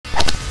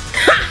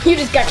You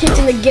just got kicked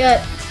in the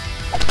gut.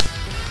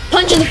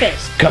 Punch in the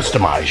face.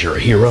 Customize your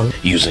hero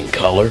using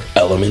color,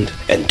 element,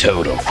 and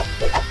totem.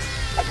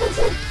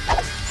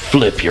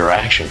 Flip your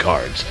action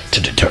cards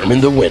to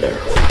determine the winner.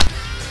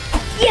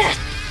 Yes!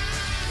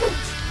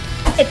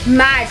 It's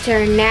my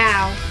turn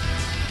now.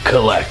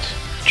 Collect,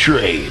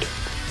 trade,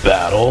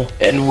 battle,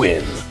 and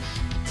win.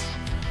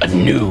 A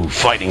new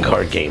fighting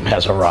card game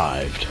has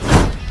arrived.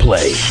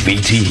 Play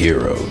VT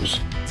Heroes.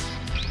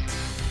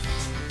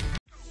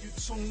 You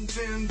tuned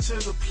in to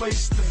the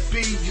place to be.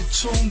 You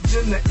tuned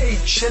in to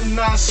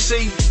HNIC.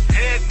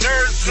 Head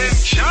nerds in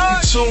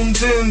charge. You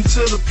tuned in to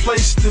the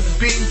place to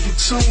be. You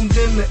tuned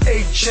in to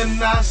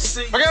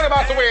HNIC. Forget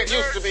about the way it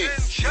used to be.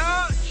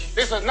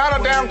 This is not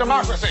a damn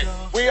democracy.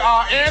 We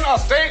are in a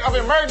state of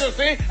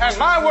emergency, and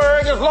my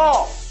word is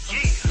law.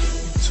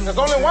 There's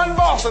only one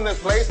boss in this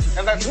place,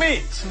 and that's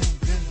me.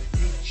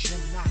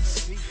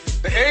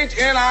 The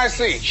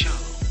HNIC.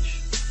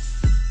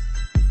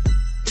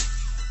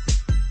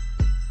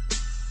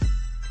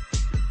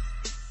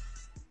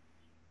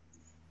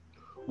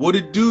 What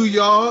it do,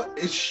 y'all?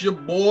 It's your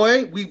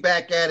boy. We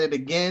back at it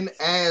again,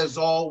 as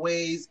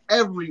always,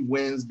 every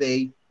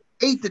Wednesday,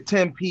 8 to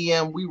 10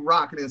 p.m. We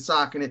rocking and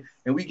socking it,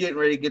 and we getting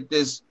ready to get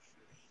this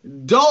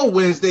dull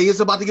Wednesday.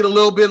 It's about to get a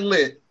little bit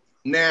lit.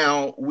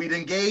 Now, we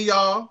done gave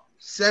y'all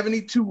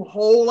 72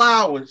 whole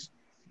hours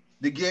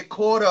to get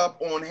caught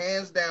up on,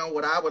 hands down,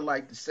 what I would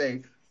like to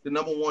say, the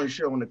number one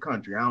show in the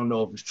country. I don't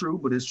know if it's true,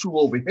 but it's true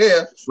over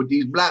here with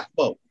these black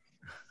folk.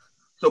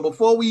 So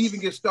before we even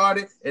get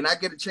started, and I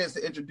get a chance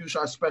to introduce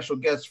our special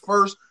guests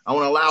first, I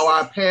want to allow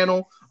our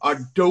panel, our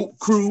dope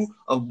crew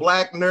of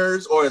black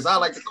nerds, or as I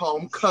like to call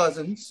them,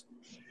 cousins.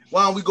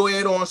 Why don't we go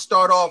ahead and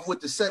start off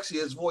with the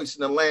sexiest voice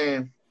in the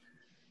land,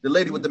 the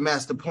lady with the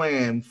master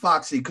plan.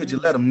 Foxy, could you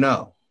let them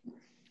know?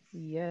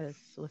 Yes.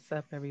 What's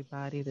up,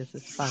 everybody? This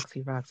is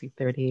Foxy Roxy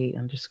 38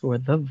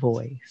 _ The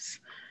Voice.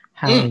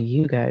 How are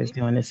you guys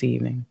doing this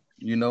evening?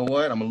 You know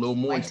what? I'm a little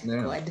moist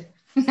now. Good.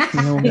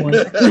 No more.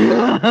 You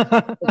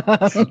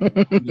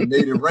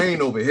made it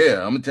rain over here.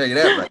 I'm going to tell you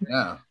that right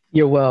now.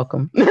 You're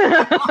welcome.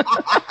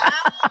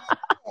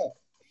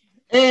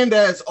 And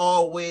as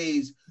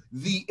always,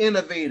 the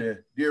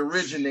innovator, the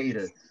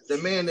originator, the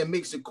man that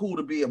makes it cool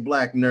to be a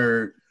black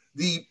nerd,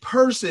 the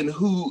person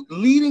who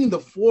leading the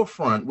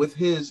forefront with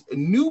his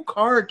new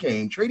card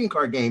game, trading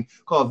card game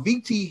called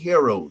VT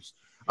Heroes,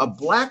 a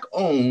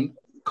black-owned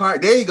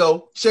card. There you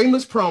go,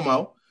 shameless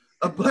promo.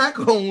 A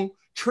black-owned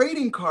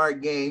trading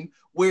card game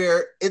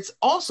where it's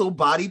also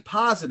body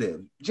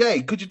positive.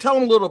 Jay, could you tell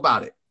them a little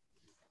about it?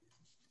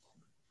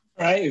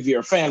 All right. If you're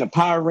a fan of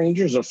Power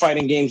Rangers or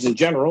fighting games in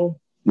general,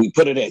 we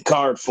put it in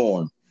card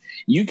form.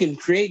 You can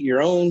create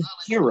your own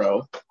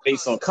hero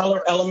based on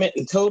color, element,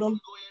 and totem,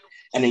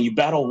 and then you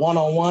battle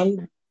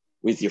one-on-one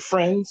with your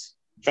friends,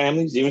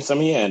 families, even some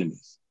of your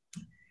enemies.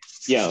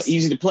 Yeah,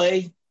 easy to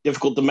play,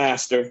 difficult to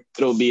master.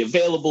 It'll be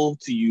available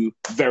to you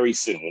very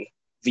soon.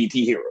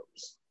 VT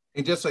Heroes.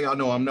 And just so y'all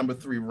know, I'm number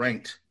 3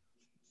 ranked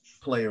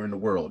player in the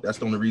world. That's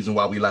the only reason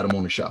why we let him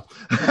on the show.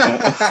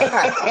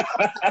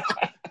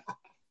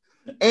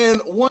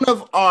 And one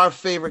of our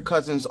favorite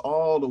cousins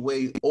all the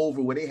way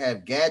over where they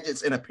have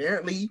gadgets and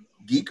apparently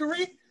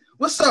geekery.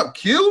 What's up,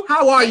 Q?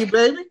 How are you,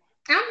 baby?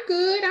 I'm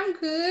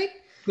good.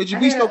 Could you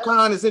be so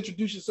kind as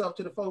introduce yourself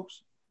to the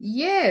folks?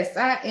 Yes,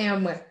 I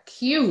am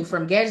Q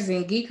from Gadgets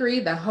and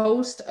Geekery, the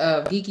host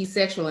of Geeky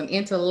Sexual and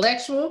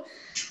Intellectual.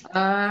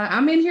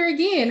 I'm in here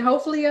again.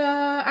 Hopefully,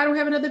 I don't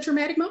have another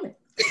traumatic moment.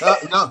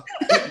 No,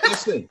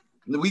 listen,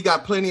 we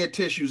got plenty of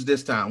tissues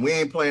this time. We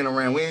ain't playing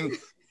around.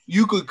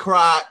 You could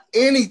cry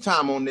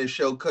anytime on this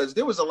show because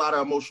there was a lot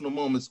of emotional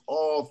moments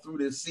all through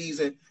this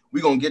season.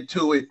 We're going to get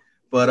to it,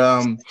 but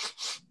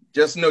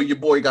just know your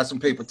boy got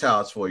some paper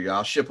towels for you.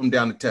 I'll ship them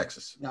down to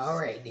Texas. All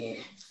right, then.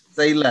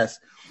 Say less.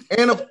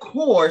 And of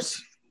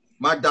course,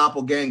 my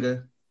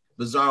doppelganger,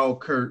 Bizarro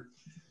Kurt,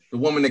 the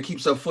woman that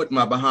keeps her foot in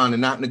my behind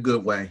and not in a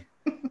good way.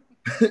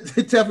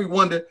 Teffy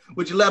Wonder,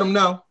 would you let them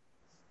know?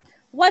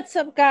 What's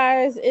up,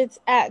 guys? It's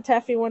at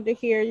Teffy Wonder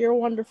here, your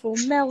wonderful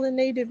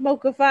melanated,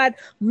 mocha-fied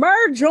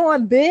merge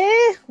on,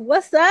 bitch.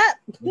 What's up?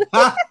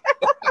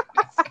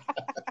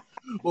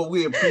 Well,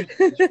 we appreciate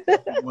you,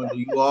 Teffy Wonder.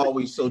 You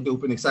always so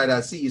dope and excited.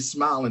 I see you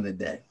smiling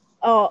today.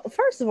 Oh,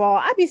 first of all,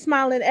 I be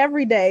smiling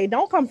every day.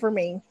 Don't come for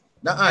me.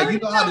 Nuh-uh. You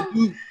know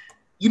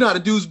how the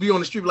dudes be on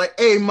the street like,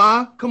 hey,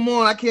 ma, come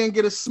on, I can't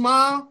get a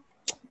smile.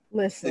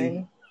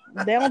 Listen,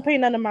 they don't pay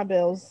none of my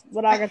bills.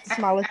 What I got to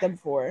smile at them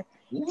for?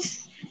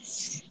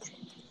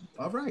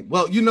 All right.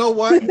 Well, you know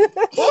what?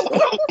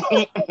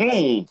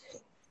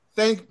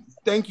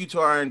 Thank you to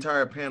our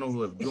entire panel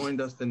who have joined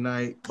us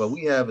tonight. But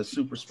we have a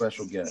super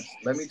special guest.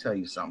 Let me tell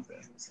you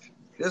something.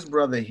 This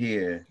brother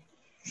here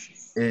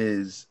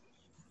is,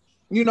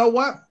 you know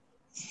what?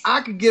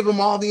 I could give him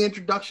all the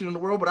introduction in the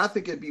world, but I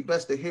think it'd be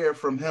best to hear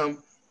from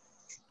him.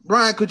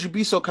 Brian, could you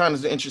be so kind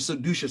as to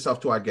introduce yourself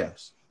to our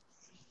guests?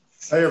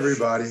 Hey,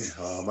 everybody.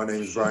 My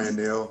name is Brian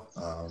Neal.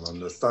 I'm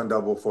the stunt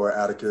double for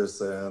Atticus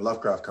and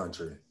Lovecraft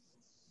Country.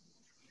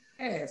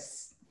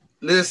 Yes.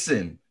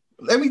 Listen,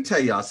 let me tell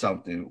y'all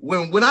something.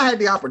 When I had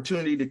the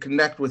opportunity to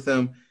connect with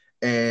him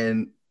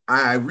and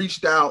I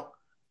reached out,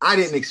 I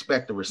didn't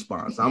expect a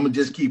response. I'm gonna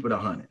just keep it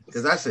 100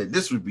 because I said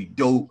this would be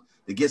dope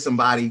to get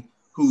somebody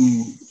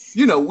who,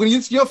 you know, when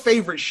it's your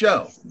favorite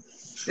show.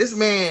 This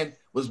man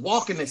was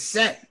walking the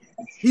set.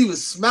 He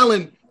was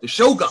smelling the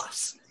show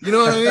goss. You know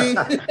what I mean?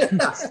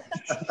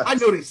 I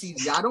know they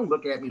CGI. Don't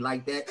look at me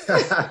like that.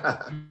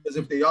 Because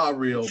if they are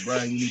real,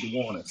 Brian, you need to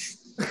warn us.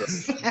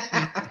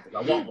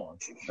 I want one.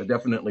 I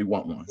definitely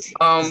want one.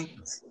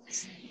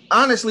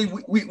 Honestly,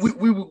 we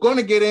were going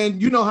to get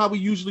in. You know how we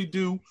usually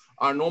do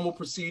our normal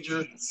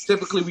procedure.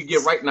 Typically, we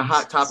get right into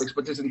hot topics,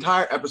 but this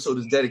entire episode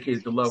is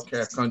dedicated to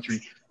Lovecraft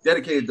Country,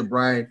 dedicated to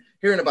Brian,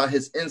 hearing about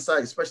his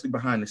insight, especially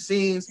behind the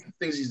scenes,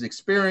 things he's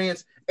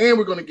experienced, and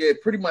we're going to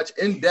get pretty much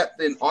in-depth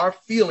in our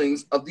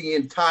feelings of the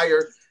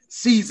entire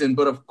season.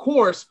 But of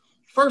course,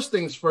 first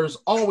things first,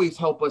 always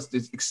help us to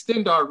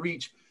extend our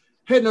reach.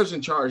 Head Nerds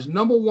in Charge,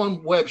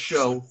 #1 web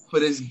show for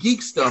this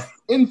geek stuff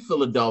in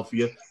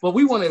Philadelphia, but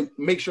we want to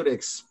make sure to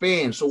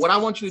expand. So what I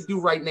want you to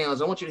do right now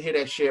is I want you to hit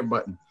that share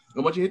button. I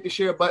want you to hit the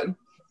share button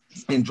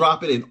and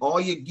drop it in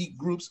all your geek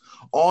groups,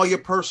 all your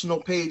personal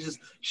pages.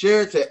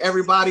 Share it to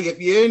everybody. If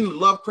you're in the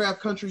Lovecraft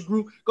Country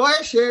group, go ahead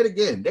and share it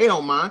again. They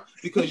don't mind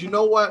because you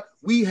know what?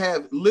 We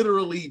have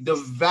literally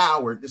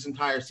devoured this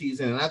entire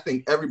season, and I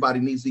think everybody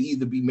needs to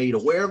either be made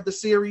aware of the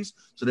series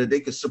so that they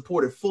can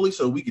support it fully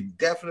so we can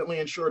definitely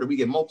ensure that we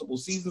get multiple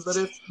seasons of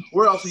this.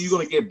 Where else are you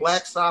going to get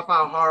black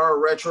sci-fi, horror,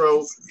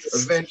 retro,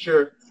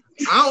 adventure?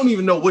 I don't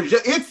even know what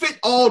it fit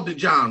all the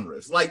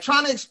genres. Like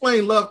trying to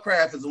explain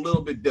Lovecraft is a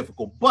little bit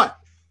difficult, but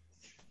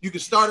you can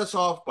start us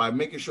off by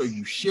making sure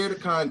you share the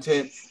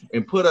content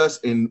and put us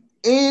in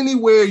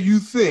anywhere you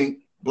think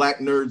Black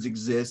nerds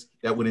exist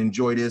that would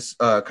enjoy this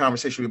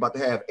conversation we're about to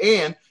have.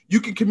 And you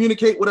can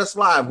communicate with us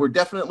live. We're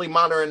definitely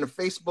monitoring the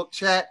Facebook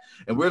chat,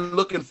 and we're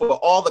looking for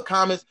all the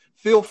comments.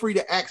 Feel free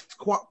to ask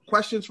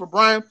questions for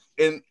Brian.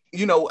 And,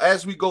 you know,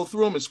 as we go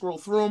through them and scroll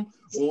through them,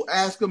 we'll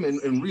ask them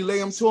and relay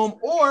them to him.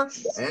 Or,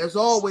 as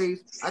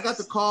always, I got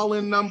the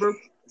call-in number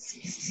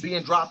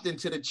being dropped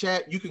into the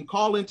chat. You can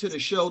call into the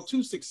show,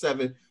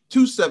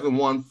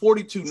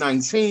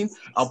 267-271-4219.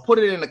 I'll put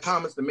it in the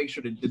comments to make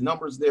sure that the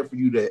number is there for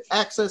you to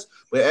access.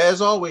 But as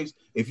always,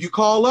 if you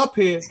call up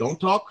here, don't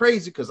talk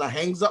crazy because I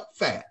hangs up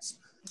fast.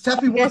 I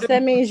guess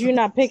that means you're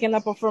not picking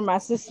up for my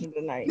sister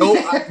tonight. No,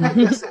 I'm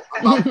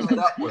about to put it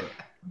up with her.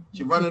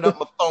 She running up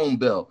my phone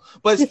bill.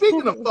 But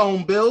speaking of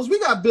phone bills, we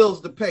got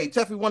bills to pay.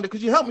 Teffy Wonder,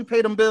 could you help me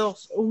pay them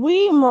bills?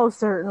 We most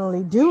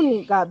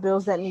certainly got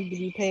bills that need to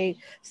be paid.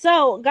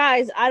 So,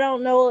 guys, I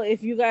don't know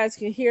if you guys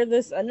can hear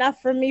this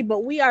enough from me,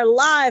 but we are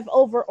live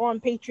over on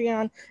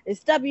Patreon.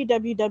 It's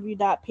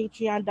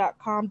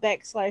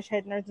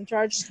www.patreon.com/Head Nerds in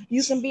Charge.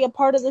 You can be a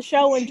part of the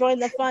show and join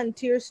the fun.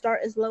 Tiers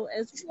start as low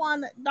as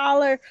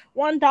 $1.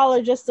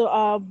 $1 just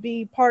to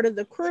be part of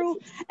the crew.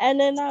 And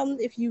then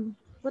if you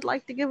would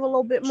like to give a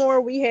little bit more,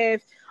 we have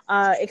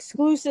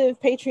exclusive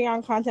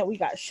Patreon content. We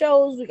got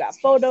shows, we got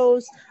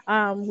photos,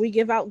 we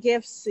give out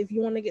gifts. If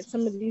you want to get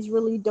some of these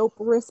really dope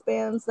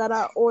wristbands that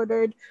I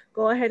ordered,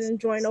 go ahead and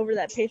join over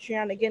that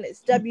Patreon. Again,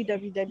 it's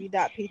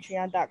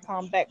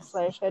www.patreon.com/Head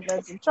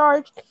Nerds in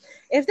Charge.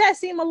 If that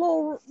seems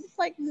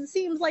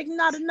like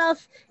not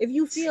enough, if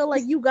you feel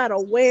like you gotta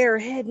wear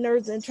Head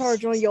Nerds in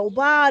Charge on your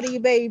body,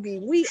 baby,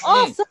 we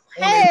also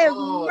have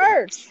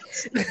merch.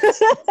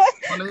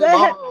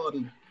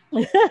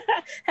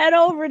 Head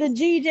over to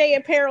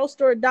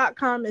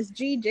GJApparelStore.com. It's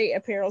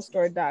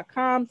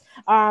GJApparelStore.com.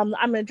 I'm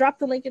gonna drop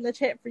the link in the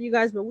chat for you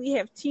guys, but we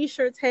have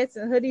t-shirts, hats,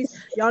 and hoodies.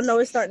 Y'all know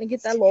it's starting to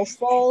get that little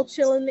fall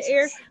chill in the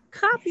air.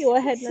 Copy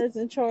your Head Nerds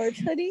in Charge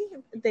hoodie.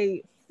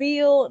 They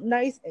feel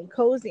nice and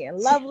cozy and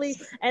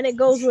lovely, and it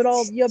goes with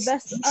all your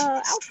best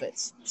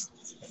outfits.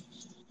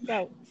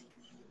 So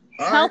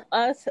help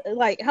us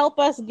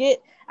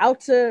get out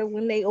to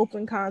when they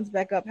open cons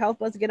back up.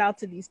 Help us get out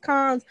to these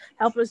cons.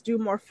 Help us do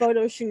more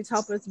photo shoots.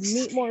 Help us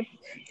meet more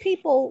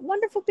people,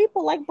 wonderful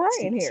people like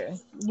Brian here.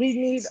 We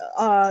need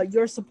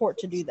your support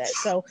to do that.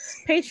 So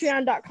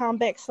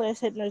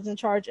patreon.com/Head Nerds in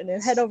Charge, and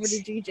then head over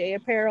to GJ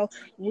Apparel.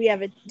 We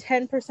have a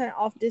 10%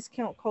 off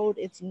discount code.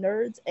 It's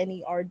NERDZ,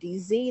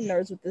 NERDZ,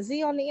 nerds with the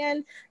Z on the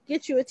end.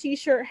 Get you a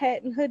t-shirt,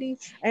 hat, and hoodie,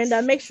 and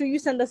make sure you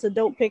send us a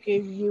dope pic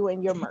of you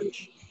and your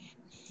merch.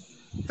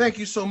 Thank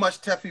you so much,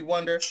 Teffy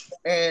Wonder.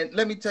 And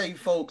let me tell you,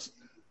 folks,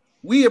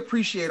 we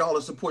appreciate all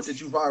the support that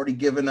you've already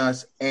given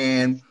us.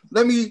 And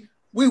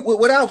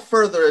without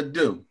further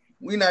ado,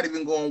 we're not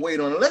even going to wait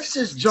on it. Let's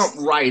just jump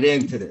right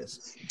into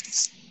this.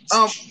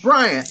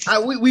 Brian,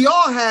 we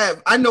all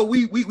have, I know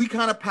we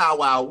kind of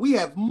powwow. We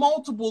have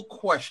multiple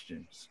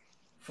questions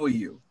for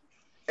you.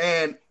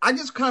 And I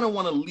just kind of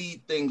want to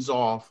lead things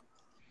off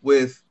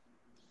with,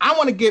 I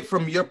want to get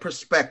from your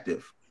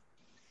perspective,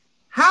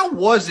 how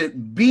was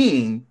it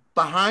being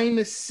behind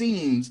the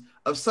scenes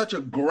of such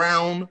a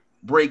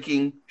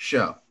groundbreaking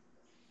show?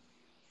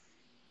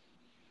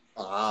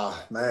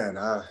 Man,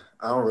 I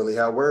don't really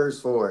have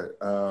words for it.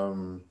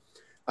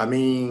 I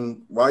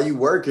mean, while you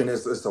working,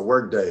 it's a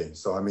work day.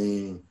 So, I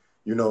mean,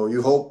 you know,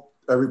 you hope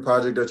every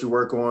project that you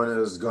work on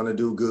is going to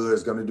do good.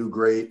 It's going to do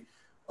great.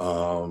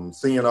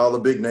 Seeing all the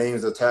big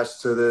names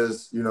attached to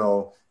this, you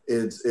know,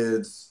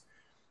 it's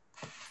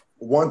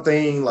one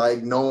thing,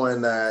 like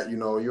knowing that, you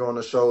know, you're on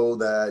a show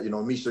that, you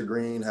know, Misha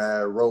Green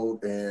had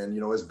wrote, and,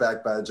 you know, it's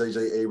backed by J.J.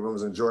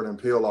 Abrams and Jordan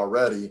Peele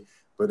already.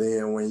 But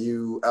then when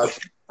you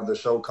actually have the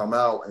show come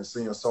out and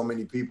seeing so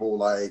many people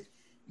like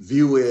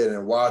view it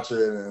and watch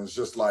it, and it's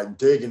just like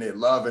digging it,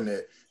 loving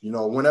it, you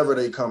know, whenever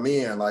they come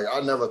in, like I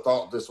never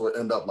thought this would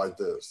end up like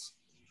this.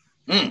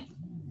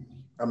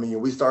 I mean,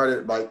 we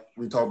started, like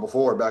we talked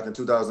before, back in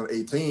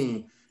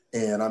 2018.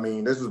 And I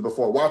mean, this was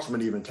before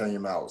Watchmen even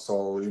came out.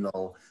 So, you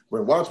know,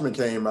 when Watchmen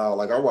came out,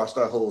 like I watched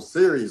that whole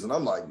series and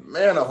I'm like,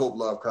 man, I hope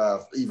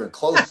Lovecraft even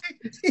close.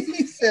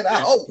 He said, I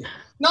hope.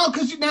 No,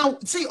 because you now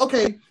see,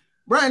 okay,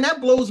 Brian,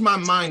 that blows my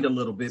mind a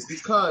little bit,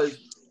 because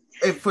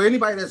if for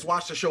anybody that's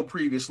watched the show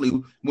previously,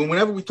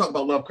 whenever we talk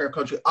about Lovecraft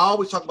Country, I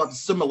always talk about the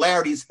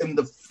similarities in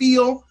the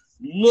feel,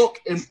 look,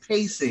 and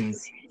pacing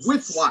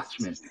with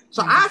Watchmen.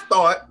 So I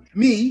thought,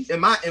 me and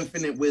my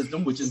infinite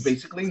wisdom, which is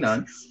basically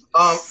none,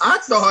 I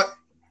thought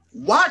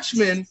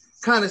Watchmen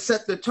kind of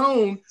set the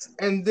tone,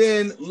 and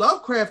then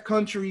Lovecraft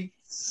Country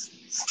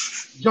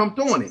jumped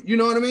on it. You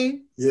know what I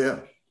mean? Yeah.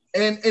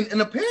 And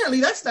apparently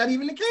that's not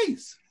even the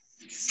case.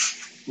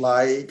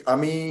 Like, I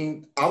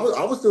mean, I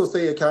would still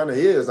say it kind of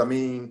is. I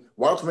mean,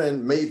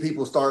 Watchmen made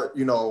people start,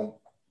 you know,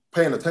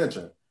 paying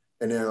attention.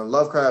 And then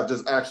Lovecraft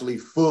just actually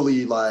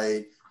fully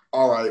like,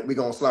 all right, we're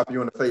going to slap you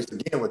in the face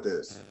again with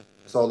this.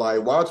 So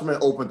like Watchmen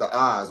opened the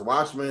eyes.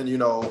 Watchmen, you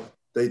know,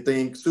 they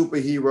think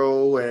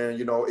superhero, and,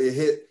 you know, it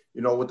hit,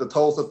 you know, with the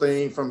Tulsa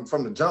thing from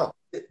the jump,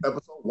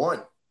 episode 1.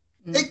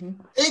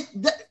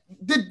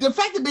 The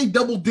fact that they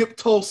double dipped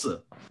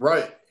Tulsa.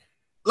 Right.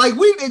 Like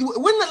when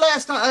the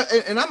last time,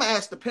 and I'm gonna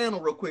ask the panel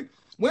real quick,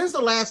 when's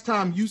the last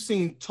time you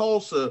seen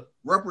Tulsa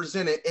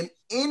represented in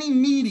any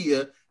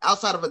media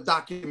outside of a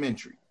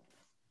documentary?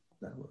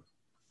 Never.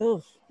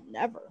 Oh,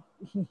 never.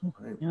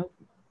 Nope.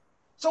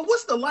 So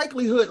what's the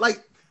likelihood?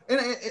 Like,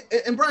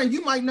 and Brian,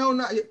 you might know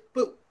not,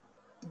 but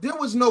there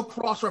was no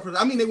cross reference.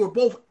 I mean, they were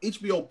both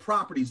HBO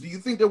properties. Do you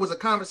think there was a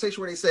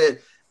conversation where they said,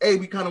 "Hey,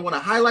 we kind of want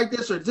to highlight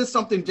this," or is this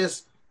something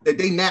just that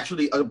they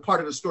naturally a part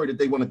of the story that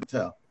they wanted to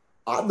tell?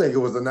 I think it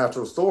was a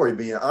natural story,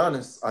 being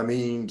honest. I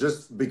mean,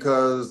 just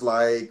because,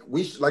 like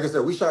I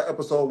said, we shot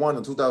episode 1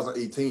 in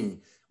 2018.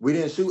 We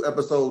didn't shoot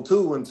episode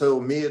 2 until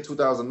mid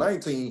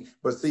 2019.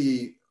 But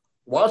see,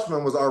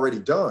 Watchmen was already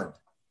done.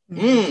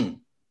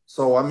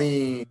 So I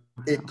mean,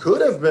 it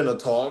could have been a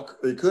talk,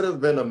 it could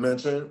have been a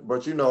mention,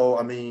 but you know,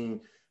 I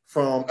mean,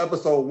 from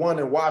episode 1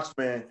 in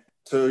Watchmen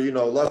to, you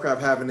know,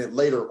 Lovecraft having it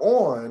later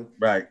on,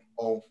 right?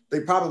 Oh, they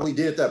probably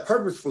did that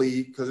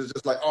purposefully, because it's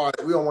just like, all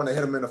right, we don't want to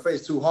hit him in the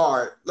face too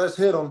hard. Let's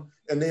hit him,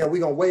 and then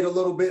we're gonna wait a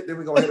little bit, then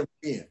we're gonna hit him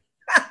again.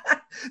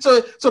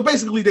 So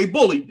basically, they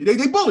bullied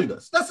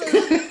us. That's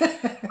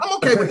it. I'm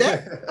okay with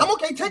that. I'm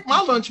okay. Take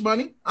my lunch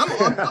money. I'm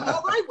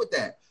all right with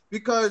that,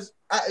 because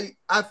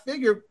I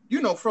figure,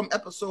 you know, from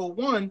episode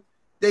 1,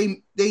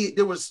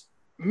 there was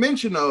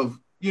mention of,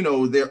 you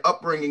know, their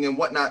upbringing and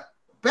whatnot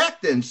back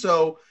then.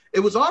 So it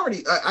was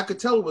already, I could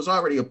tell it was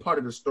already a part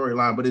of the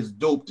storyline, but it's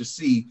dope to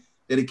see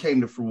that it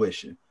came to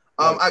fruition.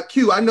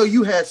 Q, I know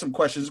you had some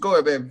questions. Go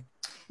ahead, baby.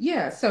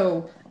 Yeah.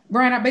 So,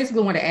 Brian, I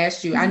basically want to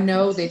ask you, I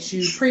know that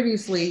you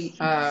previously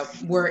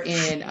were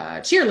in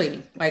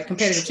cheerleading, like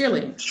competitive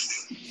cheerleading.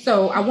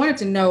 So I wanted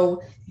to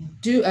know,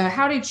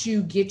 how did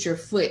you get your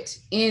foot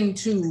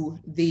into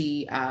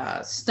the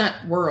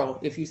stunt world,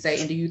 if you say,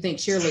 and do you think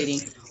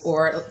cheerleading,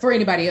 or for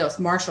anybody else,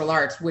 martial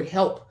arts would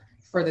help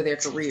further their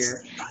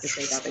career if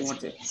they thought they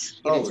wanted to?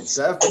 Oh,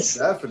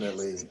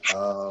 definitely.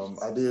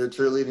 I did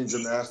cheerleading,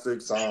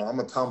 gymnastics. I'm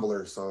a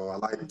tumbler, so I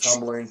like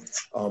tumbling.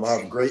 I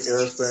have great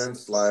air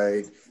sense.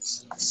 Like,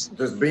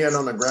 just being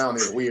on the ground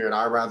is weird.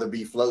 I'd rather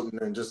be floating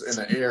than just in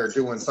the air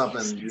doing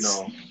something, you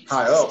know,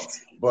 high up.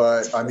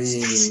 But I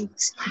mean,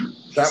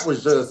 that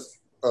was just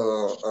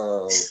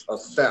a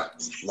step.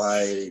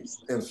 Like,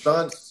 in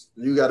stunts,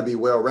 you got to be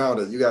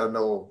well-rounded. You got to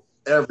know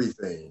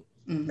everything.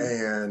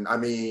 And I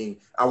mean,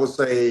 I would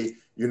say,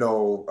 you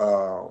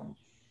know,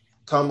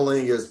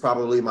 tumbling is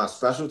probably my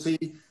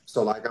specialty.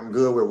 So like, I'm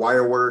good with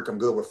wire work. I'm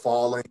good with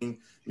falling,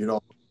 you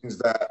know, things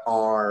that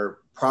are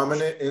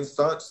prominent in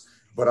stunts.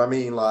 But I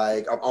mean,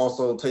 like, I've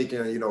also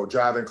taken, you know,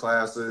 driving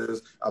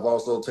classes. I've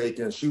also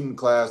taken shooting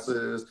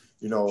classes,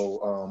 you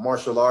know,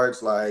 martial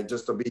arts, like,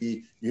 just to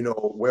be, you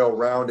know,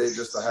 well-rounded,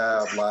 just to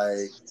have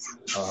like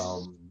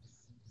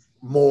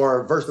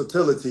more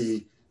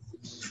versatility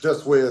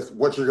just with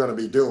what you're going to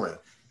be doing.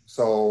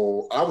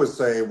 So I would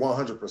say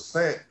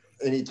 100%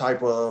 any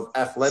type of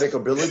athletic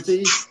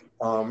ability.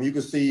 You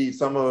can see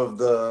some of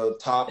the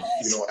top,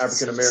 you know,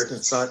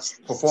 African-American stunt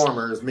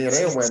performers, men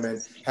and women,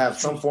 have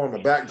some form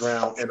of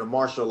background in a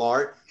martial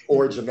art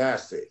or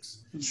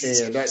gymnastics.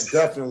 And that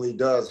definitely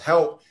does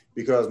help,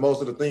 because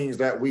most of the things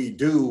that we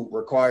do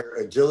require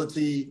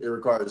agility. It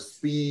requires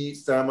speed,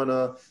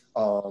 stamina,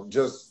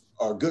 just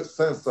a good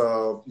sense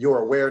of your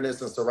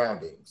awareness and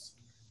surroundings.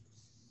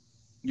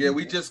 Yeah,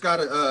 we just got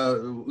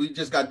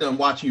done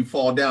watching you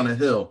fall down a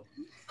hill.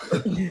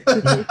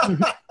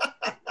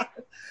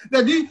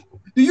 Now, do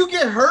you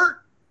get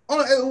hurt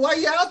while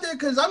you're out there?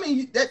 Because I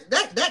mean,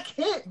 that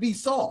can't be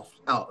soft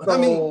out. So I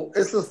mean,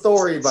 it's a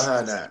story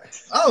behind that.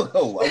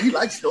 Oh, we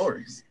like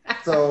stories.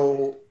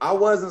 So I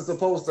wasn't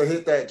supposed to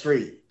hit that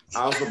tree.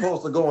 I was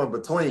supposed to go in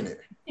between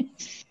it.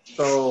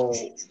 So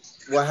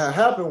what had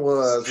happened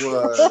was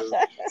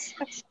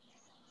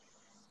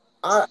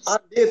I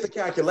did the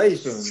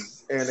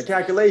calculations, and the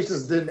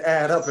calculations didn't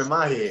add up in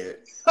my head.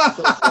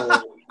 So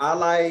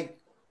I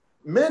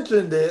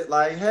mentioned it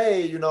like,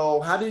 hey,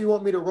 how do you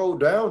want me to roll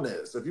down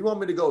this? If you want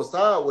me to go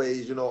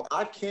sideways,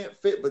 I can't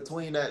fit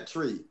between that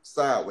tree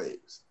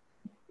sideways.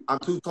 I'm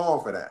too tall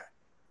for that.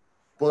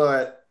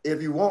 But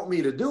if you want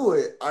me to do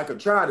it, I could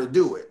try to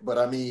do it. But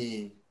I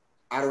mean,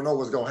 I don't know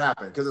what's going to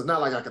happen because it's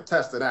not like I could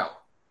test it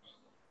out.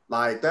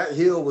 Like that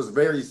hill was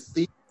very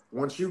steep.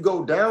 Once you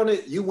go down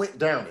it, you went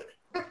down it.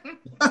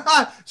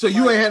 So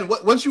you ain't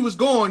had, once you was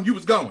going, you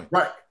was going.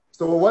 Right.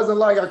 So it wasn't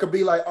like I could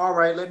be like, all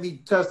right, let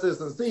me test this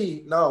and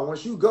see. No,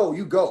 once you go,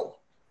 you go.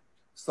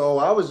 So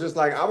I was just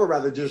like, I would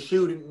rather just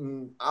shoot it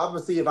and I'm going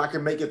to see if I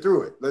can make it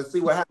through it. Let's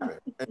see what happened.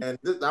 And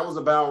that was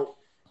about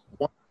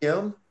 1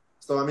 p.m.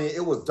 So, I mean,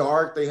 it was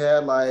dark. They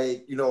had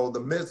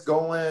the mist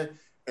going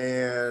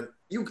and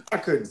I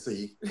couldn't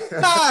see.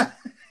 I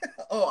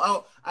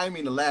didn't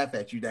mean to laugh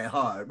at you that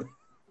hard.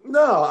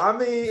 No, I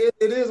mean,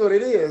 it is what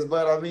it is.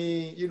 But I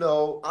mean,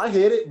 I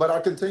hit it, but I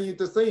continued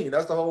to sing.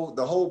 That's the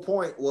whole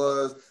point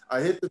was I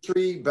hit the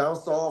tree,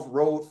 bounced off,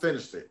 rolled,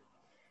 finished it.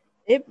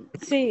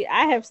 See,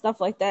 I have stuff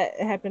like that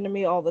happen to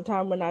me all the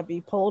time when I be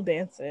pole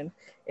dancing.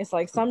 It's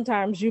like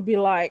sometimes you be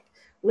like,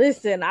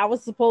 listen, I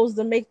was supposed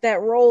to make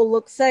that roll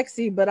look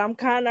sexy, but I'm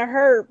kind of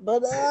hurt.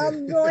 But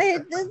I'm going to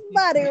hit this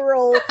body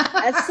roll.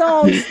 That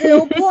song's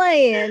still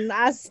playing.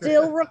 I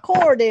still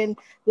recording.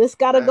 This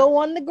got to go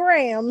on the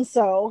gram,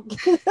 so.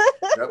 Yep,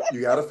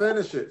 you got to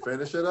finish it.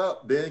 Finish it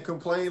up. Then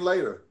complain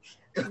later.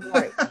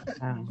 Right.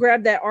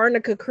 Grab that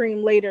arnica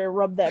cream later and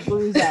rub that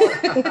bruise out.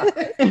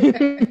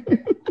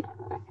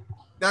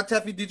 Now,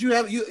 Teffy, did you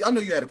I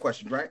know you had a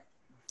question, right?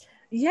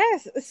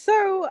 Yes.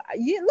 So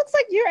it looks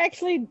like you're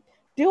actually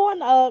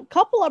doing a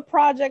couple of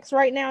projects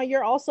right now.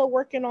 You're also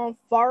working on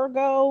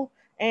Fargo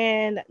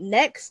and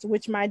Next,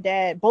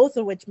 both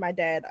of which my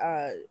dad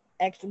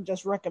actually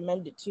just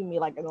recommended to me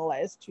in the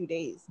last 2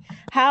 days.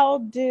 How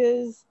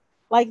do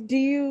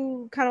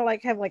you kind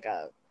of have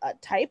a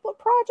type of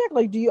project?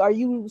 Are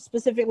you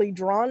specifically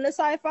drawn to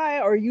sci-fi,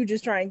 or are you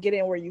just trying to get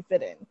in where you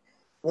fit in?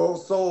 Well,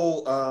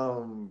 so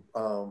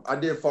I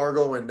did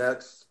Fargo and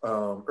Next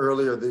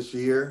earlier this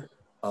year.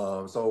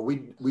 So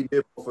we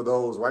did both of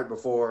those right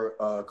before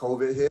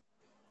COVID hit.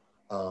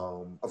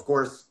 Of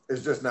course,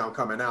 it's just now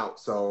coming out.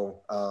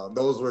 So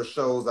those were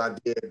shows I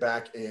did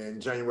back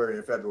in January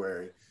and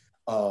February.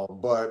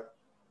 But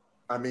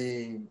I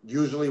mean,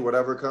 usually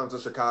whatever comes to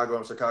Chicago,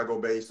 I'm Chicago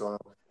based, so I'm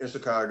in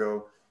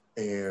Chicago.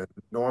 And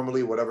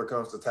normally whatever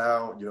comes to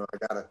town, I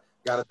gotta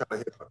try to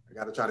hit it. I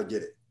gotta try to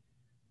get it.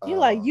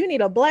 You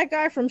need a black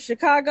guy from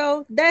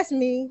Chicago? That's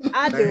me.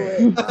 I do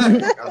it.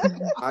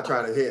 I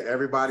try to hit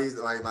everybody's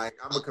like I'm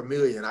a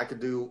chameleon. I can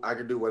do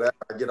whatever.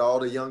 I get all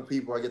the young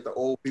people. I get the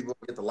old people.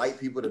 I get the light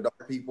people, the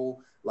dark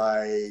people.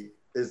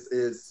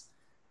 It's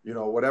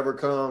whatever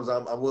comes,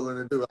 I'm willing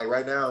to do. Like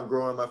right now, I'm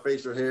growing my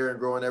facial hair and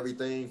growing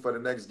everything for the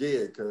next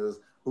gig because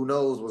who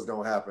knows what's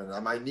gonna happen. I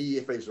might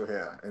need facial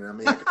hair, and I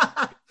mean,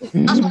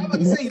 that's what I'm about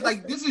to say.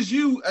 This is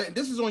you.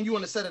 This is on you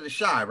on the set of The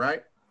Chi,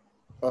 right?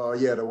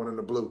 Yeah, the one in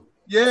the blue.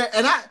 Yeah,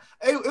 and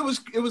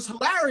it was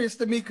hilarious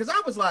to me because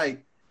I was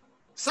like,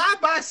 side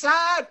by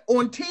side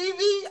on TV,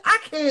 I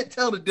can't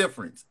tell the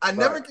difference. I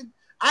never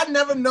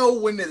know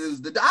when it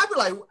is. I be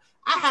like,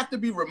 I have to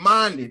be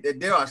reminded that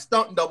there are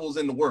stunt doubles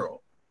in the world.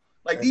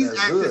 These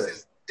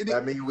actors.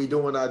 That means we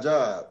doing our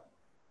job.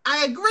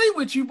 I agree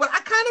with you, but I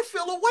kind of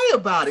feel a way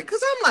about it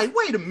because I'm like,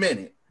 wait a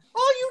minute,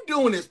 all you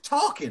doing is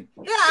talking.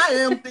 Yeah, I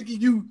am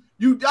thinking you.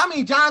 I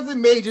mean,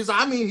 Jonathan Majors.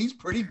 I mean, he's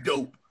pretty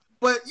dope.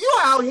 But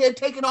you're out here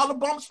taking all the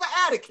bumps for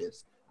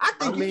Atticus.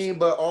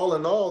 But all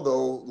in all,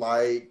 though,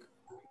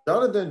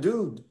 Jonathan,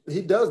 dude,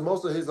 he does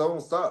most of his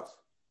own stuff.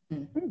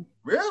 Mm-hmm.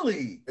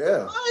 Really?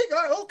 Yeah.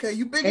 Okay,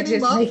 you bigging it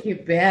him up. It just make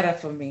it better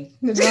for me.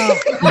 Oh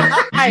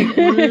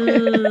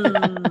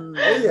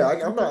yeah,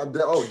 I'm not.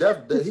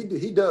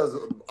 He does.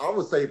 I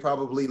would say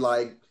probably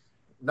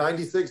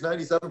 96,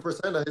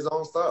 97% of his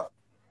own stuff,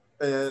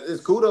 and it's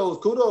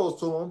kudos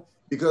to him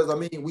because I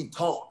mean we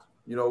talk,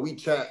 we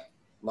chat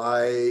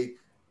I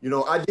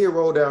did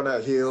roll down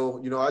that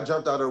hill. I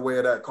jumped out of the way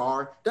of that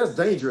car. That's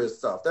dangerous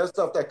stuff. That's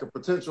stuff that could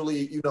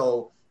potentially,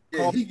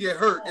 if he get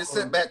hurt, it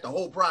set back the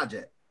whole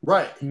project.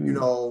 Right.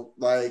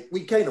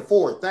 We can't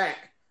afford that.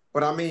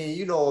 But I mean,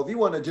 if you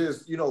want to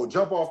just,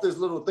 jump off this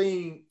little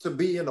thing to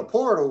be in a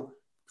portal,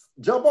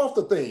 jump off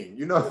the thing,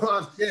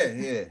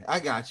 Yeah, I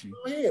got you.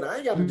 Man, I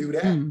ain't got to do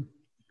that.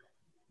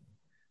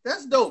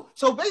 That's dope.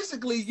 So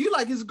basically, you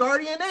like his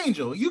guardian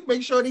angel. You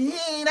make sure that he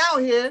ain't out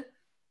here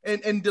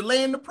and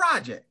delaying the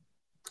project.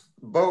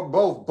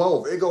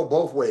 Both. It go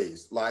both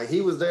ways. Like he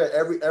was there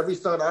every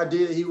stunt I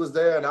did, he was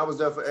there, and I was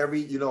there for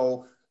every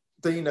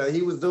thing that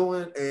he was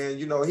doing, and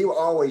he would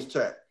always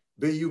check.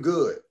 B, you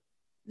good?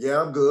 Yeah,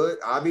 I'm good.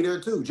 I'll be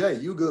there too. Jay,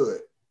 you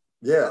good?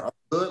 Yeah, I'm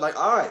good. Like,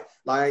 all right.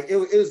 Like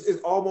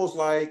it's almost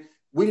like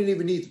we didn't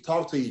even need to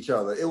talk to each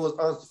other. It was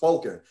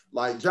unspoken.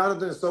 Like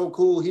Jonathan's so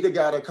cool. He the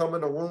guy to come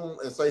in the room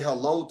and say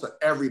hello to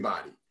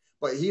everybody,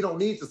 but he don't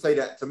need to say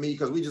that to me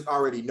because we just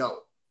already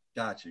know.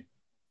 Got you.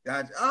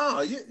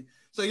 Oh, yeah.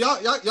 So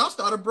y'all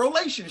started a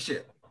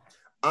relationship.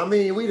 I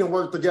mean, we didn't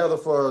work together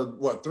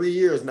for 3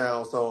 years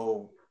now.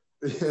 So,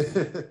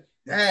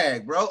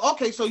 dang, bro.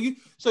 Okay, so you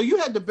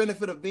had the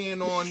benefit of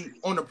being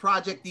on the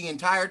project the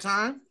entire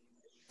time.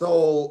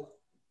 So,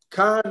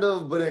 kind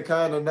of, but then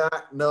kind of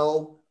not.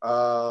 No,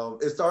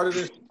 it started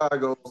in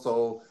Chicago,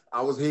 so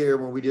I was here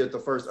when we did the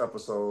first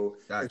episode.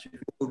 Got you.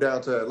 Moved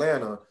down to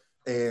Atlanta.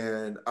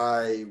 And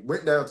I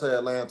went down to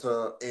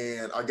Atlanta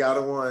and I got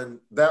on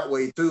that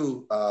way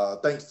too,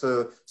 thanks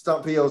to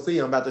Stunt POC.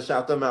 I'm about to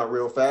shout them out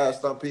real fast.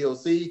 Stunt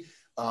POC,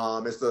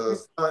 it's a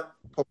stunt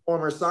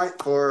performer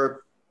site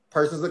for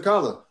persons of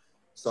color.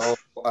 So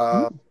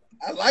I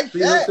like she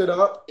that. looked it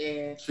up.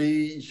 Yeah.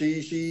 She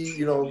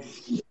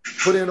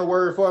put in a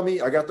word for me.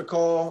 I got the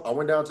call. I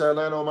went down to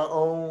Atlanta on my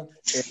own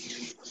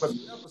and put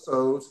the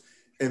episodes.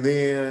 And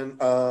then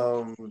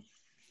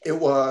it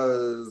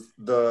was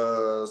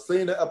the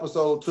scene of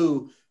episode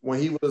 2 when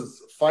he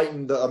was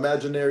fighting the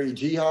imaginary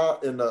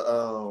jihad in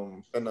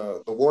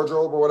the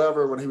wardrobe or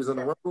whatever when he was in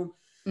the room.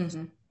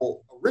 Mm-hmm.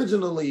 Well,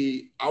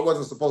 originally, I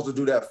wasn't supposed to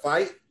do that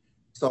fight.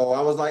 So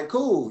I was like,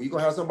 cool, you're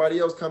going to have somebody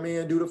else come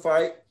in, do the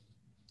fight.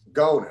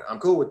 Golden. I'm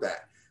cool with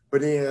that.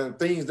 But then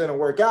things didn't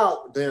work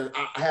out. Then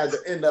I had to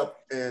end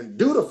up and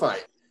do the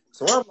fight.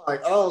 So I'm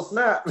like, oh,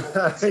 snap.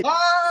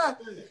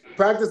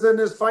 Practicing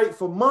this fight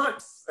for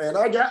months, and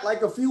I got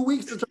like a few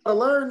weeks to try to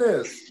learn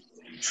this.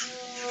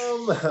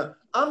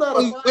 I'm not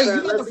a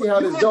fan. Let's see how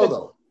this goes,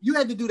 though. You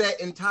had to do that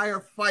entire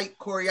fight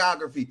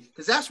choreography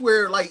because that's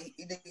where like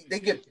they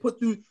get put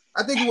through.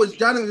 I think it was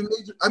Jonathan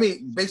Major. I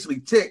mean, basically,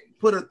 Tick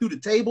put her through the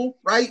table,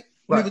 right?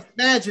 When he was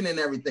imagining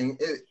everything.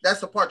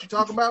 That's the part you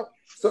talk about.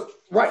 So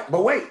right,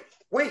 but wait.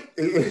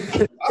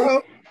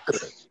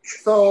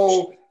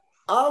 So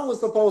I was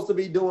supposed to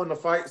be doing the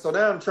fight, so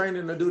now I'm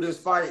training to do this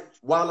fight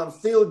while I'm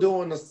still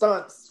doing the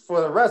stunts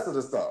for the rest of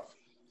the stuff.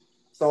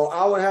 So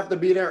I would have to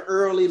be there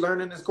early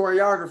learning this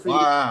choreography.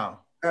 Wow.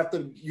 Have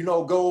to,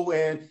 go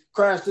and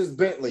crash this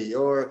Bentley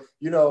or,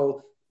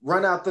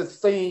 run out the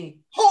scene.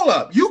 Hold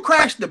up. You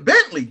crashed the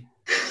Bentley?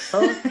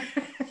 Huh?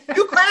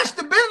 You crashed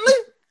the Bentley?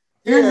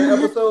 Yeah,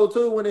 episode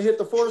 2 when it hit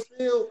the force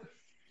field.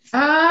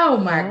 Oh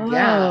my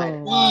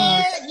God.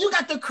 What? You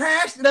got the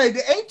crash today.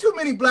 There ain't too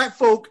many black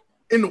folk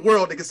in the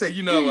world that can say,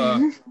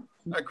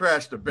 I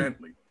crashed the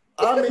Bentley.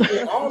 I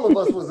mean, all of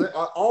us was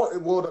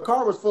the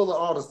car was full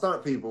of all the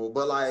stunt people,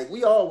 but like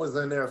we all was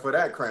in there for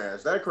that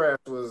crash. That crash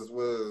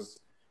was.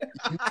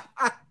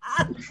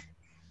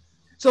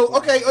 So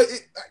okay,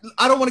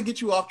 I don't want to get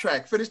you off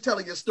track. Finish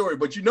telling your story,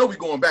 but we're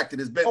going back to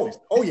this Bentley.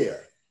 Oh yeah,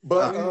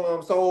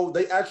 but so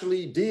they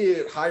actually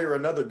did hire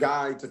another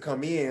guy to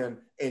come in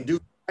and do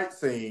the fight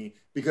scene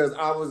because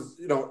I was,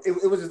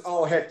 it was just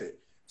all hectic.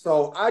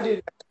 So I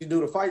didn't actually do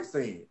the fight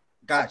scene.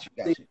 Got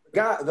you.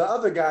 The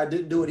other guy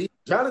didn't do it.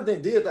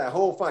 Jonathan did that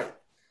whole fight.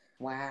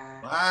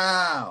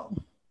 Wow.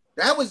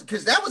 That was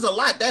a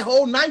lot. That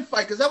whole knife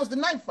fight, because that was the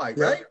knife fight,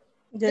 right?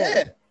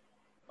 Yeah.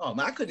 Oh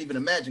man, I couldn't even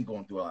imagine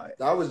going through all that.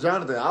 That was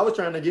Jonathan. I was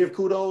trying to give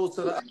kudos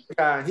to the other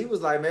guy, and he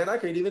was like, "Man, I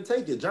can't even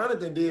take it."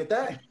 Jonathan did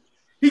that.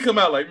 He come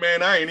out like,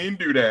 "Man, I ain't even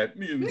do that."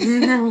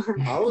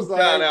 I was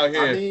like,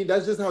 I mean,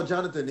 that's just how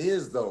Jonathan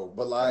is, though.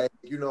 But like,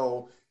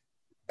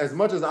 as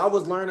much as I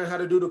was learning how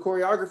to do the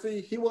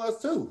choreography, he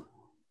was too.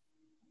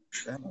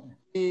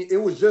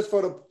 It was just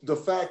for the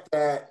fact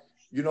that,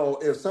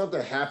 if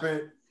something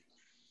happened,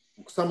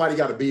 somebody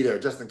got to be there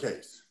just in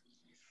case.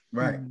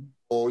 Right.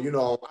 Or,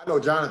 I know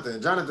Jonathan.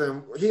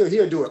 Jonathan,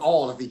 he'll do it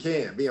all if he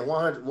can. Being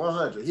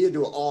 100, he'll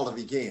do it all if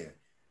he can.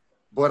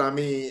 But, I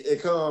mean,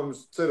 it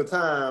comes to the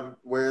time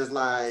where it's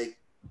like,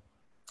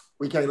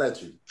 we can't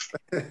let you.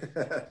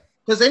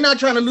 Because they're not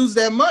trying to lose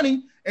that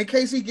money in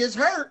case he gets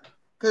hurt.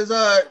 Because,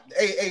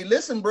 hey,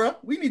 listen, bro,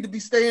 we need to be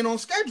staying on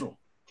schedule.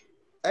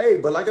 Hey,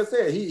 but like I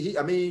said, he's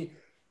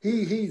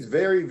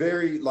very,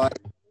 very like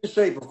in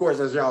shape, of course,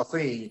 as y'all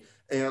seen,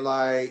 and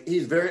like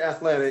he's very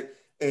athletic,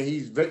 and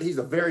he's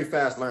a very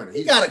fast learner.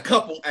 He got a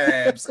couple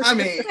abs. I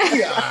mean,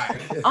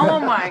 oh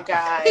my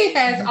God, he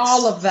has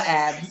all of the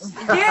abs.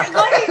 Yeah,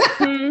 like,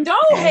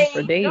 don't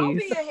hate. Don't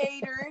be a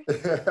hater.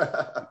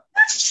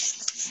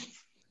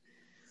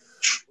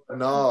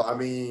 No, I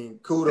mean,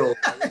 kudos.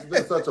 It's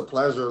been such a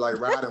pleasure, like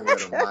riding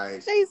with him.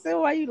 Like, Jason,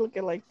 why you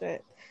looking like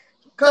that?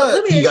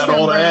 He got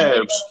all the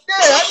abs. Yeah,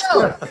 I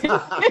know.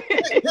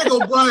 Here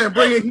go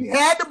Brian. He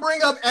had to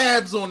bring up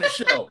abs on the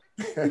show.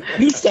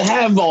 Used to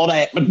have all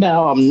that, but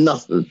now I'm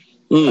nothing.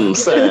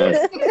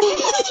 Sad.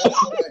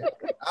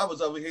 I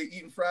was over here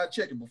eating fried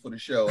chicken before the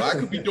show. I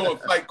could be doing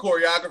fight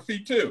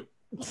choreography too.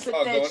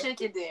 Put that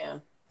chicken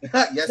down.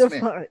 Yes,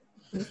 ma'am.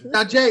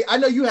 Now, Jay, I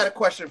know you had a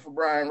question for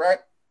Brian, right?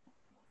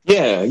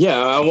 Yeah.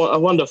 I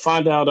wanted to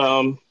find out.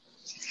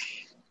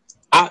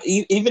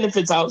 Even if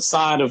it's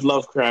outside of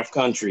Lovecraft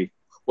Country,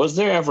 was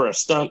there ever a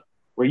stunt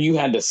where you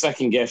had to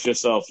second guess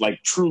yourself,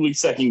 like truly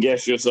second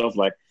guess yourself,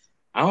 like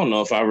I don't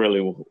know if I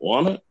really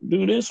want to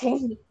do this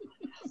one,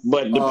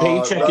 but the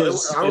paycheck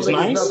is There's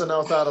nice. Nothing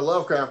outside of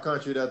Lovecraft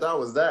Country that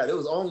was that. It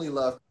was only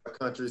Lovecraft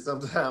Country.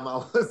 Sometime I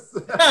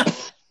was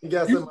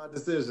guessing my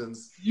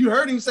decisions. You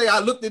heard him say, "I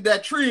looked at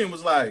that tree and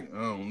was like,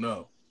 oh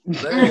no."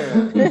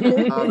 Man,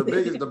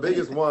 the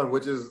biggest one,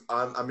 which is,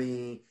 I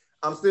mean,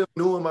 I'm still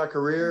new in my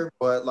career,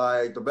 but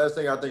like the best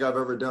thing I think I've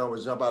ever done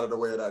was jump out of the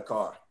way of that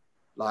car.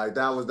 Like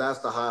that's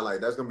the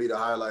highlight. That's gonna be the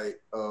highlight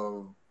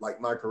of like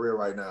my career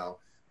right now.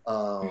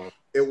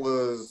 It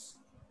was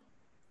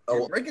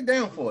break it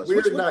down for us.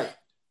 Weird night,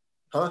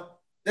 huh?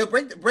 Yeah,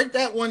 break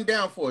that one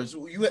down for us.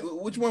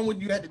 Which one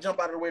would you had to jump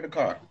out of the way of the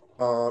car?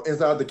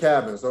 Inside the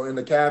cabin. So in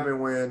the cabin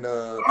when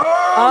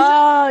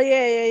yeah.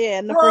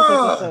 In the first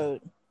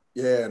episode.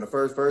 Yeah, in the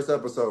first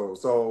episode.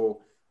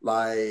 So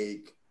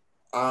like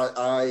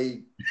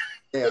I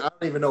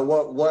don't even know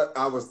what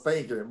I was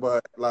thinking,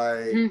 but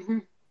like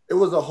it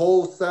was a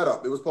whole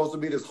setup. It was supposed to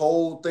be this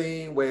whole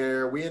thing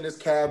where we in this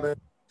cabin,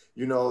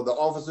 you know, the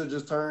officer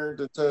just turned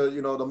into,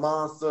 you know, the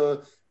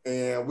monster,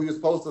 and we were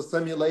supposed to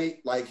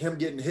simulate like him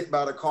getting hit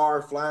by the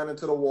car, flying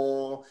into the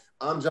wall.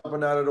 I'm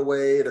jumping out of the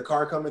way, the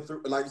car coming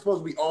through. Like it's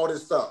supposed to be all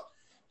this stuff.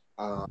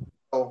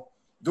 So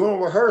during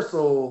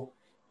rehearsal,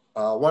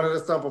 one of the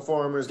stunt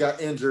performers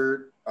got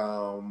injured.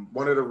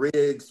 One of the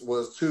rigs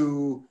was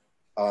too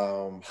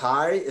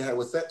high. It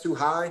was set too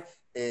high,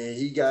 and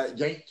he got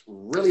yanked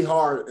really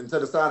hard into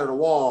the side of the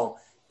wall,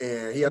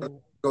 and he had to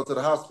go to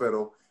the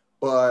hospital.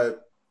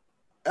 But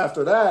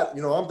after that,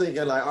 you know, I'm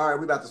thinking like, all right,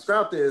 we about to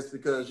scrap this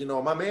because, you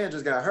know, my man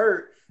just got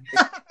hurt.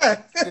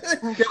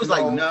 It was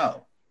like,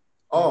 no.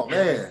 Oh,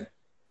 man.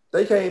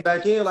 They came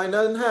back in like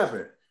nothing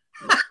happened.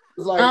 It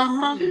was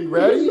like, you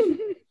ready?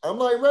 I'm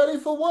like, ready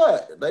for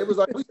what? They was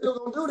like, we still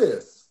gonna do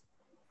this.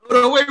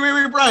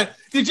 Wait, Brian.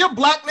 Did your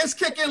blackness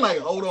kick in? Like,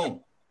 hold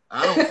on.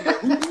 I don't care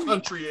whose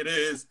country it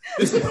is.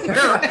 This is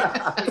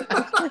America.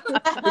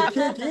 It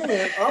kicked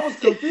in. I was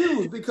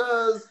confused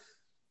because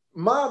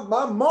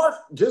my mark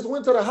just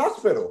went to the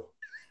hospital.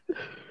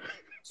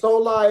 So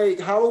like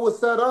how it was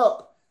set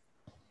up,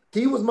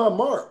 he was my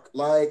mark.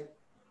 Like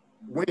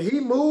when he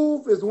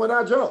move is when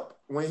I jump.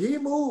 When he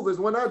move is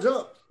when I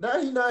jump.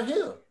 Now he not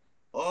here.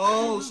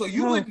 Oh, so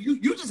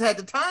you just had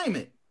to time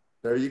it.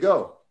 There you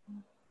go.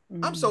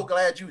 I'm so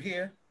glad you're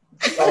here.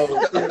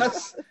 So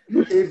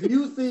if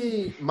you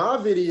see my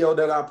video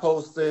that I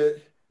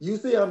posted, you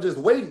see I'm just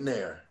waiting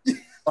there.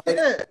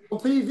 Like, on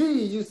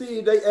TV, you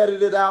see they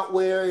edited out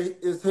where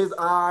it's his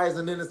eyes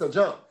and then it's a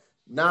jump.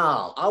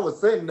 Now, I was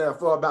sitting there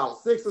for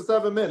about 6 or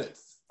 7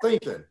 minutes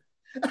thinking.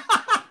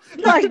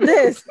 Like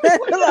this.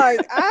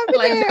 Like, I'm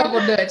like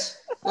double dutch.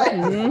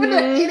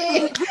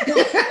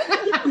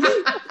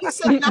 He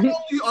said, not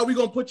only are we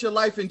going to put your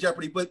life in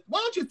jeopardy, but why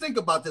don't you think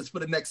about this for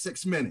the next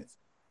 6 minutes?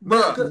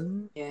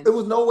 Bro, there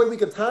was no way we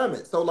could time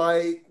it. So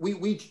like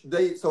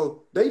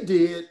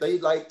they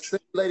like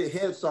simulated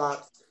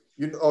headshots,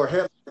 you know, or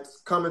headlights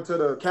coming to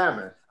the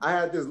cabin. I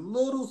had this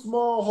little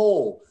small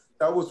hole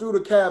that was through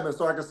the cabin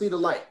so I could see the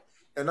light.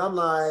 And I'm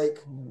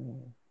like,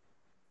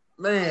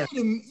 man,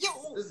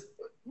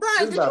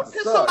 Brian, did you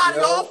piss somebody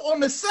off on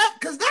the set?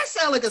 Because that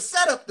sounded like a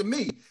setup to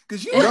me.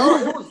 Because you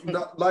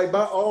like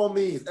by all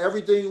means,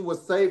 everything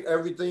was safe,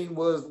 everything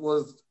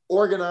was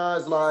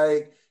organized.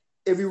 Like,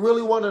 if you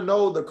really want to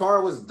know, the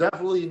car was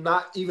definitely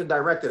not even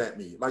directed at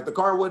me. Like the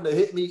car wouldn't have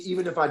hit me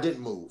even if I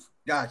didn't move.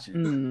 Got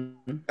you.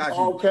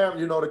 All camera,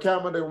 you know,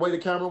 the way the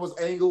camera was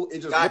angled, it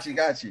just got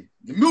you.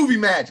 The movie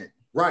magic.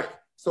 Right.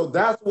 So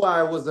that's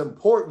why it was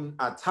important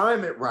I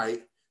time it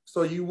right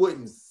so you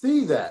wouldn't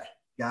see that.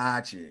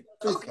 Got you.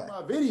 Okay.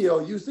 My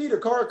video, you see the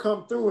car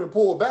come through and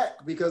pull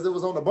back because it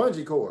was on the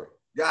bungee cord.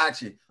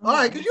 Got you. All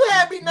right, because you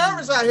had me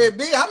nervous out here,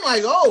 B. I'm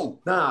like, oh.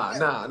 Nah. You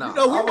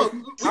know, we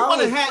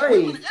want to have an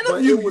interview.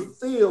 But it was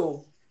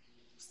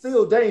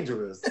still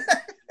dangerous.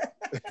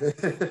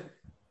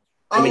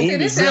 I mean, he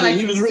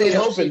was really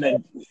hoping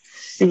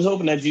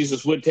that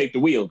Jesus would take the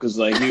wheel because,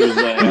 like, he was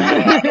like,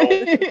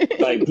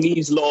 like,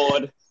 please,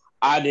 Lord,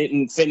 I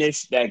didn't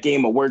finish that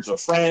game of Words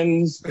with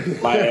Friends.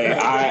 Like,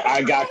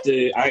 I'm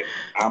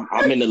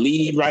in the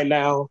lead right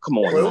now. Come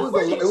on. Well,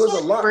 it was a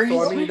lot.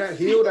 So I mean, that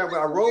hill that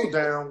I rode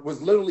down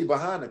was literally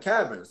behind the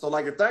cabin. So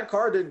like, if that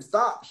car didn't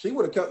stop, she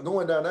would have kept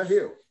going down that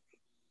hill.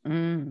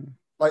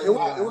 Like it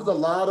was a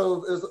lot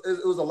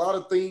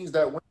of things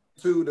that went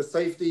to the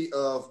safety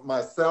of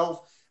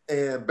myself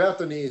and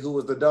Bethany, who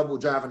was the double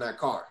driving that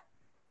car.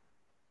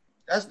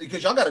 That's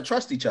because y'all got to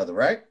trust each other,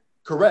 right?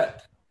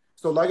 Correct.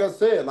 So like I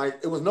said, like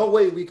it was no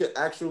way we could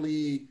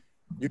actually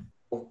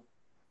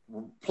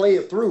play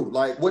it through.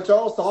 Like what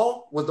y'all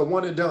saw was the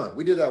one and done.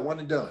 We did that one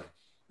and done.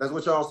 That's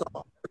what y'all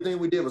saw. Everything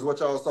we did was what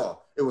y'all saw.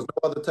 It was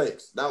no other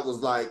takes. That was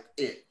like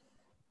it.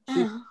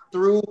 She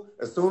threw,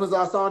 as soon as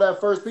I saw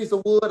that first piece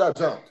of wood, I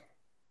jumped.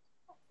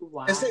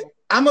 Wow. See,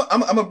 I'm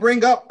gonna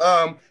bring up.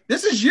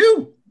 This is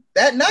you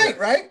that night,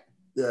 right?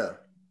 Yeah.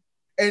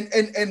 And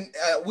I'm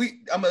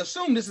gonna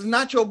assume this is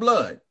not your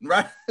blood,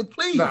 right?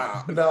 Please.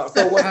 No.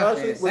 So what's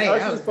actually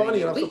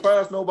funny, and I'm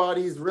surprised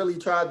nobody's really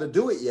tried to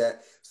do it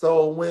yet.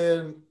 So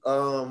when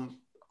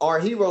our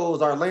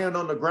heroes are laying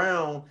on the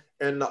ground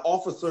and the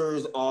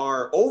officers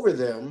are over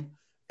them,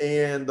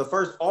 and the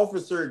first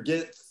officer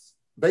gets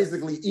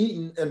basically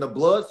eaten and the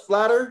blood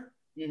splatter,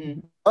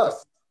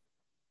 us.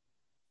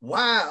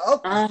 Wow.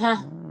 Okay.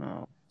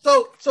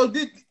 So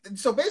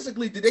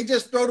basically, did they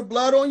just throw the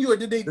blood on you, or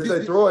did they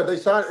throw it? They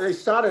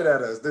shot it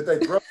at us. Did they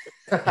throw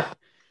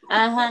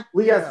it?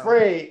 We got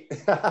sprayed.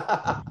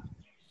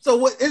 So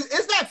what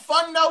is that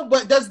fun though?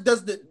 But does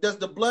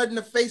the blood in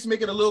the face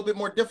make it a little bit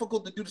more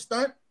difficult to do the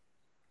stunt?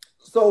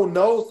 So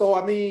no. So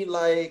I mean,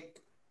 like,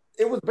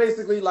 it was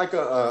basically like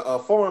a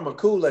form of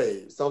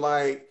Kool-Aid. So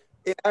like,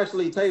 it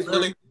actually tastes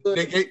really good.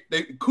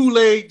 They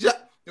Kool-Aid.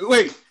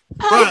 Wait.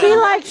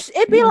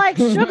 It'd be like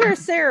sugar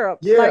syrup.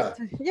 Yeah. Like,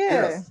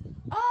 yeah. Yes.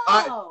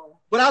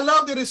 But I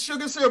love that it's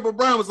sugar syrup, but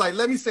Brian was like,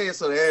 let me say it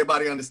so that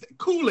everybody understands.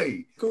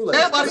 Kool-Aid.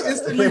 Everybody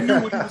instantly knew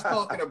what he was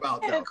talking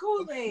about. Yeah,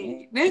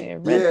 Kool-Aid. Yeah,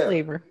 red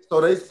flavor. So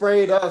they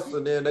sprayed us,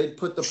 and then they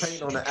put the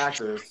paint on the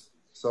actors.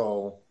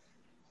 So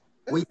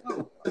we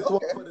took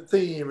one for the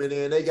team, and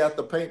then they got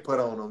the paint put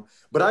on them.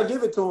 But I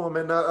give it to them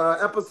in the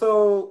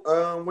episode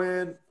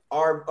when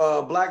our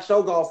Black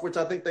Shogoff, which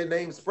I think they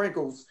named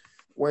Sprinkles,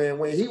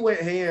 when he went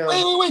ham.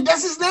 Wait,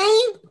 that's his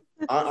name?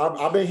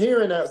 I've been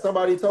hearing that.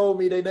 Somebody told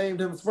me they named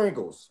him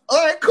Sprinkles.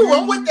 All right, cool.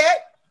 I'm with that.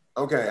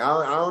 Okay,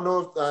 I don't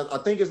know if I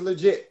think it's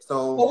legit.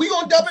 So, well, we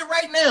gonna dub it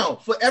right now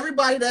for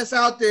everybody that's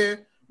out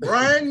there.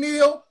 Brian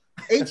Neal,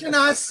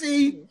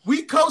 HNIC,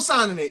 we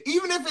co-signing it.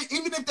 Even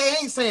if they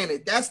ain't saying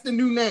it, that's the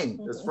new name.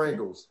 It's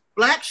Sprinkles.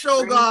 Black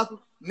Shogoff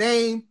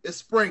name is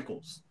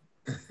Sprinkles.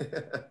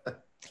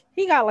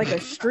 He got like a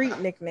street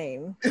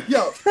nickname.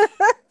 Yo,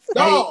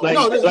 no, wait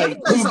a minute.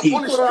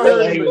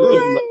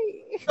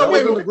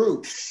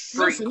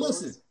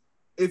 Listen.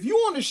 If you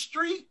on the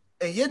street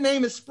and your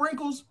name is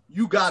Sprinkles,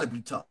 you gotta be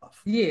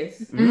tough.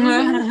 Yes.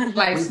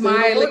 Like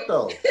Smiley.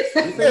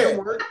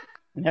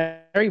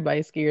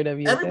 Everybody's scared of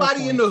you.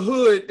 Everybody in the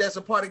hood that's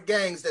a part of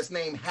gangs that's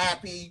named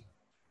Happy.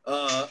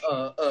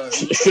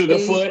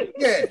 Sugarfoot.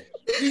 Yeah.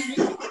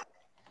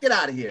 Get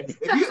out of here.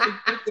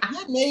 If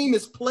your name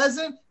is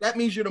Pleasant, that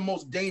means you're the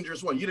most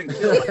dangerous one. You didn't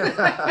kill him.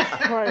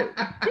 Right.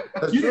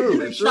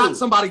 You shot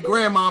somebody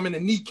grandmom in the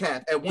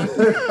kneecap at one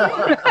point.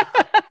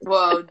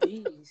 Well,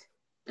 geez.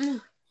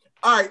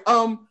 All right,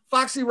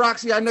 Foxy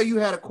Roxy, I know you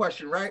had a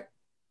question, right?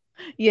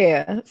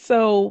 Yeah.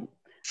 So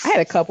I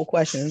had a couple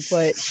questions,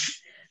 but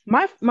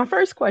my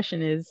first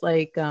question is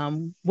like,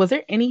 was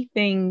there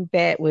anything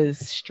that was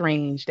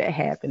strange that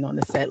happened on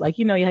the set? Like,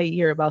 you know, you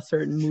hear about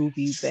certain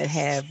movies that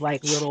have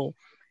like little,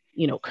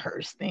 you know,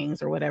 curse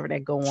things or whatever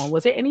that go on.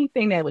 Was there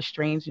anything that was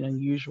strange and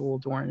unusual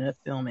during the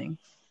filming?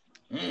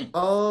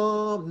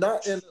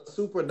 Not in a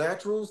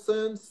supernatural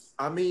sense.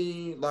 I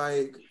mean,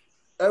 like,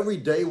 every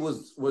day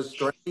was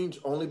strange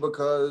only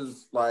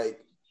because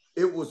like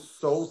it was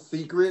so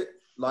secret.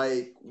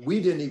 Like,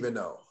 we didn't even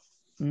know.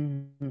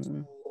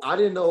 Mm-hmm. I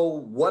didn't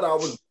know what I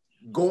was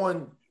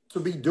going to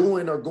be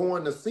doing or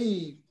going to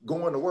see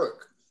going to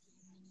work.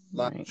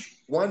 Like,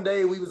 one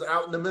day we was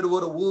out in the middle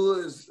of the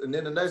woods, and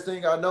then the next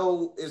thing I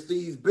know, it's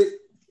these big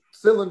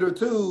cylinder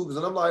tubes,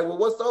 and I'm like, well,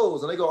 what's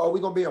those? And they go, oh, we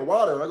gonna be in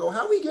water. And I go,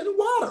 how we getting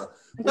water?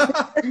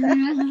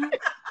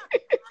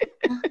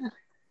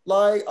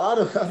 Like,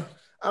 I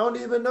don't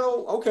even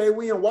know. Okay,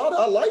 we in water.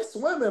 I like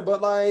swimming,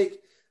 but like,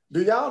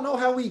 do y'all know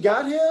how we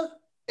got here?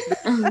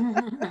 All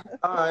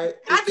right.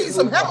 I need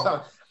some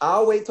help.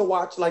 I'll wait to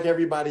watch like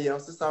everybody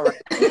else. It's all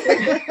right.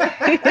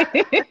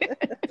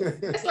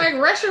 It's like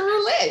Russian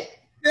roulette.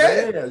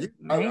 Yeah,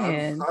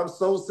 I'm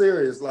so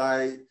serious.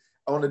 Like,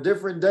 on a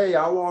different day,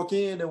 I walk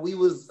in and we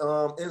was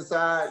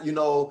inside, you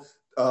know,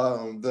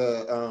 I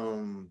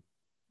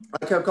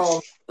kept calling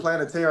it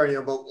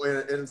planetarium, but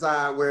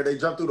inside where they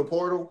jump through the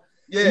portal.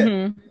 Yeah.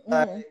 Mm-hmm.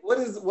 Like,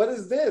 what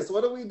is this?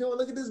 What are we doing?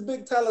 Look at this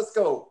big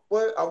telescope.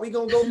 What are we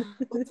gonna go?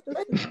 What's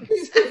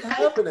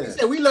happening? He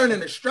said we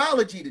learning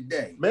astrology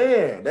today.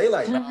 Man, they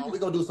like, no, we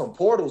gonna do some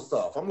portal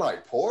stuff. I'm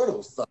like,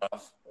 portal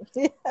stuff?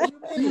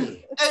 What do you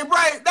mean? Hey,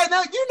 Brian,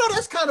 now you know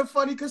that's kind of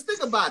funny because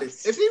think about it.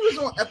 If he was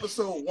on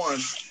episode 1,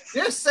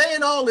 they're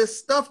saying all this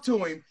stuff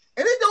to him,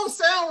 and it don't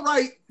sound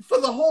right for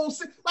the whole.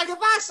 Like if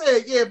I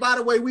said, yeah, by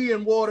the way, we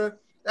in water.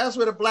 That's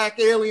where the black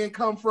alien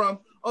come from.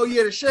 Oh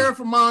yeah, the sheriff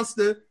of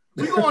Monster.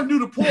 We gonna do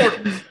the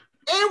portals,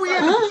 and we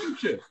in the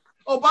future.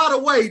 Oh, by the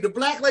way, the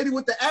black lady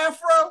with the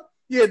afro.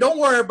 Yeah, don't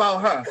worry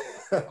about her.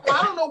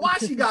 I don't know why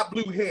she got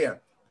blue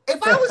hair.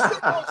 If I was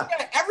sitting on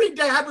set every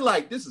day, I'd be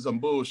like, this is some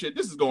bullshit.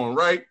 This is going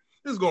right.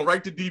 This is going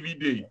right to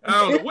DVD. I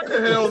don't know what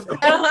the hell's going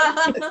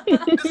on.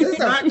 This is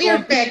not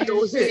going back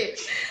to hit.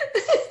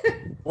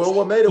 Well,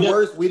 what made it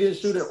worse, we didn't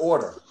shoot in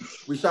order.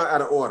 We shot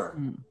out of order.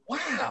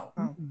 Wow.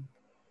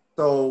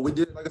 So we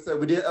did, like I said,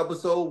 we did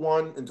episode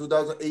 1 in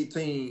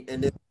 2018,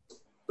 and then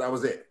that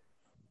was it.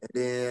 And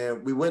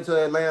then we went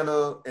to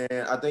Atlanta,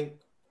 and I think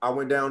I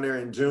went down there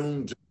in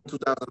June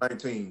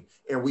 2019,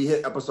 and we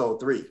hit episode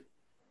 3.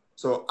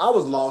 So I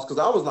was lost because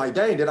I was like,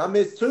 dang, did I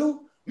miss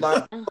 2?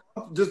 Like, I'm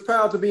just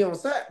proud to be on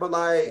set, but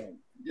like,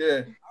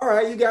 yeah, all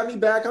right, you got me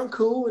back, I'm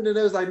cool. And then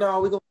it was like, no,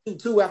 we're gonna do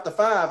 2 after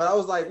 5. And I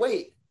was like,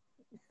 wait.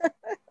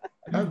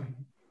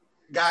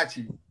 Got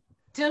you.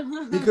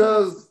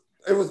 Because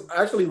it was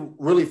actually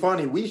really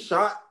funny. We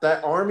shot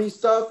that army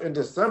stuff in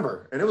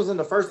December, and it was in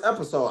the first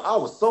episode. I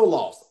was so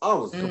lost. I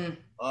was.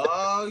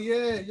 Oh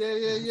yeah.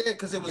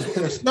 Because it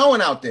was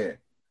snowing out there.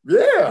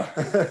 Yeah.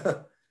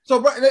 So,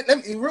 bro,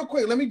 let me real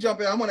quick. Let me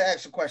jump in. I want to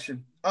ask a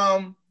question.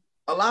 A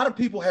lot of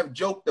people have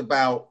joked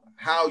about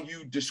how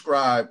you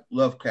describe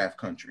Lovecraft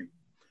Country.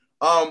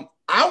 I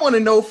want to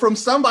know from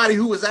somebody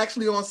who was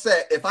actually on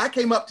set. If I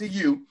came up to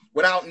you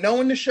without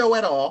knowing the show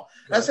at all,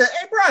 I said,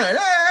 "Hey, Brian,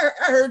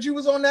 I heard you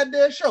was on that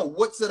damn show.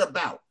 What's it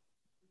about?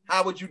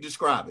 How would you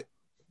describe it?"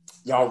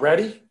 Y'all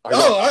ready? Yep.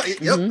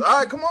 All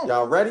right, come on.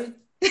 Y'all ready?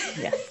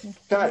 Yes.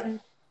 Okay.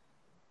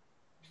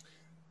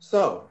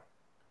 So,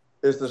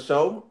 it's a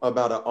show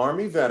about an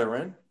Army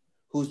veteran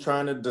who's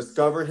trying to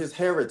discover his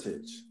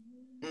heritage.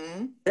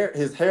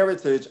 His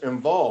heritage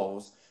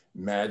involves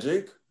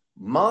magic,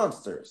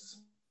 monsters.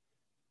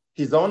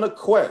 He's on a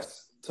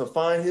quest to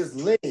find his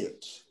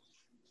lineage.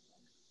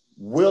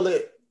 Will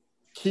it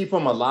keep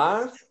him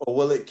alive or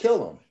will it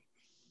kill him?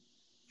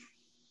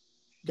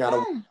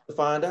 Gotta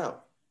find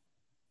out.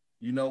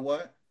 You know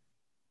what?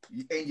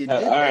 And you did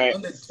all right.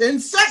 under 10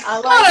 seconds. I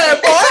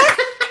like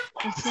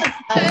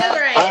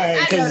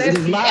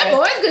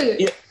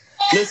Good.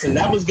 Listen,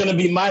 that was gonna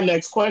be my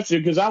next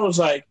question because I was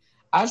like,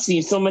 I've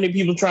seen so many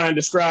people try and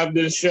describe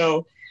this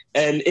show,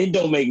 and it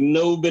don't make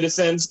no bit of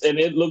sense, and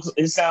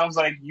it sounds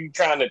like you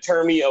trying to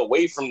turn me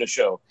away from the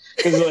show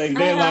because like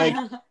they're like,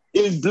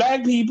 it's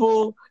black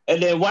people,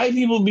 and then white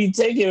people be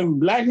taking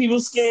black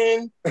people's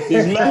skin.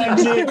 There's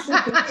magic.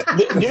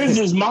 There's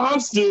this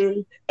monster,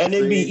 and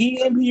they be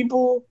eating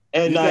people.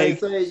 And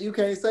you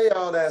can't say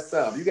all that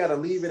stuff. You got to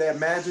leave it at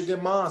magic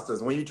and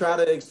monsters. When you try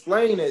to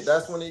explain it,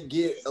 that's when it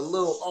get a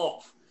little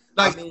off.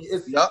 Like, I mean,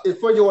 it's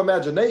for your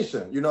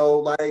imagination. You know,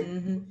 like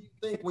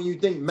when you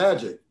think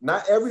magic,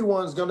 not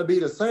everyone's going to be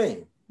the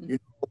same. You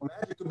know,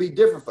 magic could be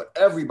different for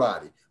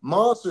everybody.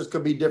 Monsters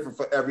could be different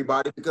for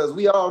everybody because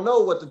we all know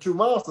what the true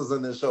monsters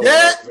in this show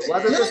are.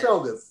 Why did they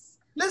show this?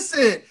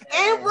 Listen,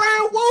 and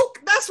Brian Woke,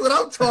 that's what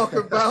I'm talking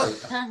about.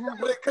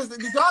 Because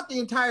throughout the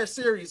entire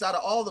series, out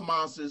of all the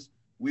monsters,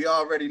 we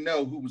already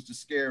know who was the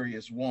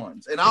scariest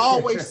ones. And I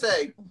always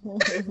say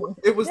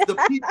it was the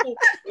people.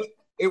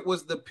 It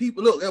was the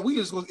people. Look, it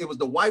was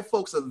the white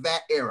folks of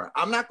that era.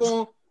 I'm not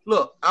going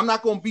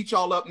to beat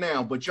y'all up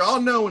now, but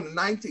y'all know in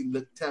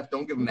the Tef,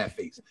 don't give them that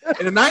face.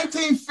 In the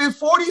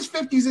 1940s,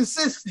 50s, and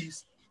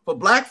 60s, for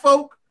black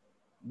folk,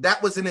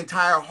 that was an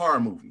entire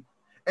horror movie.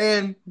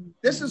 And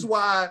this is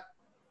why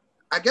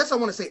I guess I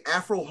want to say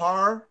Afro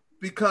horror,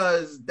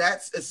 because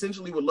that's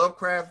essentially what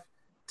Lovecraft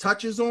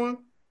touches on.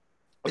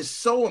 It's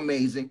so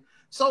amazing.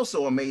 So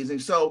amazing.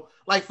 So,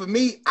 like, for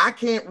me, I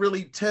can't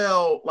really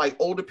tell, like,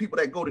 older people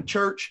that go to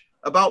church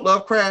about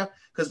Lovecraft,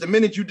 because the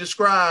minute you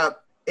describe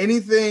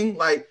anything,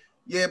 like,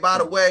 yeah, by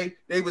the way,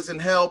 they was in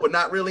hell, but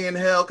not really in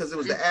hell, because it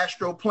was the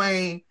astral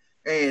plane,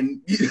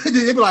 and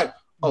they'd be like,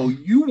 oh,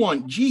 you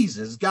want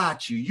Jesus?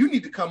 Got you. You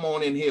need to come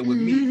on in here with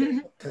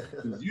me.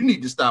 You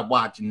need to stop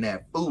watching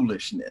that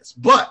foolishness.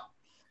 But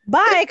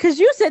bye, because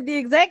you said the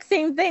exact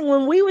same thing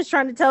when we was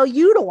trying to tell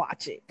you to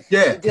watch it.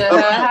 Yeah. And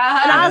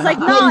I was like,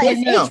 no,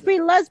 it's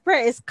H.P.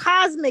 Lovecraft. It's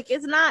cosmic.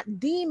 It's not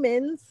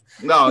demons.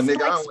 No, it's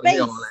nigga, like I don't want to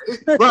hear all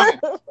that. Right.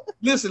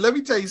 Listen, let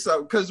me tell you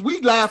something, because we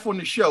laugh on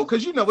the show,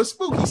 because, you know, it's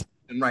spooky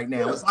season right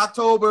now. It's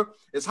October.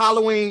 It's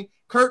Halloween.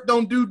 Kurt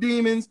don't do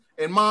demons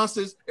and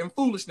monsters and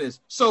foolishness.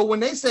 So when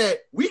they said,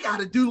 we got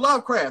to do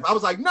Lovecraft, I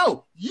was like,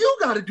 no, you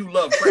got to do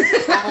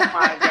Lovecraft. Oh,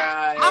 my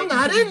God. I'm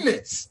not in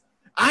this.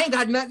 I ain't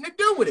got nothing to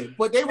do with it.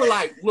 But they were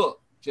like,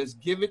 look, just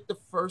give it the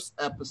first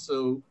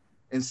episode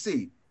and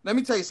see. Let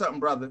me tell you something,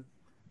 brother.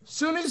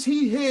 Soon as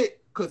he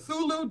hit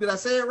Cthulhu, did I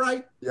say it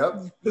right? Yep.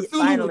 Cthulhu,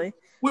 finally.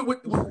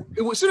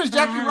 As soon as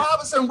Jackie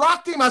Robinson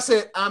rocked him, I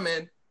said, I'm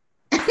in.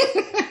 All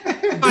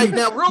right,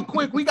 now, real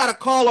quick, we got a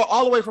caller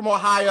all the way from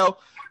Ohio.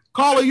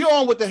 Caller, you're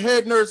on with the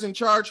head nurse in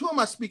charge. Who am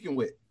I speaking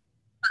with?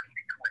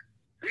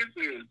 This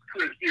is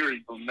Chris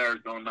Erie from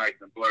Nerds on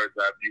Nights and Blur's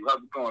Eye View.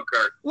 How's it going,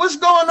 Kurt? What's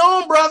going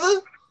on,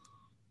 brother?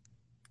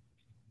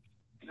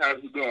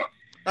 How's it going?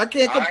 I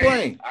can't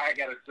complain. I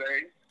gotta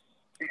say,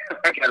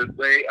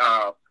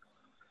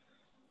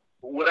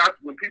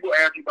 when people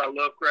ask me about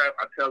Lovecraft,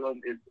 I tell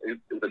them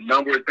it's a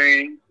number of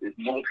things. It's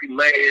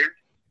multi-layered,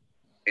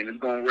 and it's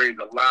gonna raise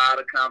a lot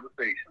of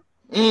conversation.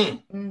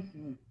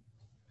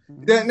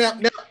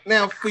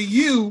 Now, for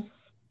you,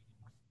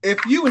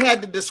 if you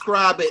had to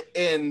describe it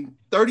in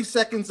 30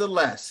 seconds or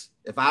less,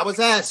 if I was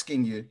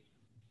asking you,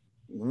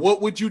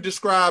 what would you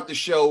describe the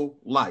show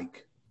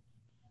like?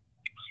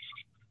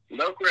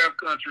 Lovecraft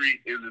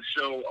Country is a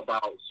show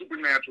about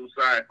supernatural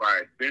sci-fi,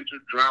 adventure,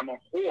 drama,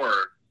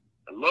 horror,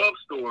 a love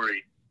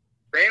story,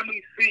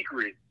 family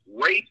secrets,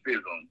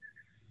 racism,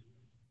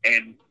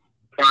 and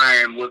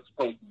supplying what's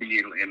supposed to be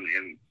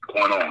in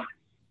going on.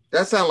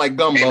 That sounds like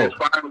gumbo. And it's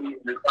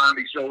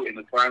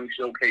finally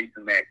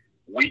showcasing that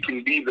we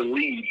can be the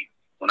lead.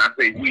 When I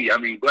say we, I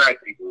mean black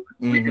people.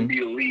 Mm-hmm. We can be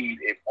the lead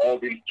in all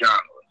these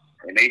genres.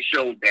 And they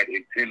showed that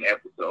in 10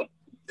 episodes.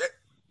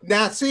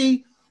 Now,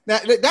 see,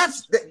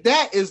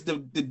 that is the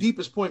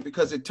deepest point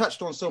because it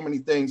touched on so many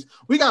things.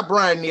 We got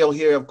Brian Neal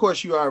here. Of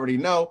course, you already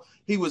know.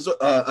 He was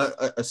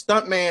a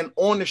stuntman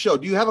on the show.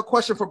 Do you have a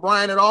question for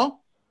Brian at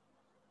all?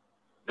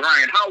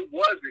 Brian, how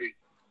was it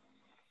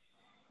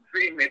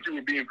seeing that you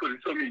were being put in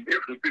so many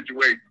different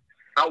situations?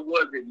 How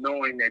was it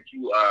knowing that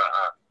you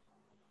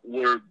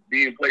were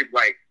being placed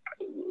like,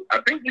 I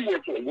think you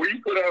were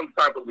you put on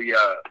top of the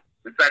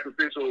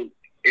sacrificial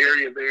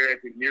area there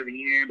near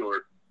the end,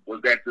 or was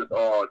that just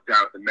all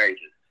Jonathan Majors?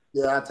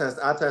 Yeah,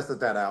 I tested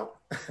that out.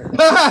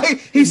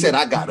 He said,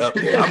 I got up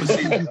there. I'm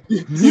gonna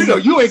see,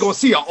 you ain't gonna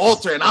see an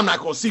altar, and I'm not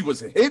gonna see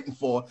what's hitting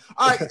for.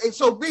 All right, and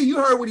so B, you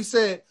heard what he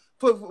said.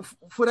 For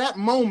that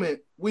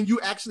moment when you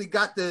actually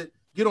got to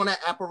get on that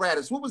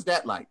apparatus, what was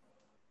that like?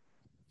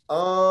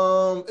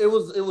 It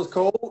was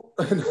cold.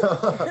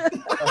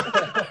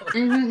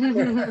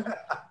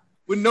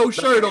 With no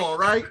shirt on,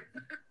 right?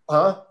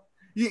 Huh?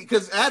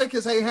 Because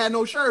Atticus ain't had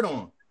no shirt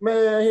on.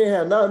 Man, he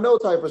had no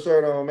type of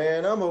shirt on,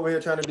 man. I'm over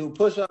here trying to do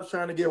push-ups,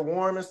 trying to get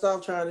warm and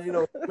stuff, trying to,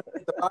 the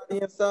body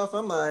and stuff.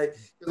 I'm like,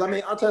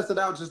 because I tested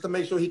out just to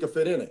make sure he could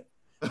fit in it.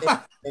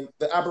 And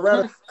the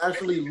apparatus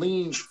actually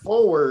leaned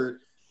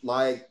forward,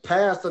 like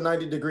past the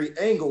 90-degree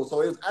angle.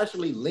 So it was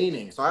actually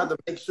leaning. So I had to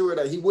make sure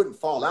that he wouldn't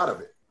fall out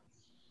of it.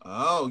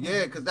 Oh,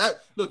 yeah, because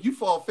you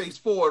fall face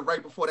forward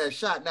right before that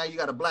shot. Now you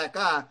got a black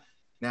eye.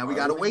 Now we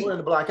got to wait. In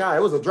the black eye.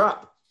 It was a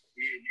drop.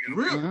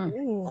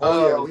 Really?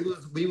 Oh yeah,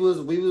 we was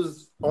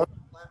on the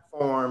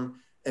platform,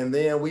 and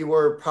then we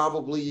were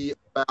probably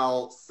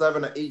about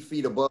 7 or 8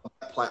 feet above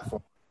that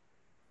platform.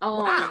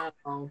 Oh wow.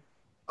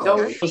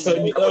 Okay. So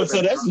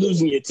that's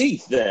losing your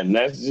teeth then.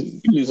 That's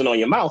losing on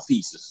your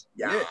mouthpieces.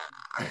 Yeah.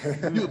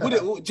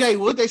 Jay,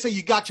 what they say?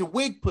 You got your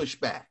wig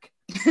pushed back.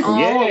 Oh,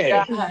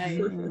 yeah.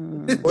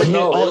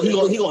 Well,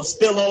 he gonna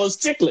spill all his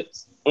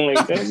chiclets.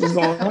 Like, that's what's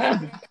gonna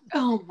happen.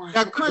 Oh my!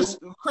 Now, Chris,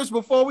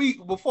 before we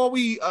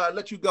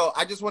let you go,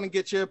 I just want to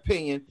get your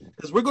opinion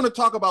because we're going to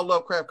talk about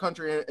Lovecraft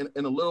Country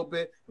in a little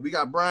bit. We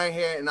got Brian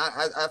here, and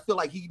I feel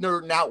like he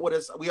nerding out with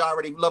us. We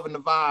already loving the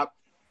vibe.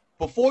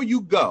 Before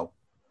you go,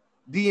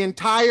 the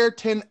entire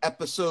 10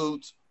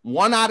 episodes,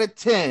 1 out of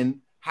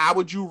 10, how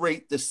would you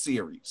rate the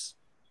series?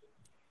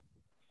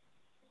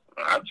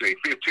 I'd say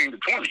 15 to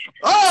 20.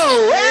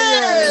 Oh,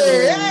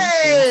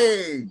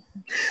 hey!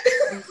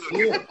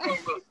 Look,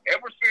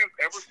 ever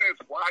since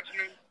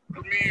Watchmen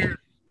premiered,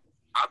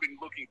 I've been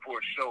looking for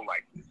a show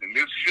like this, and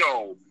this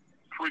show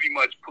pretty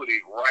much put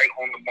it right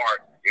on the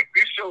mark. If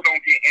this show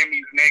don't get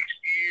Emmys next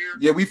year,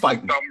 yeah, we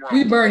fighting.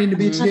 We burning the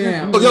bitch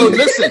down. Yo,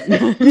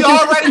 listen, we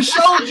already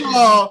showed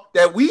y'all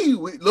that we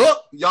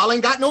look, y'all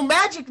ain't got no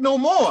magic no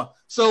more.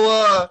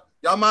 So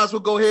y'all might as well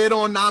go ahead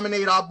on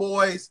nominate our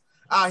boys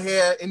out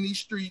here in these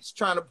streets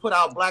trying to put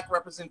out black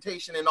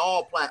representation in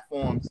all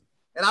platforms.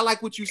 And I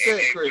like what you said,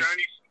 Chris.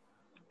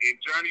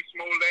 Johnny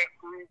Smollett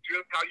proved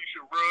just how you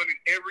should run in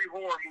every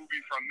horror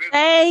movie from this.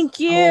 Thank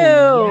you.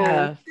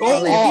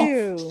 Oh,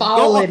 yeah.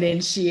 Falling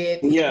and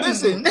shit. Yeah.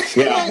 Listen.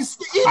 Yeah.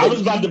 I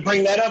was about to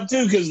bring that up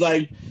too, because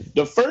like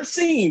the first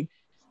scene,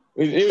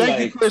 it was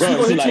like, Chris.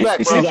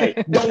 She's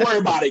like, don't worry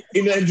about it.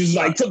 And then just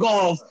like took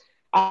off.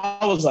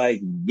 I was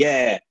like,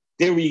 yeah,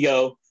 there we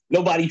go.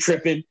 Nobody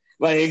tripping.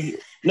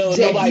 Like, no,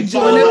 nobody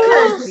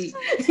falling.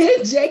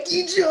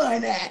 Jackie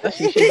joined that.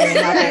 She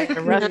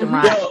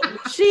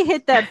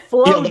hit that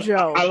flow,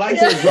 Joe. I like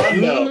the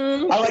run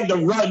though. I like the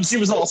run. She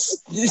was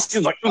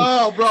like,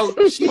 oh, bro,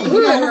 she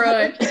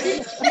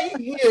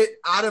hit.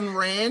 I done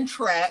ran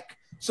track.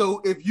 So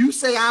if you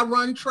say I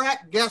run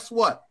track, guess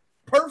what?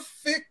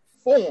 Perfect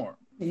form.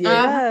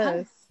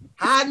 Yes.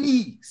 High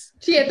knees.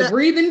 She had the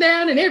breathing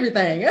down and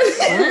everything.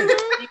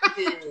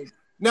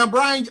 Now,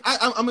 Brian,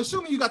 I'm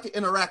assuming you got to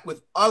interact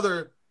with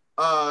other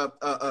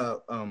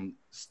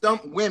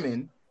stunt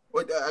women.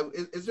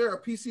 Is there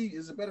a PC?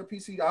 Is it better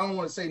PC? I don't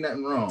want to say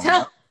nothing wrong.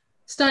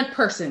 Stunt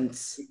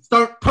persons.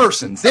 Stunt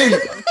persons.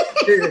 There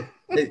you go.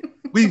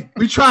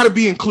 we try to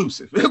be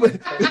inclusive.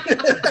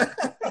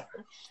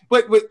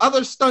 But with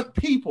other stunt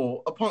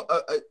people,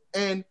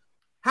 and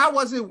how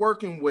was it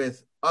working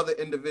with other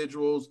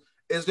individuals?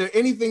 Is there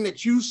anything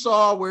that you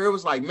saw where it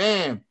was like,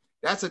 man,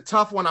 that's a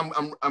tough one.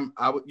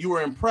 You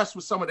were impressed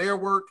with some of their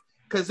work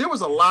because there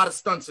was a lot of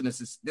stunts in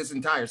this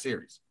entire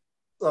series.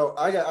 So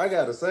I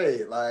got to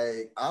say,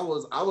 like, I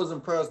was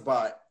impressed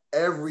by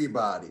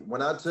everybody.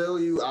 When I tell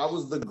you I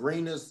was the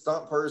greenest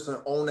stunt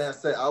person on that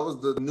set, I was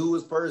the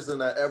newest person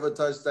that ever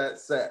touched that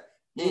set.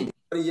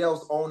 Anybody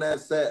else on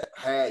that set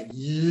had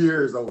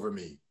years over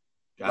me,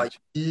 like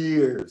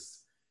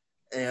years.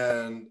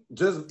 And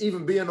just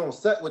even being on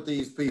set with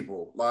these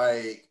people,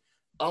 like,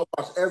 I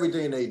watch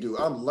everything they do.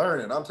 I'm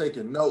learning. I'm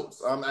taking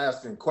notes. I'm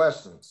asking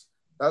questions.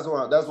 That's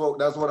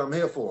what I'm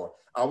here for.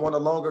 I want a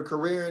longer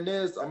career in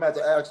this. I'm going to have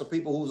to ask the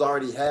people who's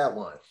already had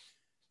one.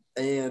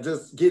 and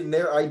just getting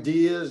their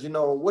ideas. You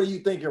know, what are you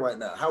thinking right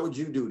now? How would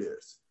you do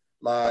this?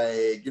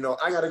 Like, you know,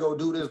 I got to go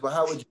do this, but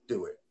how would you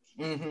do it?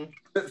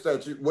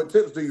 What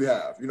tips do you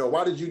have? You know,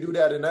 why did you do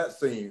that in that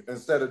scene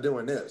instead of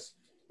doing this?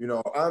 You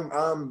know,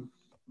 I'm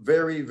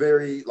very,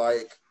 very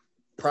like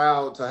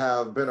proud to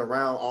have been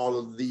around all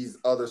of these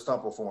other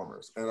stunt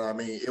performers. And I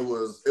mean, it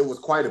was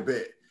quite a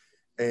bit.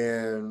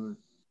 And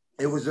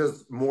it was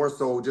just more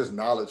so just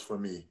knowledge for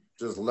me,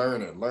 just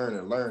learning,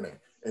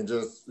 and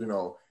just, you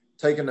know,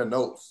 taking the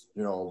notes,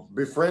 you know,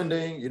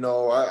 befriending. You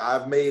know,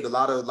 I've made a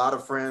lot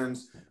of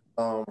friends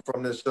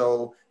from this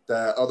show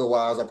that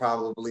otherwise I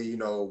probably, you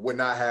know, would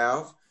not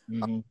have.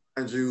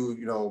 And you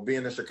know,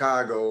 being in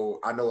Chicago,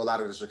 I know a lot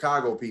of the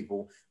Chicago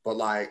people, but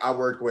like I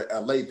work with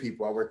LA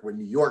people, I work with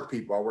New York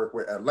people, I work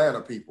with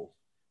Atlanta people,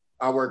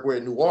 I work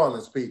with New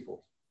Orleans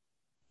people.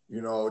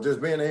 You know,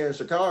 just being here in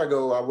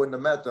Chicago, I wouldn't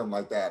have met them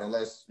like that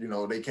unless, you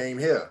know, they came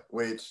here,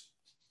 which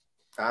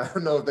I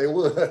don't know if they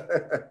would.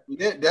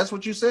 Yeah, that's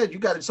what you said.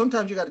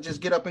 Sometimes you got to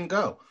just get up and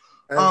go.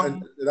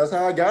 And that's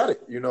how I got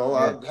it. You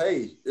know,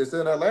 hey, it's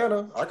in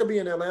Atlanta. I could be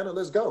in Atlanta.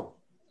 Let's go.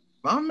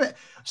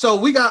 So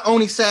we got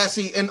Oni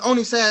Sassy, and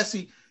Oni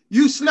Sassy,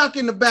 you snuck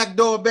in the back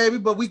door, baby,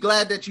 but we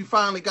glad that you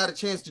finally got a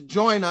chance to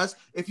join us.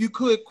 If you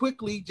could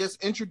quickly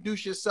just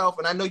introduce yourself,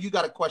 and I know you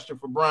got a question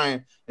for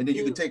Brian, and then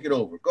you can take it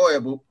over. Go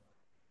ahead, boo.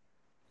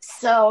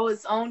 So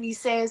it's Oni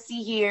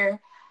Sassy here.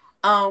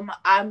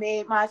 I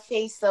made my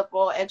face up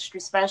all extra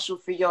special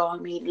for y'all. I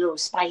made a little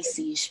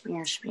spicy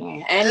experience.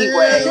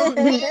 Anyway,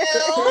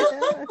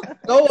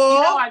 Go on.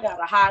 You know I got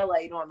a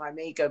highlight on my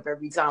makeup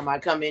every time I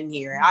come in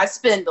here. I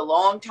spend a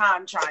long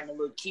time trying to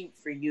look cute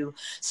for you,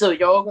 so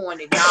y'all going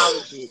to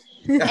acknowledge it.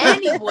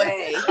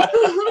 Anyway,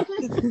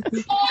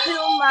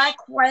 to my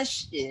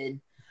question.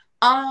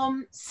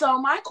 So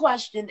my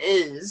question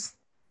is,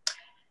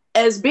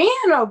 as being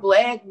a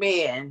black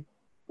man,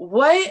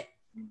 what,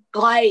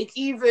 like,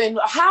 even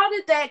how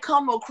did that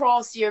come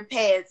across your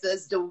path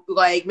as to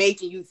like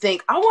making you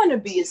think, I want to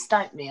be a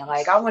stuntman?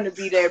 Like, I want to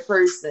be that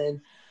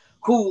person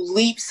who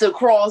leaps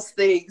across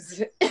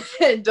things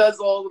and does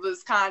all of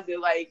this kind of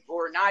like,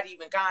 or not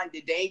even kind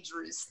of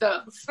dangerous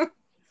stuff.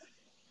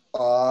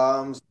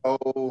 I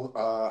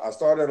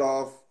started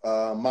off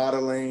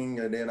modeling,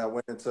 and then I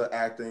went into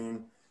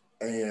acting,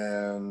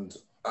 and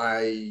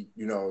I,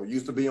 you know,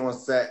 used to be on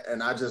set,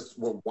 and I just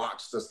would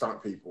watch the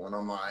stunt people, and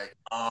I'm like,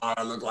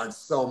 I look like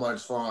so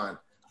much fun.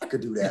 I could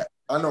do that.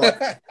 I know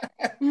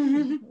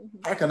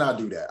I cannot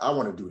do that. I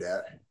want to do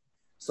that.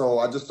 So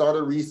I just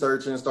started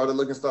researching, started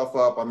looking stuff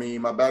up. I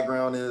mean, my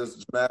background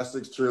is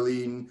gymnastics,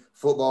 cheerleading,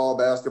 football,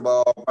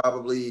 basketball,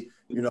 probably,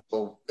 you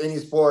know, any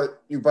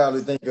sport you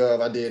probably think of,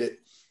 I did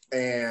it.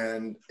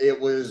 And it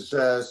was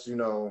just, you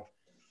know,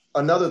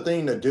 another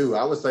thing to do.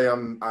 I would say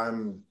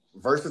I'm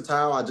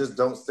versatile. I just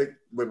don't stick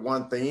with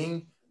one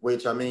thing,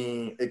 which, I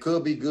mean, it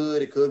could be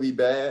good, it could be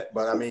bad,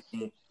 but I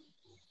mean,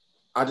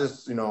 I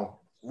just, you know,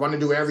 want to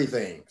do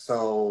everything.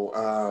 So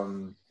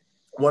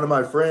one of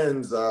my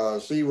friends,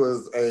 she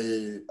was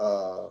a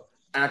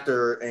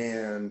actor,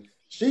 and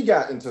she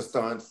got into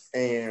stunts,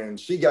 and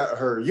she got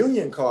her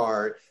union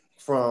card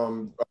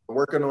from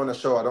working on a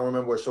show. I don't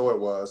remember what show it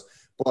was,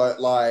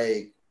 but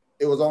like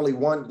it was only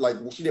one, like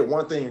she did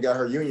one thing and got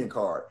her union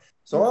card.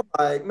 So I'm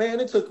like, man,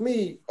 it took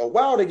me a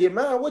while to get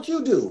mine. What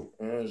you do?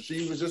 And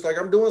she was just like,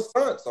 I'm doing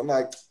stunts. I'm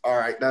like, all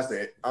right, that's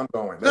it. I'm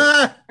going.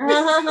 That's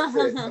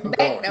it. I'm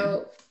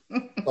going.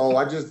 So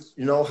I just,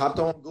 you know, hopped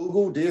on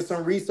Google, did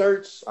some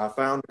research. I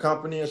found a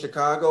company in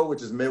Chicago,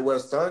 which is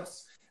Midwest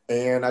Stunts,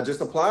 and I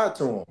just applied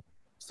to them.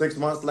 6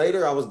 months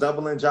later, I was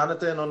doubling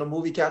Jonathan on the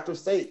movie Captive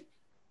State.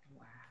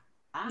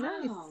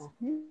 Wow.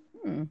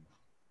 Nice.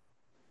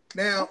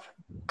 Now,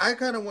 I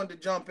kind of wanted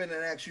to jump in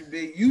and ask you,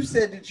 B. You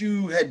said that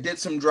you had did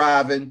some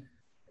driving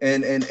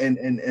and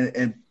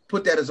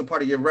put that as a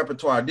part of your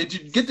repertoire. Did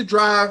you get to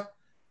drive?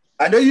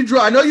 I know you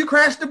drove. I know you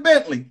crashed the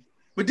Bentley,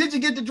 but did you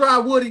get to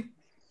drive Woody?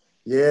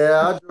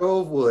 Yeah, I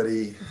drove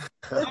Woody.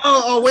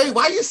 Oh, wait.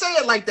 Why you say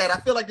it like that? I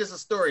feel like there's a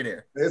story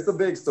there. It's a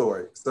big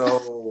story.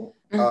 So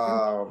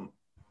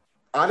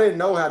I didn't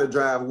know how to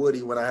drive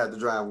Woody when I had to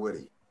drive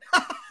Woody.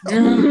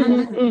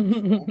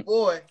 Oh,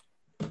 boy.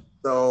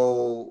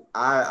 So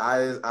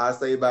I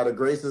say by the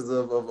graces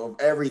of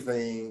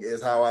everything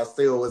is how I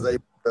still was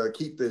able to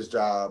keep this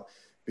job,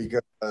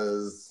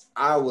 because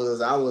I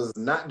was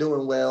not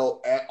doing well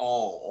at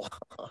all.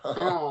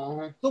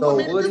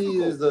 So Woody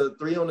is a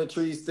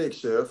 3-on-the-tree stick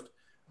shift.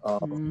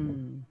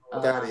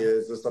 That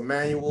is, it's a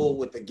manual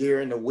with the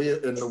gear and the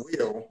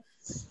wheel.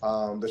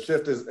 The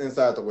shift is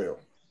inside the wheel.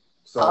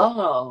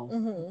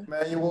 So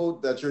manual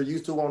that you're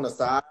used to on the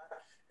side,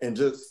 and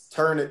just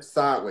turn it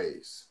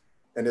sideways.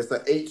 And it's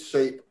an H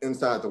shape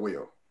inside the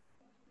wheel.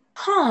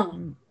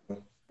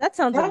 That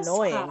sounds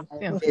annoying.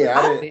 Yeah,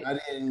 I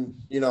didn't,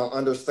 you know,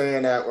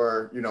 understand that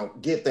or, you know,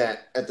 get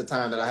that at the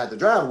time that I had to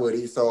drive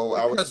Woody. So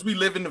because we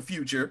live in the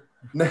future.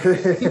 Not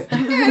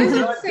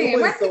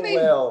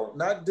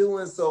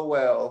doing so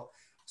well.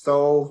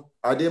 So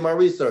I did my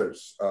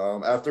research.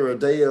 After a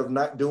day of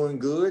not doing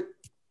good,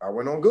 I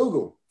went on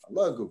Google. I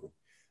love Google.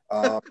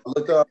 I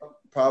looked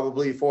up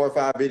probably 4 or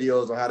 5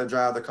 videos on how to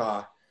drive the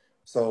car.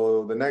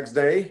 So the next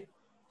day,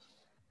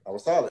 I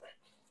was solid.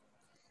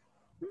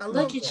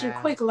 Look at you,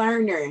 quick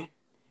learner.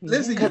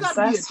 Listen, you got to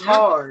be that's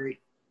hard.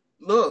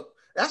 Look,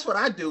 that's what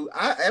I do.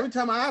 Every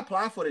time I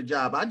apply for the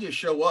job, I just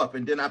show up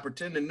and then I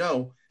pretend to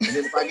know. And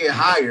then if I get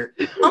hired,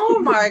 oh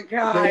my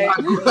God,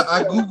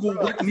 I Google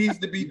what needs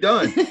to be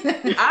done.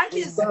 I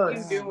can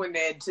see you doing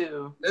that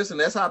too. Listen,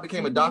 that's how I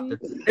became a doctor.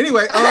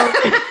 Anyway,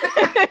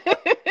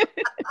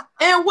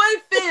 in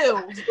what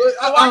field? So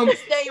I can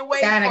stay away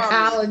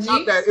gynecology.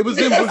 from it. It was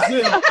in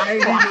Brazil. I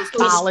ain't even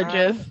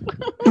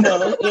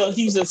Gynecologist. No,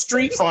 he's a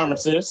street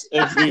pharmacist.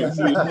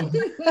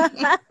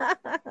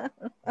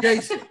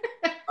 Jason,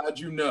 how'd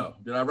you know?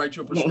 Did I write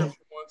you a prescription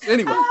once?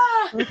 Anyway,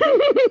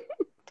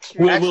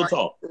 we'll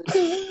talk.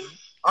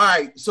 All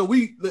right, so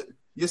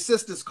your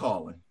sister's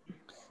calling,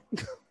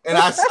 and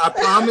I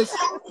promise.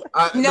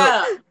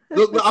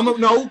 Look,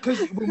 no,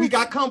 because when we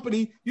got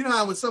company, you know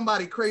how when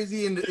somebody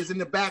crazy is in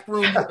the back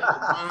room,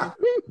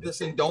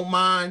 listen, don't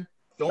mind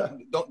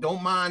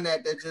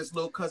that just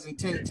little cousin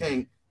Tink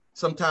Tink.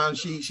 Sometimes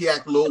she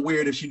act a little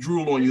weird. If she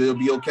drool on you, it'll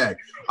be okay.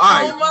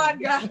 All right. Oh my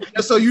God.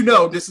 Just so you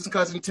know, this is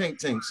cousin Tink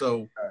Tink.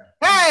 So,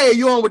 hey,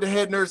 you on with the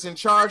head nurse in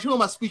charge? Who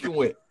am I speaking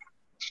with?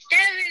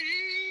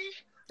 Stephanie.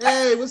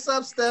 Hey, what's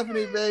up,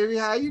 Stephanie, baby?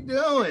 How you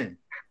doing?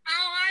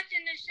 I'm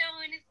watching the show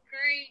and it's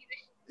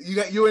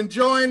great. You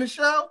enjoying the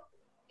show?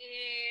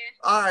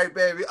 Yeah. All right,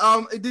 baby.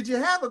 Did you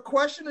have a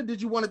question or did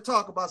you want to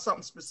talk about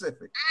something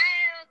specific? I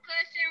have a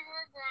question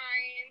for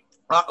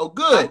Brian. Oh,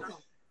 good.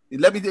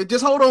 Let me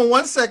just hold on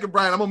 1 second,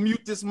 Brian. I'm gonna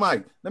mute this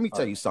mic. Let me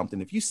tell you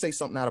something. If you say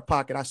something out of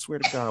pocket, I swear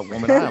to God,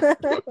 woman, I'll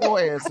put your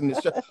ass in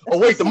this show. Oh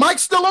wait, the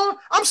mic's still on.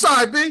 I'm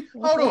sorry, B.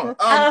 Hold on.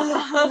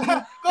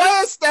 Go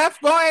ahead, Steph.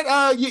 Go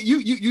ahead.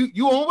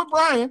 You on with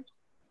Brian?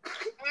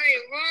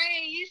 Wait,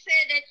 Brian, you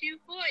said that you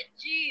fought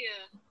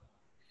Gia,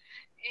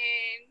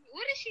 and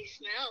what does she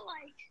smell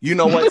like? You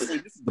know what? See,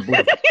 this is the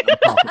bullshit I'm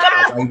talking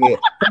about right here.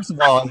 First of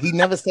all, he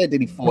never said that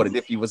he fought it.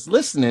 If he was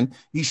listening,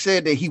 he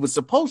said that he was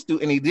supposed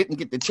to, and he didn't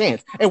get the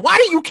chance. And why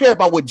do you care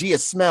about what Gia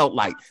smelled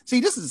like?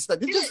 See, this is She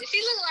looked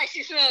like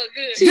she smelled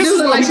good. She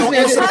looked like she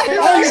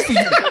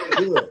smelled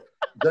good.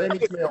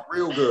 Jamie smelled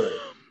real good.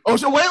 Oh,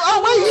 so wait,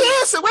 he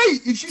answered.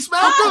 Wait, she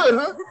smelled good,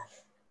 huh?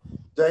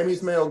 Jamie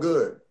smelled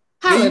good.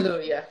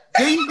 Hallelujah.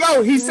 There you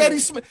go. He said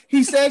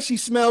he said she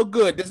smelled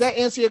good. Does that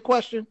answer your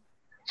question?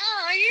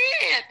 Oh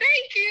yeah,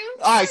 thank you.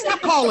 All right,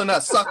 stop calling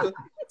us, sucker.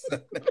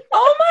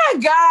 Oh my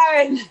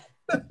God.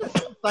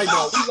 Like,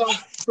 no,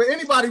 for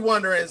anybody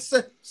wondering,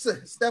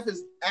 Steph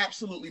is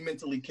absolutely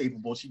mentally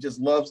capable. She just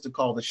loves to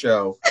call the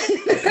show.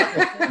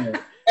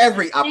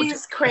 Every opportunity.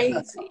 She's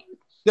crazy.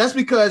 That's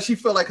because she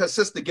felt like her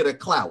sister get a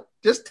clout.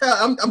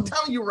 I'm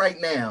telling you right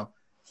now,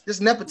 this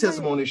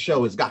nepotism on this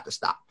show has got to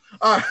stop.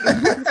 All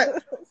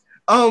right.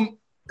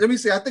 Let me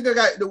see. I think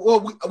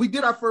we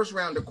did our first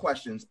round of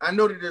questions. I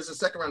know that there's a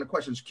second round of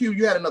questions. Q,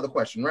 you had another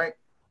question, right?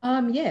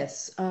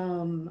 Yes.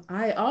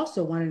 I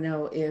also want to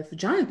know if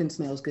Jonathan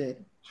smells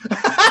good.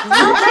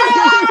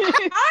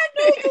 I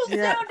knew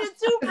you sounded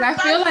too. I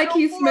feel like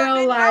he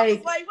smelled like. I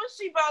was like, what's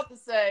she about to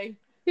say?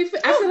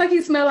 I feel like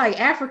he smelled like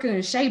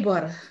African shea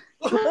butter.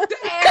 That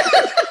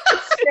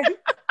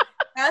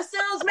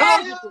sounds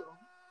magical.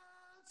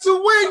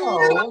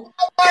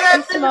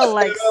 It smell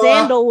like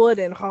sandalwood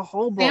and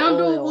jojoba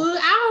Sandalwood. oil.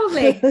 I was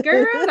like,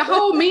 girl, the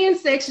whole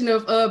men's section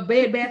of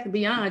Bed Bath &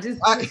 Beyond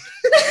just.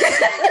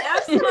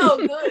 That smell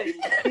good.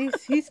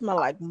 He smell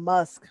like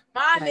musk.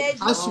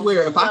 I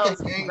swear, if I can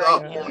hang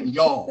up on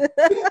y'all,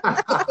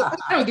 I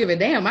don't give a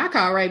damn. I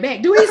call right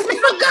back. Do he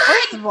smell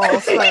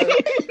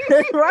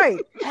good? Right.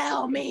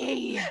 Tell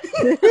me.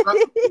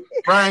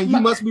 Brian,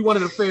 you must be one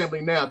of the family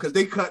now because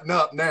they cutting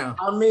up now.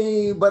 I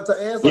mean, but to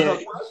answer her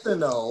question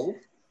though,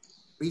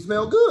 he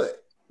smelled good.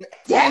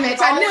 Damn it!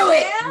 I knew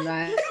it.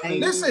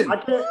 Listen, I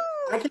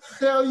can't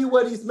tell you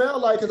what he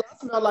smelled like because I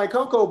smell like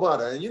cocoa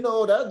butter, and you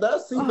know that's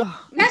That's the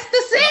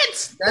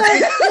scent.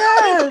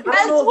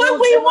 That's what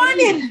we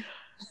wanted.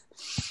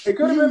 It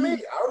could have been me.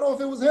 I don't know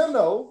if it was him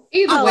though.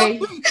 Either way,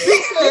 he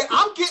said,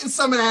 "I'm getting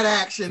some of that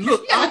action."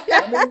 Look, I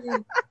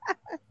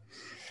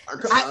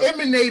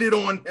emanated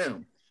on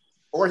him,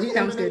 or he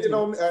emanated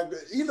on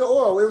either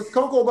or. It was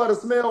cocoa butter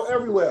smell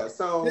everywhere.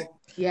 So.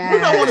 Yeah. You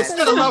don't want to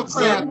sit alone.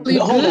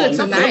 Good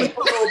tonight.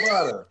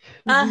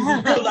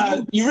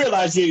 You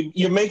realize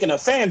you're making a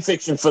fan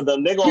fiction for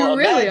them. They're gonna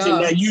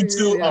imagine that you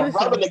two are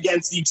rubbing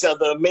against each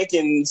other,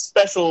 making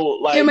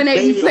special like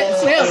emanating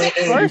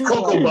and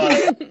cocoa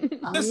butter.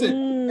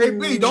 Listen, hey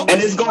B, don't.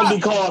 And it's gonna be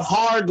called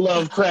Hard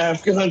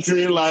Lovecraft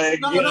Country, like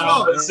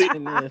no.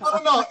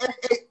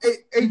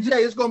 Hey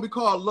Jay, it's gonna be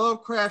called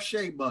Lovecraft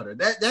Shea Butter.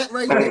 That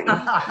right there.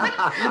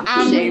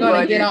 I'm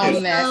gonna get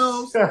on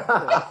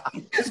that.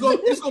 It's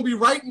gonna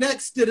be right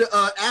next to the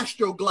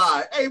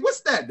Astroglide. Hey, what's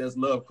that? That's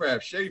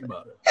Lovecraft Shea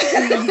Butter.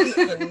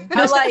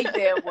 I like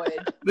that one.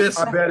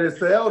 Listen, I bet it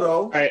sell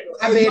though. Right.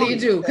 I bet you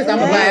do because I'm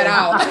gonna buy it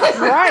out.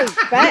 Right,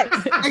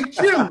 facts. Hey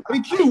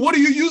Q, what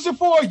do you use it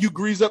for? You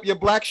grease up your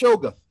black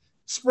sugar.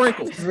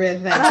 Sprinkles.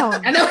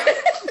 I know.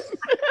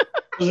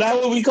 Is that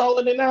what we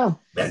calling it now?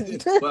 Well, you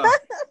call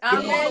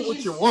it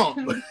what you want.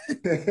 all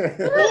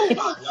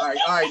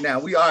right. Now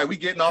we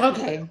getting off.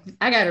 Okay,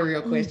 I got a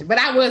real question, but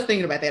I was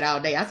thinking about that all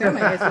day. I said I'm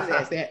gonna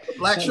ask that.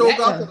 Black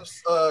Shogun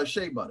or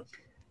shea butter?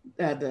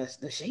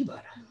 The shea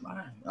butter. All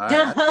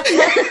right.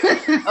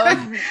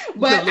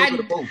 But I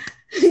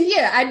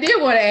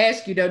did want to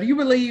ask you though. Do you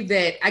believe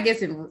that? I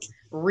guess in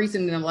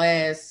the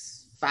last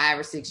 5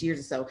 or 6 years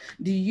or so,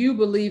 do you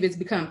believe it's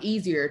become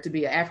easier to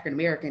be an African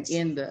American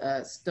in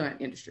the stunt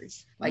industry,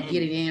 like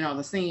getting in on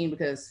the scene,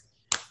 because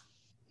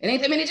it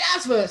ain't that many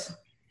jobs for us?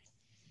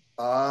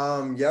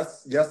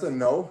 Yes and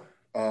no.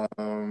 I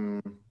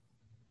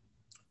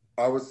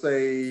would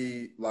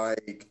say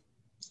like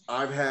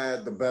I've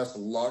had the best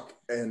luck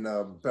and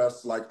the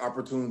best like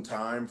opportune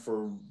time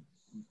for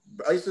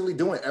basically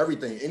doing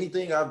everything.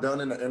 Anything I've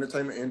done in the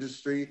entertainment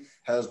industry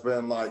has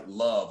been like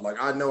love.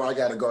 Like I know I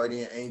got a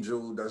guardian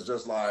angel that's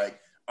just like,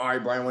 all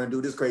right, Brian, want to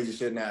do this crazy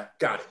shit now?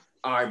 Got it.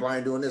 All right,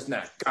 Brian, doing this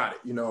now? Got it.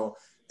 You know,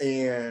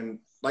 and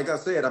like I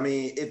said, I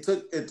mean, it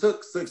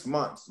took 6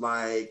 months.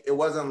 Like it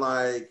wasn't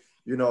like,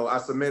 you know, I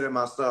submitted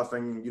my stuff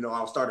and, you know,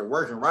 I started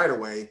working right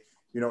away.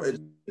 You know, it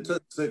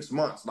took 6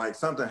 months. Like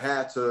something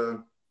had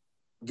to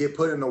get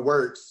put in the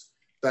works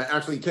that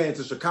actually came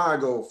to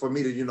Chicago for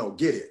me to, you know,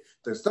 get it.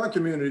 The stunt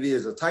community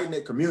is a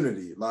tight-knit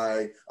community.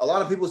 Like a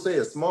lot of people say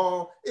it's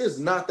small. It's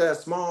not that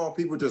small.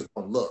 People just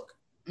don't look.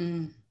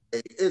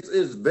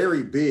 It's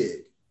very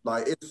big.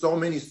 Like it's so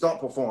many stunt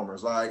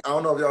performers. Like I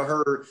don't know if y'all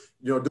heard,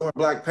 you know, during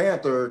Black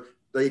Panther,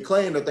 they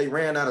claimed that they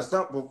ran out of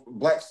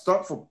black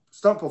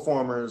stunt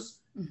performers.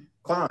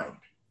 Fine.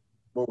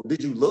 Well,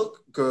 did you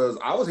look? Because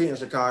I was here in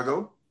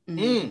Chicago.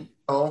 You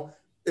know,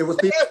 it was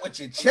people with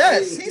your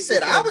chest. He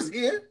said I was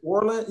here.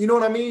 Orland, you know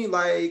what I mean?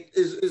 Like,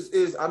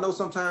 is I know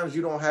sometimes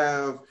you don't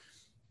have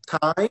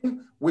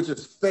time, which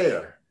is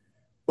fair,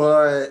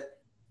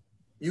 but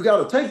you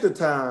got to take the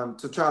time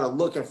to try to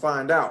look and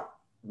find out.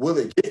 Will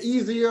it get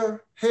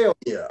easier? Hell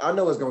yeah! I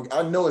know it's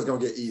gonna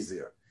get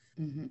easier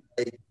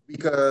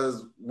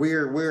because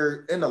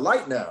we're in the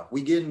light now.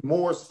 We getting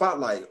more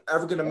spotlight.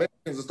 African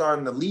Americans are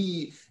starting to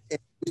lead.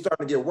 We're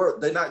starting to get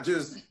work. They're not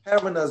just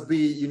having us be,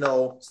 you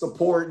know,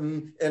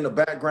 supporting in the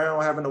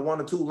background, having the 1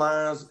 or 2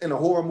 lines in a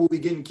horror movie,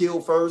 getting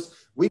killed first.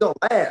 We gonna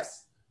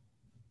last.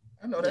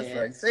 I know that's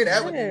right. Say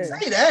that.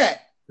 Say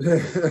that.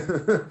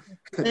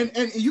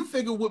 and you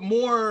figure with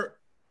more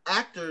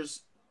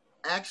actors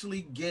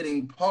actually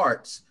getting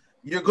parts,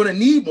 you're gonna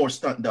need more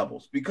stunt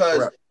doubles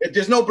because if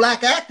there's no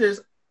black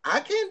actors, I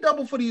can't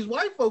double for these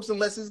white folks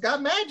unless it's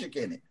got magic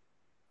in it.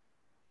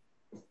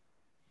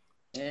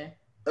 Yeah.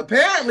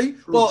 Apparently,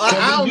 well, I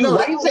don't know.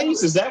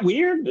 Whiteface? Is that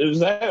weird? Is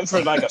that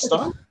for like a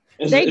stunt?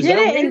 They did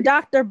it in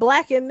Dr.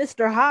 Black and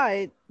Mr.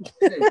 Hyde.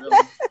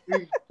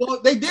 Well,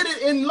 they did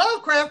it in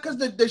Lovecraft because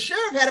the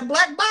sheriff had a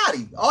black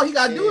body. All he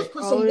got to do is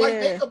put some white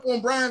makeup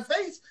on Brian's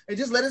face and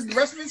just let the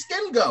rest of his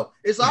skin go.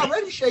 It's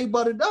already shea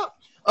buttered up.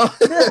 Oh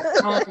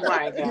my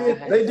God.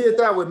 They did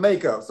that with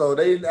makeup. So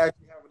they didn't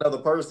actually have another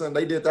person.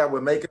 They did that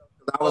with makeup.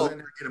 I was in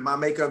there getting my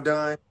makeup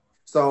done.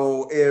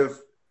 So if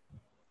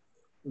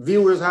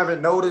viewers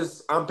haven't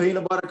noticed, I'm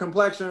peanut butter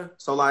complexion.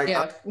 So like,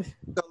 I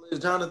is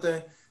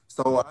Jonathan.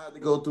 So I had to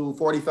go through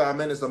 45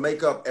 minutes of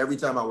makeup every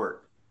time I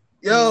work.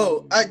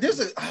 Yo,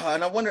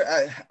 and I wonder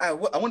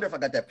if I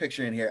got that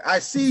picture in here. I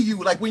see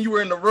you like when you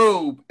were in the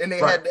robe and they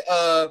had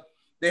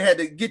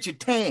to get you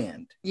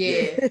tanned.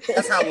 Yeah,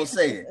 that's how we'll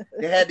say it.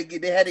 They had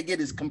to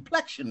get his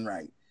complexion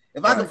right.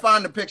 If I can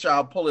find the picture,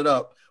 I'll pull it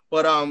up.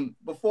 But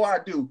before I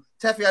do,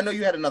 Teffy, I know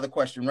you had another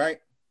question, right?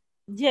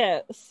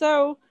 Yeah.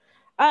 So,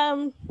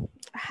 because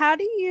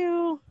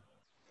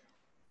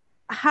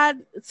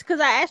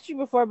I asked you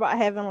before about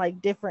having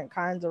like different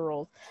kinds of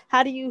roles.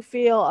 How do you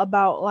feel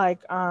about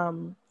like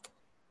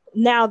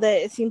now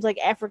that it seems like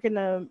African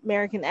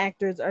American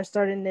actors are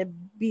starting to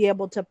be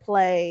able to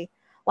play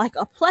like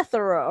a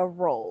plethora of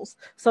roles?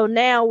 So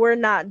now we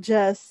don't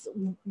just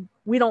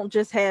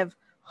have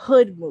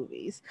hood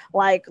movies.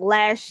 Like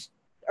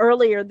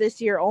earlier this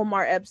year,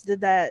 Omar Epps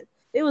did that.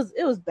 It was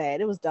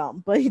bad. It was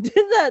dumb, but he did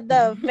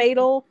the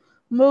Fatal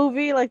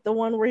movie, like the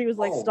one where he was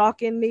like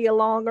stalking Nia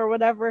Long or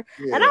whatever.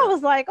 Yeah. And I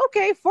was like,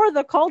 okay, for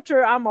the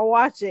culture, I'm gonna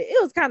watch it.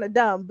 It was kind of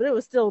dumb, but it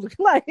was still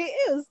like,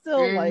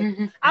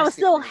 I was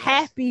still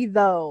happy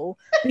though,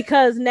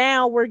 because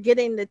now we're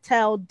getting to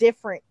tell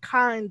different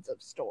kinds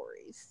of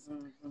stories.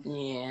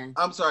 Yeah.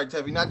 I'm sorry,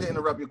 Teffy, not to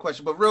interrupt your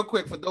question, but real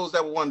quick, for those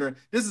that were wondering,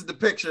 this is the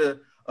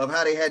picture of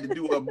how they had to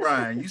do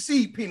Brian. You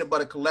see peanut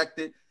butter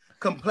complected,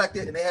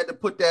 and they had to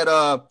put that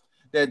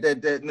that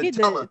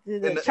Nutella,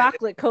 the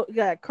chocolate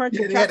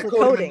crunchy chocolate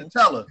coating.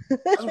 Nutella.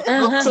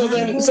 So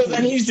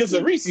then he's just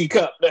a Reese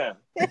cup then.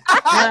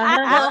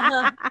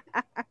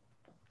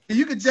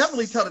 You could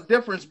definitely tell the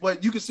difference,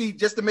 but you can see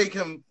just to make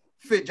him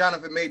fit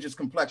Jonathan Major's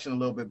complexion a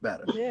little bit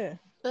better. Yeah.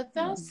 But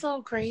that's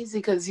so crazy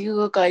because you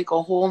look like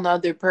a whole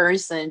nother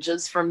person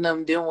just from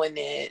them doing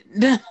it.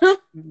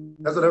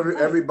 That's what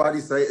everybody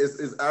say.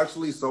 It's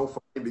actually so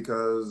funny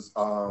because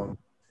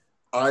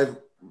I've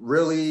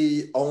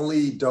really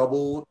only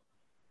doubled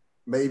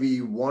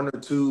maybe one or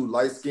two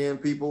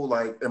light-skinned people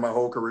like in my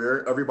whole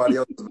career. Everybody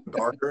else is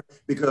darker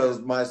because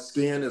my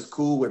skin is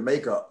cool with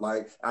makeup.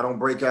 Like I don't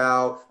break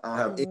out. I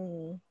don't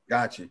have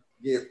Gotcha.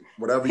 Get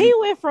whatever. He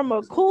went from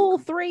a cool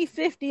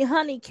 350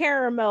 honey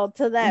caramel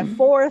to that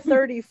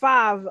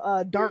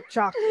 435 dark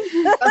chocolate.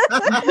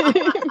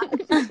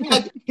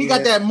 He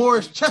got that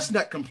Morris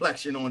Chestnut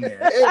complexion on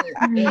there.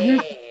 Yeah,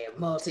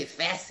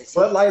 multifaceted.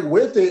 But like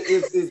with it,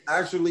 it's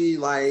actually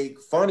like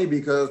funny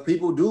because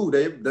people do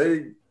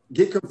they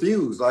get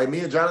confused. Like me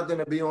and Jonathan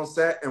would be on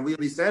set and we'd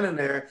be standing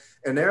there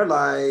and they're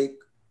like,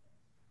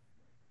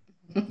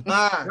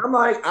 I'm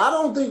like, I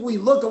don't think we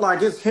look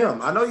alike. It's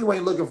him. I know you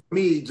ain't looking for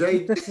me,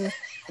 Jay. People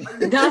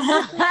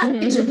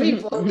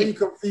be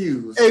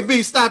confused. Hey,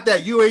 B, stop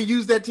that. You ain't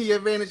used that to your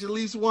advantage at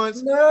least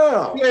once?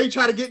 No. You ain't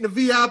try to get in the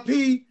VIP?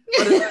 He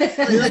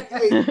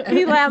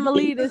let him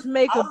leave his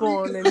makeup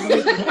on. And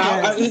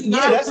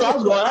yeah, that's what I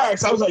was going to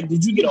ask. I was like,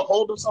 did you get a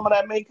hold of some of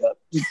that makeup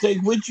to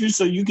take with you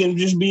so you can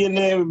just be in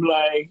there and be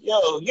like,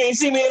 yo, you ain't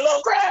see me in Low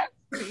Crab?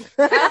 See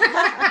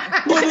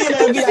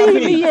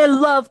me in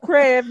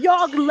Lovecraft.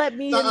 Y'all can let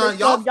me in this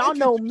club. Y'all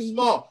know me.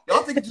 Small.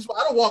 Y'all think it's just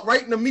I don't walk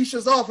right into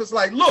Misha's office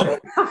like,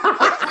 look,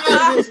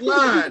 I this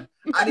line.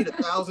 I need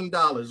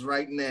 $1,000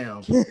 right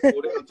now.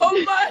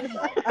 Oh my!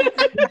 Why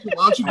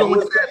don't you go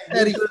into that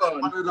petty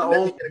fund?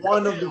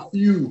 One of the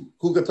few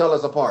who could tell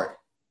us apart.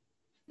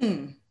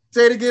 Say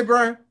it again,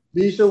 Brian.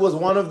 Misha was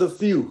one of the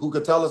few who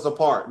could tell us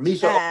apart.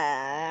 Misha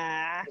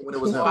when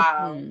it was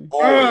him.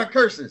 Wow.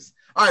 Curses.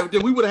 All right,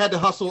 then we would have had to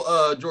hustle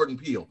Jordan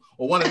Peele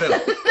or one of them.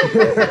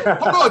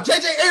 Hold on,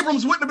 J.J.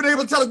 Abrams wouldn't have been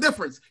able to tell the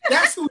difference.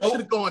 That's who should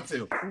have gone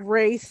to.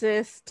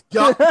 Racist.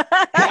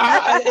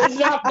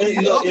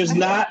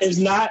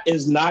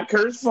 It's not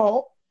Kurt's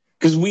fault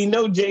because we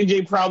know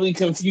J.J. probably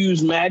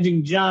confused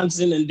Magic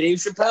Johnson and Dave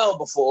Chappelle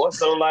before.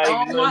 So like,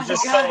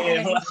 just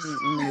saying.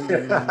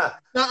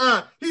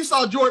 He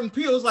saw Jordan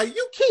Peele. Was like,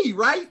 you Key,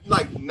 right?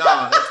 Like,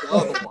 nah, that's the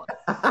other one.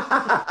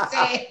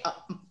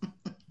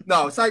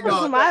 No, it's like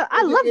no.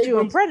 I loved you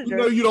in Predator. You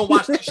know you don't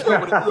watch this show,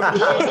 but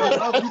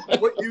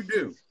what you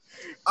do.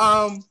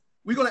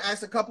 We're gonna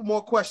ask a couple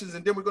more questions,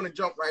 and then we're gonna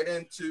jump right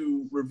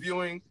into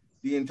reviewing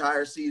the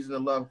entire season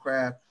of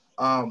Lovecraft.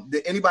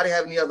 Did anybody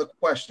have any other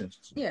questions?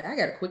 Yeah, I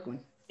got a quick one.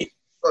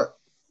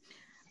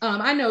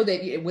 I know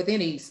that with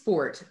any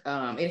sport,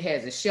 it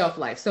has a shelf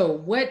life. So,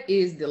 what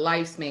is the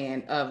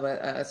lifespan of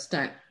a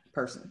stunt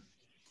person?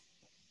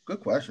 Good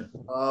question.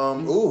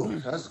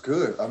 Ooh, that's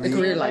good. I mean, the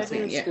career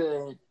lifespan. Yeah.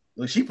 Good.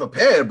 Well, she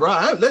prepared,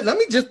 bro. Let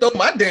me just throw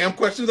my damn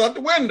questions out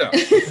the window.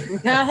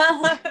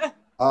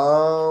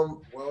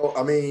 Well,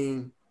 I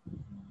mean,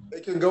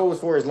 it can go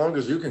for as long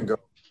as you can go.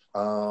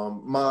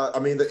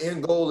 The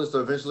end goal is to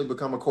eventually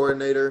become a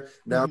coordinator.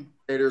 Now,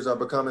 coordinators are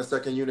becoming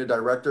second unit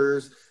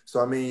directors.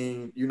 So, I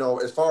mean, you know,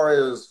 as far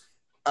as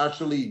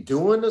actually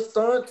doing the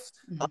stunts,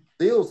 I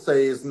still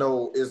say is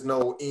no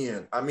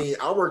end. I mean,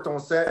 I worked on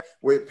set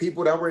with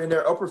people that were in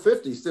their upper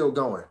 50s still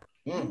going.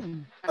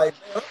 Like,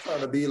 I'm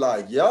trying to be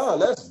like, yeah,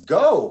 let's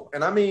go.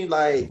 And I mean,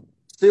 like,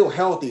 still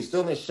healthy,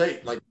 still in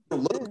shape, like, still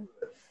look good.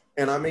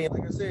 And I mean,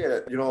 like I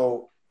said, you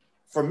know,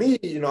 for me,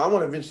 you know, I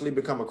want to eventually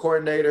become a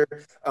coordinator.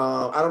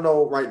 I don't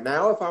know right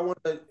now if I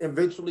want to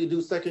eventually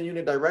do second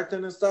unit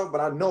directing and stuff, but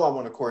I know I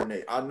want to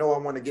coordinate. I know I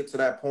want to get to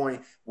that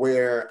point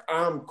where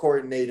I'm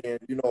coordinating,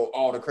 you know,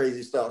 all the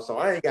crazy stuff. So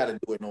I ain't got to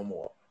do it no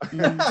more. He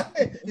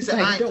said,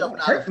 I ain't don't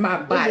hurt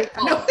my body.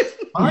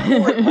 My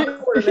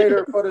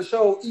coordinator for the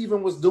show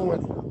even was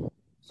doing.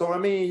 So I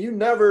mean, you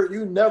never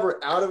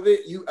out of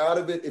it. You out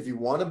of it if you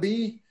want to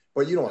be,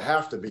 but you don't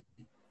have to be.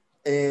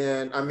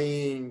 And I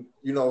mean,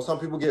 you know, some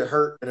people get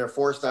hurt and they're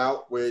forced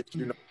out, which,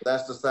 you know,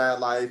 that's the sad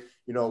life.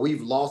 You know,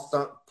 we've lost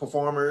stunt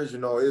performers. You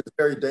know, it's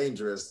very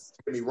dangerous.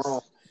 Don't get me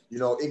wrong. You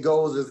know, it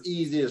goes as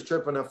easy as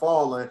tripping and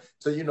falling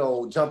to, you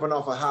know, jumping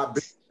off of high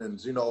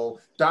buildings, you know,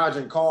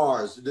 dodging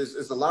cars.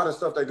 It's a lot of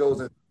stuff that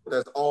goes in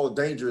that's all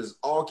dangerous,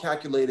 all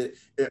calculated,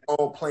 and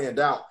all planned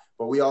out.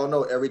 But we all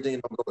know everything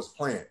don't go as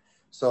planned.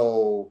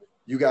 So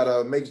you got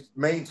to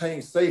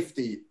maintain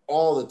safety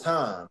all the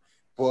time.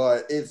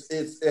 But it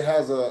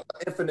has a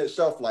infinite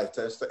shelf life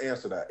test to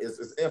answer that.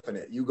 It's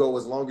infinite. You go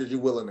as long as you're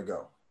willing to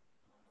go.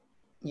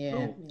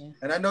 Yeah.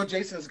 And I know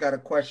Jason's got a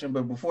question,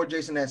 but before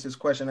Jason asks his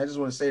question, I just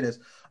want to say this.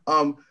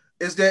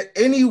 Is there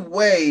any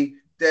way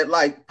that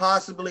like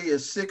possibly a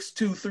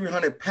 6'2",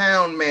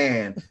 300-pound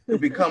man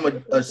could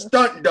become a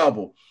stunt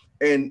double?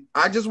 And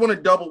I just want to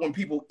double when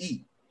people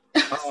eat.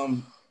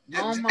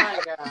 Oh my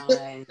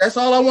God. That's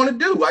all I want to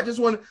do. I just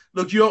want to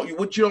look. You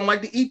don't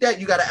like to eat that?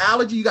 You got an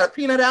allergy? You got a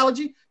peanut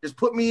allergy? Just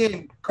put me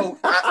in, coach.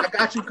 I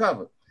got you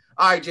covered.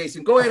 All right,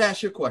 Jason, go ahead and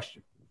ask your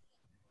question.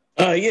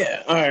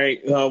 Yeah. All right.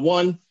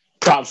 One,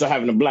 props for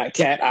having a black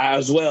cat. I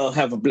as well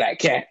have a black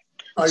cat.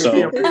 Oh, So-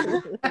 yeah,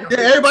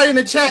 everybody in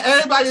the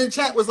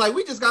chat was like,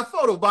 we just got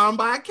photobombed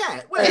by a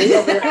cat. Wait.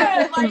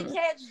 Yeah, like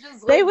cats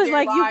just They live was their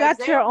like, you lives. got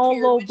They your don't own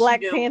care little what you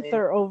Black doing.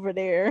 Panther over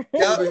there.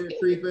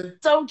 Creeping.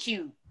 So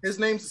cute. His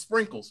name's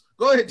Sprinkles.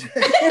 Go ahead.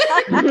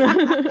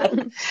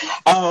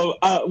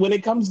 When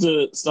it comes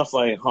to stuff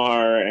like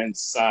horror and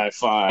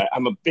sci-fi,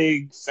 I'm a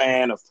big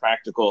fan of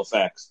practical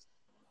effects.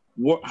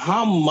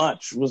 How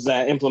much was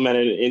that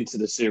implemented into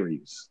the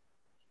series?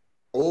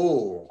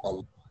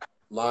 Oh,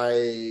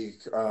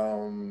 like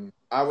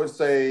I would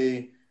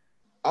say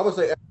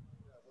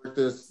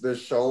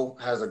this show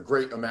has a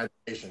great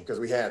imagination because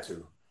we had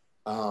to.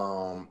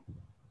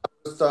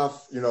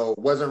 Stuff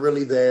wasn't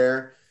really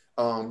there.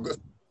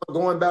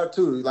 Going back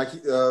to like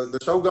the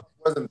show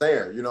wasn't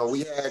there. We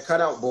had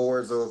cutout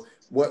boards of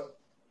what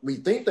we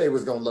think they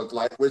was gonna look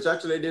like, which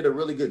actually they did a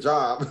really good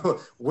job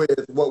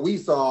with what we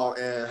saw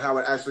and how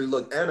it actually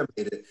looked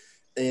animated.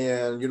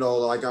 And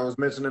like I was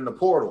mentioning the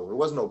portal, there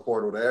was no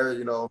portal there.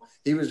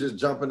 He was just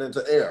jumping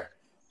into air.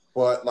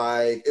 But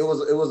like it was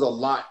a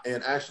lot.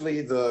 And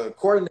actually the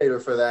coordinator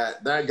for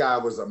that guy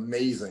was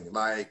amazing.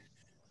 Like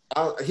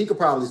he could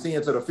probably see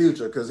into the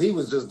future because he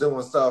was just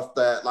doing stuff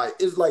that like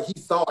it's like he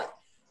saw it.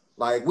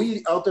 Like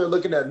we out there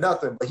looking at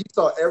nothing, but he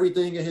saw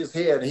everything in his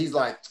head and he's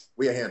like,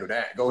 we'll handle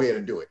that. Go ahead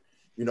and do it.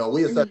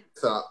 We'll set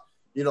this up.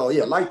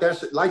 Light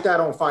that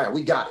on fire.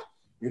 We got it.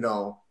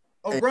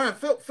 Oh, Brian,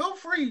 feel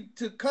free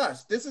to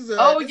cuss. This is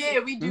a. We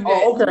do that.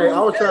 Oh, okay. I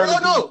was trying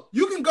to. No,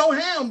 you can go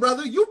ham,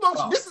 brother.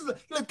 This is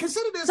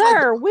consider this.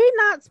 Sir, we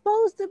not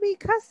supposed to be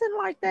cussing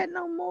like that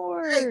no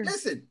more. Hey,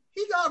 listen,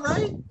 he all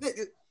right.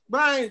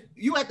 Brian,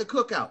 you at the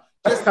cookout.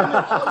 Just,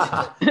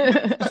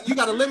 you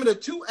got a limit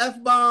of 2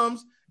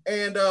 F-bombs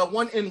and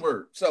 1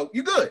 N-word. So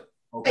you good.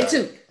 Okay. Hey,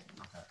 2.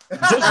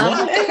 Just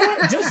one?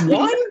 Just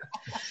one?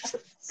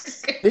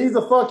 He's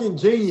a fucking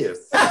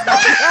genius.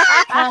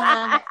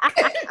 My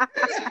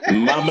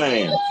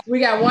man. We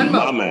got one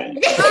more. My man.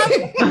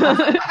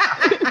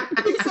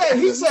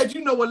 He said,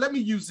 you know what? Let me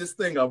use this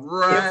thing up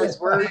right. It's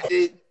worth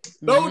it.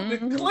 Load the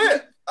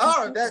clip.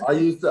 Oh, I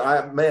used to,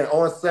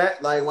 on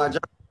set, like when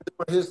John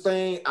was doing his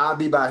thing, I'd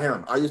be by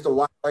him. I used to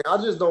watch, like, I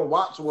just don't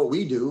watch what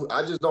we do.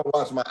 I just don't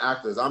watch my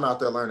actors. I'm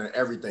out there learning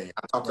everything.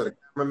 I talk to the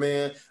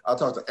cameraman. I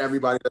talk to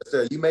everybody that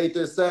says, you made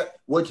this set,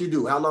 what you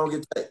do? How long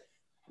it take?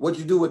 What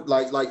you do with,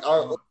 I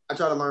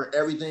try to learn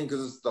everything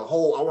because it's I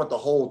want the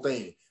whole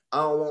thing.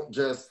 I don't want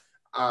just,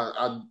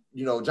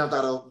 jumped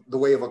out of the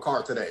way of a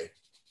car today.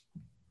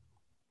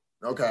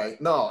 Okay,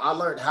 no, I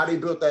learned how they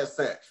built that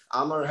set.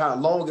 I learned how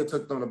long it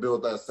took them to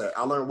build that set.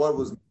 I learned what it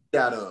was made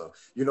out of.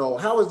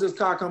 How is this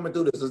car coming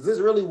through this? Is this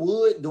really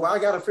wood? Do I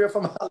got to fear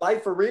for my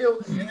life for real?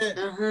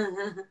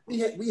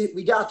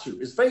 We got you.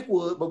 It's fake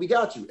wood, but we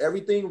got you.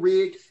 Everything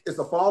rigged. It's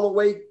a fall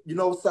away,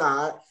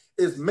 side.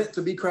 It's meant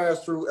to be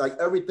crashed through. Like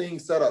everything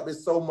set up.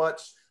 It's so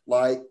much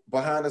like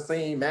behind the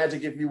scene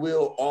magic, if you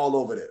will, all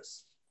over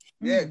this.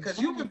 Yeah, because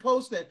you've been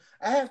posting.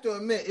 I have to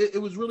admit,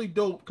 it was really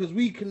dope because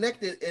we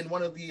connected in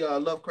one of the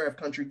Lovecraft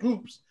Country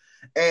groups.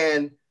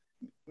 And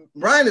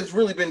Ryan has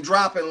really been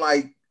dropping,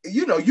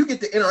 you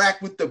get to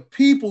interact with the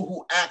people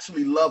who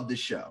actually love the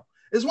show.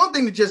 It's one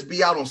thing to just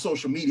be out on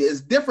social media.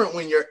 It's different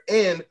when you're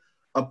in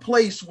a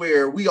place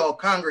where we all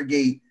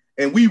congregate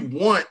and we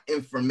want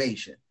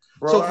information.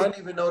 Bro, I didn't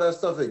even know that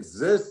stuff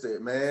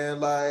existed, man.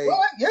 Like,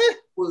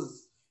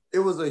 it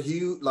was a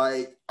huge,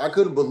 I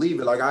couldn't believe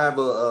it. Like, I have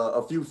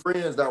a few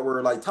friends that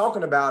were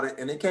talking about it,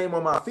 and it came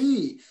on my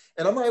feed,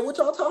 and I'm like, "What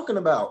y'all talking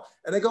about?"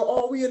 And they go,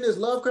 "Oh, we in this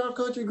Lovecraft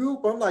Country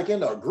group." I'm like,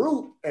 in a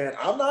group, and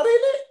I'm not in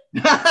it.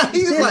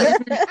 He's like,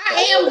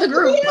 I am the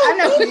group. I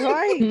know,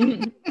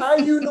 right? How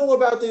you know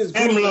about this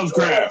group? I'm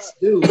Lovecraft,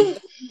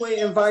 dude. You ain't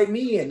invite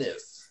me in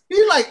this.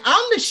 He's like,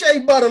 I'm the Shea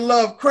Butter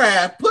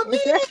Lovecraft. Put me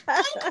in.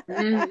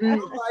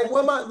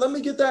 Let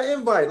me get that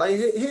invite.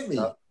 Hit me.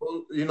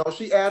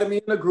 She added me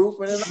in the group,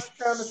 and then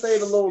I kind of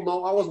stayed a little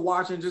low. I was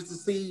watching just to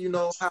see,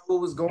 how it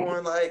was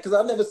going, because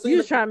I've never seen. You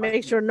was trying to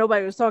make sure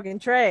nobody was talking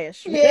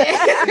trash.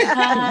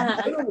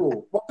 Yeah.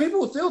 Well, people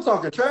were still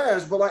talking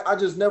trash, but I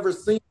just never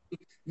seen.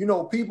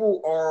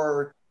 People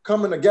are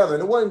coming together,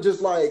 and it wasn't just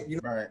 20.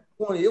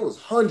 It was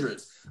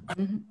hundreds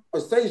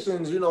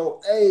conversations.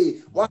 Hey,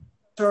 why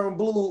turn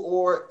blue?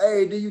 Or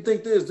hey, do you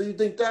think this? Do you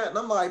think that? And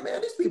I'm like, man,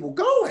 these people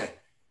going.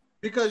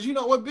 Because you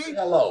know what, B?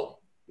 Hello.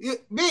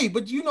 B,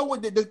 but you know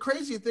what the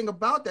crazy thing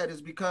about that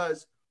is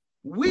because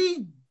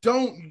we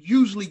don't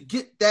usually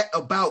get that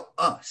about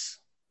us.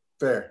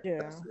 Fair.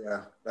 Yeah.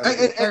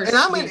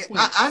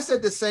 I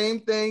said the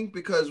same thing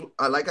because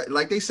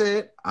like they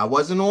said, I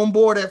wasn't on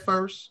board at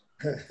first,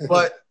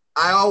 but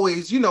I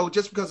always,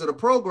 just because of the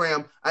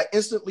program, I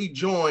instantly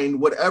joined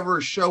whatever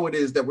show it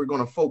is that we're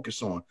going to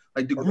focus on,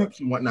 like the groups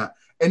and whatnot.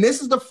 And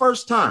this is the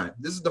first time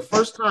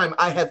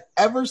I have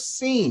ever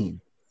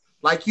seen,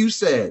 like you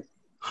said,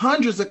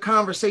 hundreds of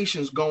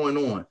conversations going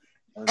on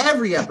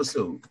every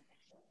episode.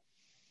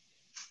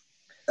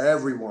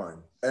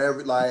 Everyone,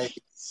 it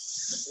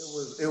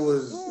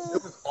was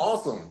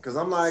awesome because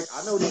I'm like,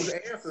 I know these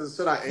answers.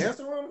 Should I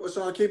answer them or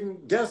should I keep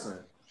them guessing?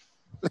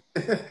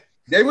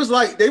 They was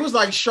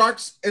like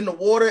sharks in the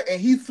water, and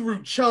he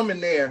threw Chum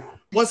in there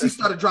once he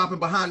started dropping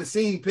behind the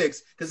scene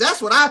pics. Because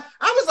that's what I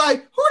was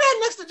like, who that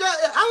next to John?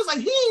 I was like,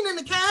 he ain't in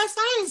the cast.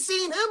 I ain't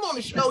seen him on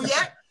the show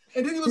yet.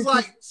 And then he was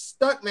like,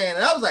 Stuntman,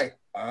 and I was like,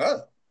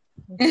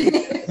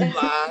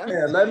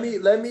 Yeah,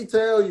 let me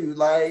tell you,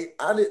 like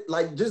I did,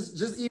 like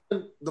just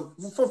even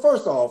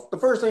first off, the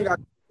first thing I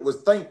did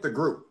was thank the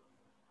group.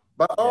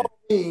 By all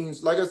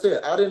means, like I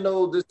said, I didn't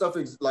know this stuff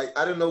I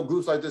didn't know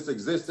groups like this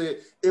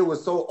existed. It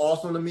was so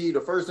awesome to me. The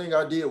first thing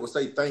I did was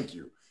say thank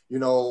you. You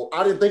know,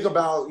 I didn't think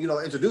about, you know,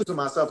 introducing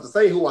myself to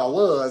say who I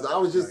was. I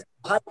was just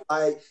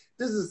like,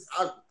 this is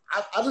I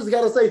just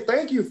gotta say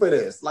thank you for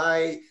this.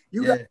 Like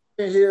you got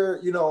in here,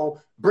 you know,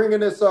 bringing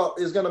this up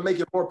is gonna make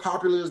it more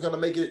popular. It's gonna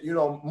make it, you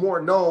know,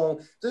 more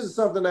known. This is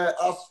something that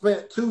I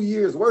spent 2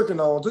 years working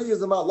on. 2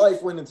 years of my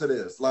life went into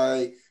this.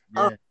 Like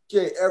I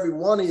appreciate every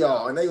one of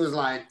y'all, and they was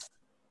like,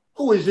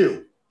 who is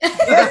you?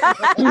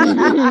 But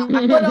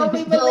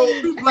only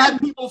believe black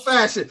people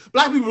fashion.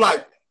 Black people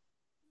like,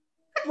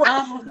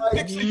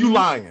 you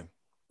lying.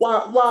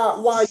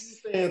 Why you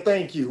saying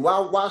thank you?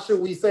 Why should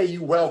we say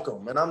you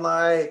welcome? And I'm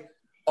like,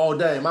 oh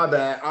dang, my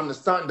bad. I'm the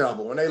stunt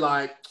double. And they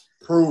like,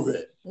 prove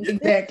it.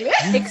 Exactly.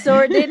 So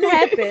it didn't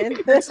happen.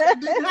 It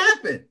didn't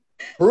happen.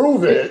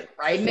 Prove it.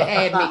 Right in the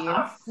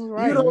admin.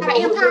 Right. You don't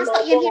know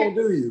what phone,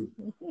 do you?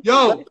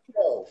 Yo,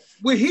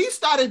 when he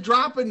started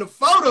dropping the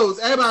photos,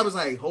 everybody was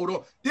like, hold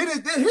on.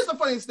 Here's the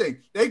funniest thing.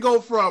 They go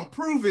from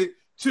prove it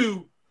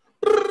to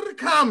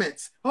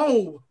comments.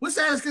 Oh, what's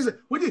that? They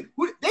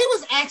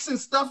was asking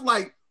stuff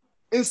like,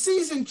 in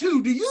season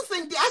 2, do you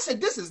think I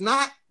said this is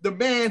not the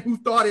man who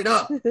thought it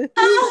up? They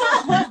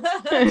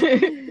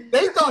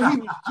thought he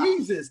was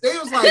Jesus. They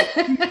was like,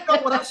 you know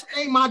what? I should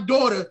name my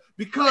daughter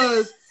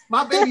because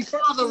my baby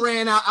father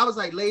ran out. I was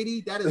like,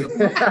 lady, that is what?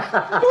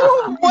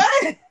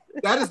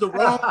 That is the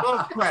wrong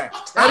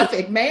Lovecraft.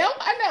 Perfect, ma'am.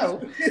 I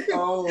know.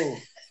 Oh.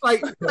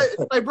 Like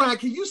Brian,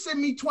 can you send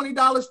me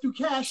 $20 through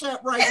Cash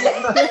App right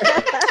now?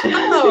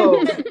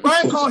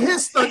 Brian called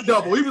his stunt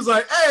double. He was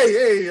like,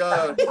 hey,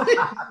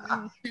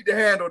 need to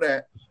handle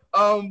that.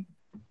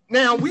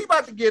 Now we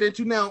about to get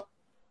into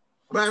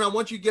Brian, I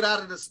want you to get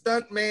out of the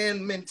stuntman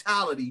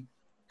mentality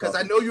because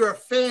I know you're a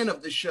fan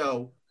of the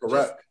show.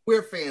 Correct.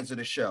 We're fans of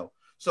the show.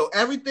 So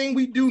everything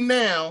we do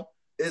now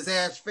is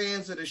as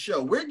fans of the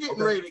show. We're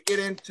getting ready to get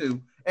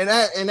into, and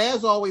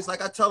as always,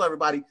 like I tell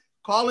everybody,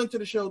 call into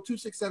the show,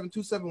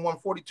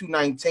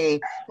 267-271-4219.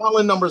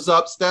 Calling numbers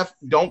up. Steph,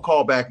 don't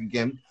call back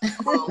again.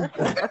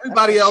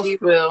 Everybody else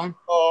will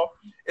call.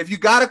 If you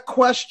got a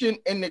question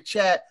in the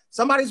chat,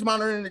 somebody's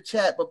monitoring the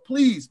chat, but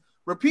please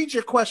repeat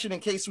your question in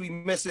case we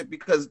miss it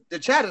because the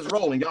chat is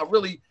rolling. Y'all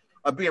really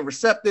are being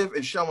receptive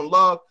and showing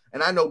love.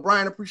 And I know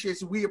Brian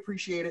appreciates it. We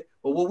appreciate it.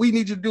 But what we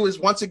need you to do is,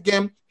 once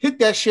again, hit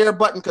that share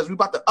button because we're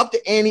about to up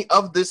the ante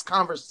of this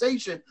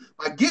conversation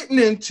by getting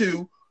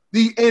into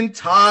the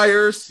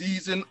entire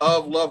season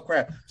of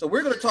Lovecraft. So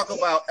we're going to talk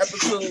about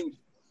episodes.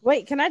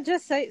 Wait, can I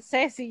just say,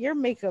 Sassy, your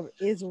makeup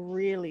is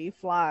really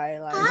fly.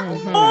 Like,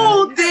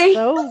 oh,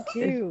 so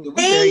cute.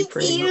 Thank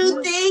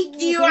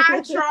you.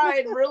 I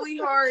tried really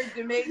hard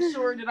to make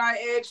sure that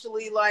I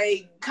actually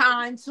like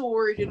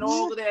contoured and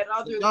all of that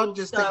other y'all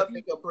just stuff. Take a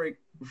makeup break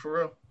for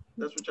real.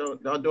 That's what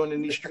y'all doing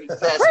in these streets.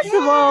 First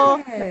of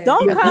all,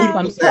 don't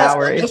come.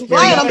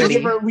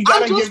 We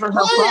gotta give her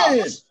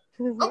props.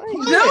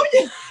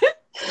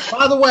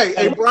 By the way,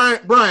 hey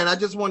Brian, I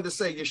just wanted to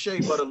say your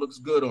shea butter looks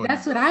good on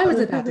That's what I was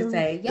about to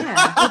say.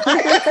 Yeah.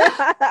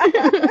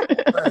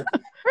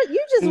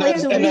 You just wait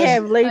till we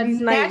have ladies'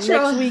 night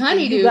next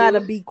week. You gotta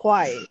be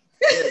quiet.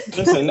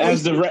 Listen,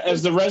 as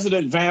the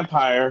resident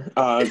vampire,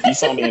 you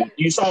saw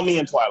me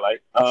in Twilight.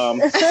 I'd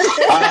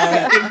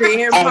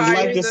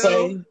like to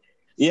say,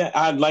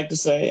 I'd like to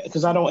say,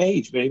 because I don't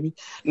age, baby.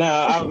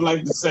 Now, I would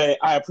like to say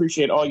I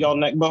appreciate all y'all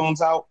neck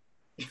bones out.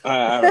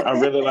 I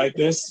really like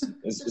this.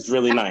 It's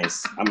really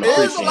nice.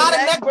 There's a lot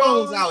of neck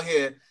bones out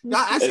here.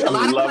 I see a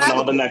lot of loving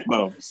all the neck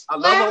bones. I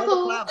love all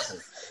the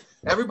clavicles.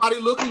 Everybody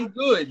looking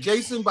good.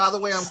 Jason, by the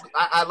way,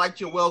 I liked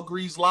your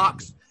well-greased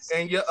locks.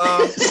 And your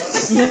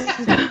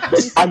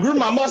I grew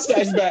my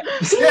mustache back.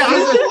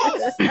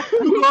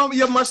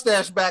 Your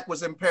mustache back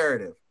was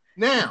imperative.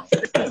 Now,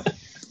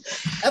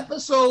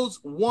 episodes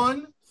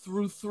 1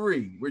 through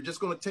 3, we're just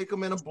going to take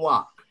them in a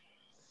block.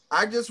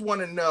 I just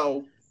want to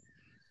know,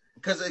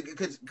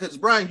 because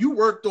Brian, you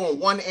worked on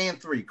 1 and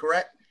 3,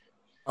 correct?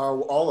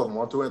 All of them,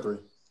 1, 2, and 3.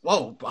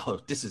 Whoa,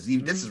 this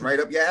is right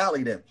up your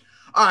alley then.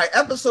 All right,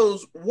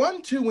 episodes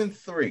 1, 2, and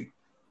 3,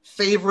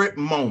 favorite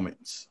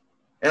moments.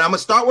 And I'm gonna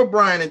start with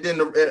Brian, and then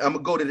I'm gonna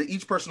go to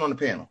each person on the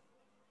panel.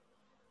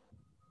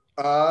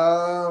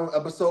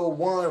 Episode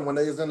 1, when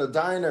they was in the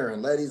diner,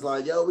 and Letty's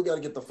like, "Yo, we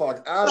gotta get the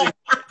fuck out of here."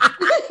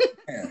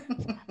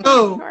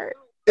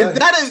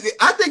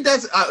 I think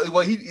that's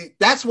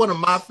that's one of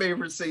my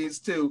favorite scenes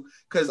too,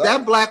 because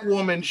that black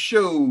woman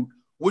showed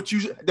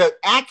the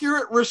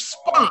accurate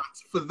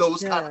response for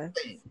those kind of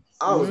things.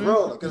 I was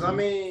rolling because I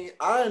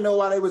didn't know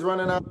why they was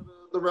running out of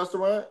the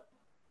restaurant.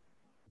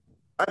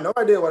 I had no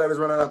idea why they was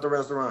running out the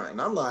restaurant.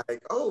 And I'm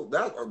like, oh,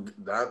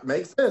 that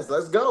makes sense.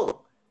 Let's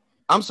go.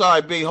 I'm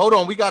sorry, B. Hold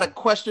on. We got a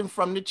question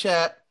from the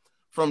chat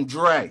from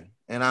Dre.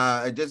 And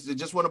I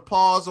just want to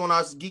pause on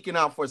us geeking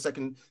out for a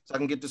second so I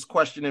can get this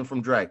question in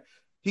from Dre.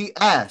 He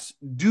asked,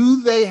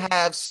 do they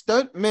have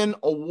stuntmen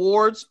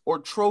awards or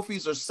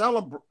trophies or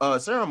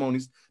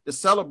ceremonies to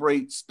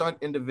celebrate stunt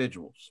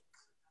individuals?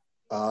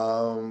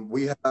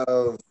 We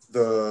have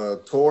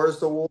the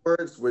Taurus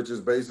Awards, which is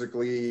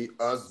basically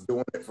us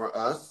doing it for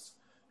us.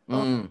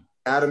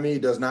 Academy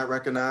does not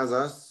recognize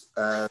us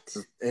as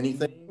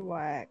anything.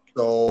 Whack.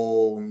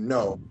 So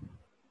no.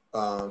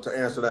 To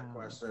answer that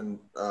question,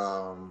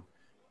 the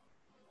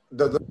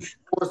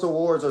Taurus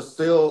Awards are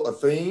still a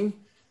thing,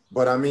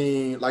 but I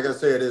mean, like I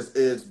said,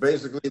 it's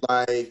basically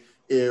like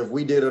if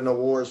we did an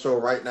award show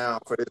right now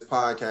for this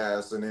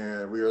podcast, and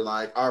then we were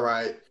like, all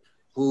right,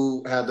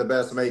 who had the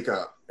best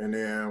makeup? And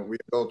then we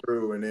go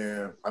through, and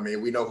then, I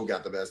mean, we know who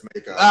got the best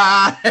makeup.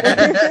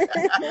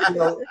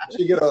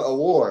 She get an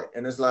award,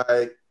 and it's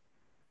like,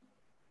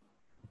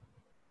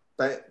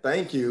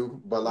 thank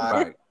you, but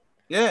like,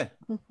 yeah,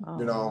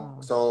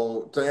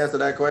 So to answer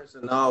that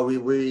question, no,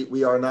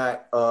 we are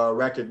not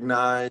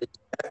recognized.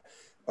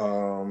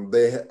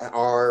 They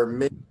are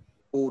many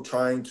people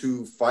trying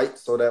to fight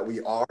so that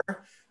we are,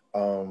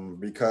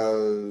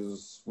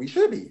 because we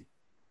should be.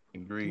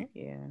 Agree.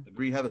 Yeah.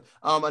 Agree, Heather.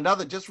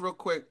 Another, just real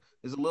quick,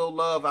 there's a little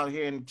love out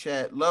here in the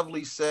chat.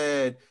 Lovely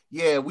said,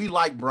 yeah, we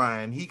like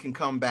Brian. He can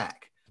come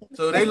back.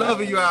 So they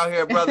loving you out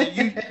here, brother.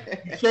 You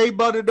shea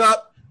buttered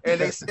up, and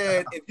they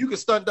said, if you can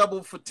stunt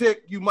double for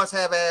Tick, you must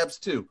have abs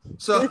too.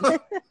 So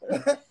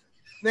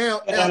now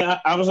and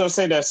I was going to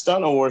say that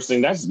stunt awards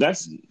thing,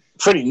 that's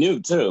pretty new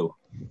too.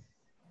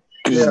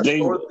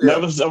 That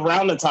was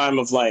around the time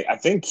of, like, I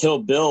think Kill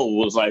Bill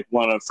was like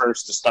one of the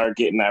first to start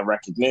getting that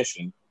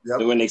recognition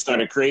when they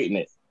started creating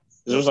it.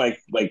 It was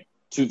like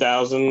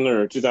 2000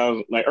 or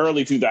 2000, like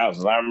early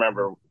 2000s. I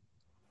remember.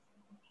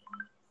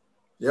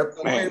 Yep.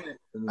 Man.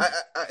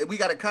 We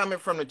got a comment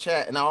from the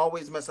chat, and I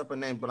always mess up her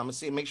name, but I'm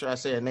gonna make sure I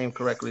say her name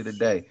correctly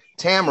today.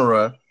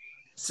 Tamara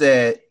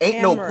said,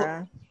 "Ain't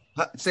no."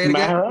 Say it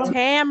again.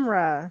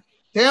 Tamara.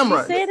 She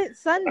said it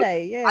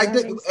Sunday. Yeah, I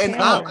did,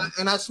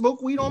 and I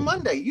smoke weed on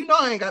Monday. You know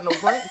I ain't got no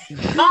brain.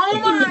 Oh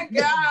my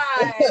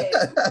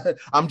God!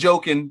 I'm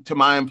joking to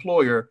my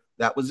employer.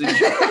 That was a joke.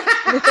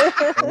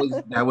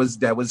 that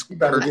was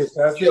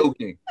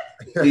joking.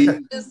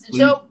 Just a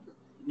joke.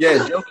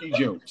 Yeah, jokey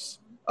jokes.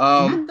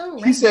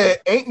 He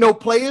said, "Ain't no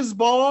players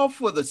ball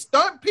for the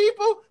stunt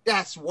people."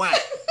 That's whack.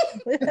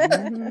 We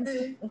don't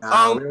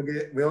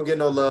get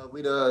no love.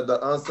 We the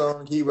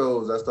unsung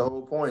heroes. That's the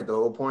whole point. The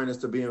whole point is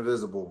to be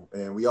invisible,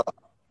 and we are.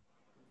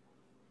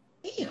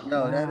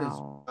 No, that is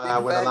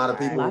when a lot of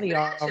people. A lot of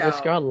y'all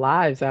risk your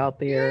lives out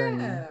there, and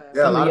Yeah,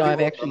 some of y'all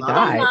have actually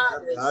died.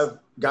 I've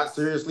got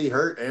seriously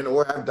hurt and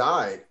or have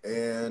died,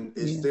 and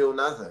it's still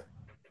nothing.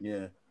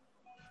 Yeah.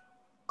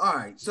 All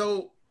right,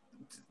 so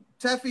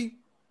Teffy,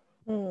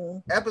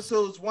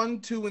 episodes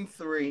 1, 2, and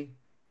 3.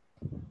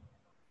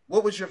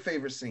 What was your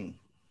favorite scene?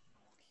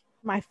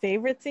 My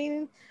favorite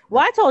scene?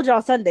 Well, I told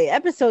y'all Sunday.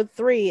 Episode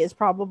 3 is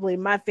probably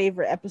my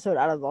favorite episode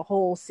out of the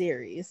whole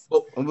series.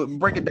 Well,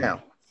 break it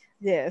down.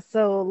 Yeah,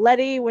 so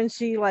Letty, when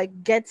she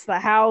like gets the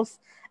house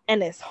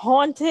and it's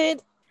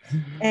haunted,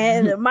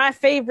 and my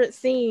favorite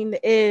scene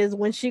is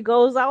when she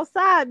goes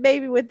outside,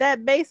 baby, with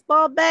that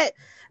baseball bat,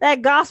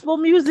 that gospel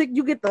music,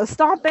 you get the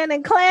stomping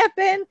and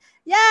clapping.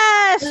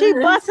 Yeah, she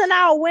busting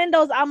out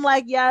windows. I'm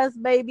like, yes,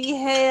 baby,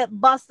 head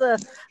buster,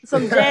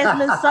 some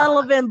Jasmine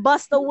Sullivan,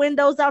 bust the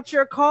windows out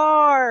your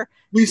car.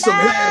 We some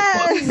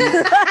head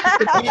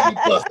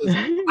busters.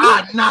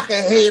 I knock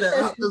a hater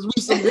out because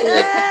we some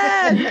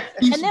head.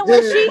 And then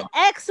when she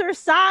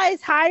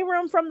exorcised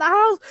Hiram from the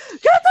house,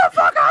 get the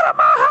fuck out of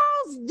my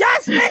house.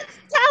 Yes, bitch,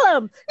 tell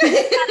him.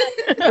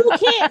 You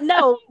can't,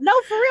 no,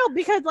 for real,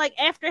 because like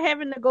after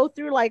having to go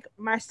through like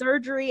my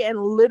surgery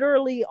and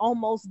literally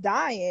almost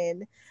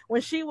dying,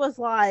 when she was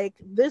like,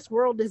 this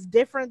world is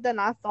different than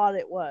I thought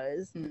it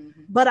was,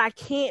 but I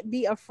can't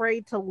be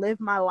afraid to live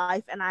my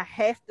life and I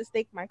have to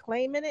stake my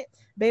claim in it.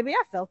 Baby,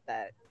 I felt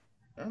that.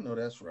 I know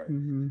that's right.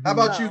 How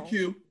about you,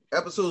 Q?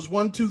 Episodes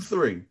 1, 2,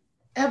 3.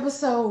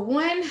 Episode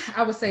 1,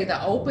 I would say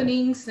the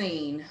opening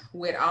scene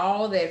with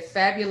all that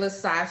fabulous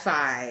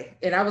sci-fi.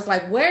 And I was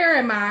like, where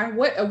am I?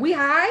 What, are we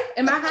high?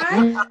 Am I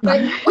high?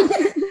 Like,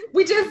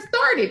 we just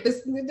started.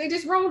 They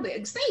just rolled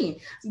the scene.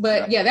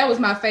 But yeah, that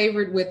was my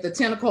favorite with the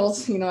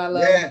tentacles. You know, I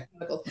love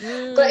tentacles.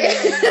 But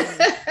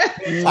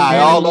tie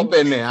all up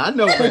in there. I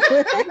know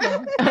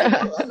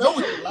I know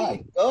what you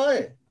like. Go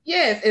ahead.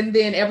 Yes, and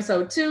then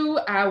episode 2,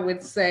 I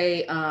would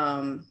say,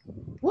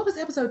 what was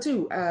episode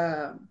 2?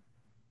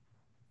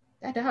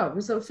 At the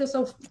house. So it feels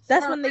so.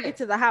 That's when they get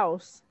to the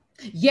house.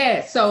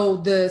 Yeah. So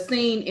the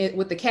scene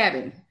with the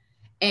cabin,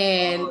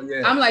 and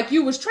I'm like,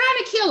 you was trying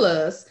to kill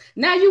us.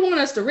 Now you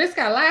want us to risk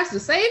our lives to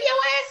save your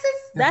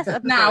asses?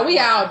 That's nah. We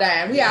all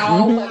dying. We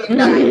all fucking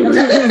dying.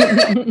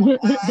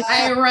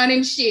 I ain't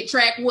running shit.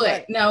 Track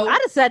what? No.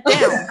 I'd have sat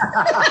down.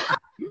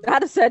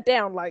 I'd have sat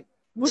down like.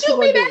 Shoot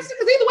me, Baxter,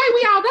 because either way,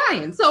 we all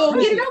dying. So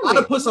get it over I'd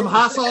with. put some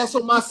hot sauce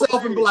on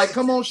myself and be like,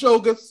 "Come on,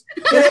 Shogas."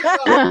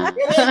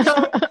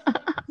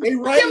 They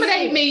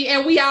intimidate me,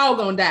 and we all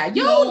gonna die.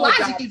 Your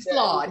logic is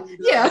flawed.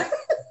 Yeah.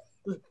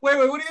 Wait,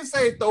 what do you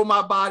say? Throw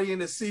my body in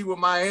the sea with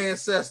my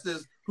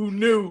ancestors who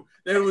knew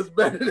that it was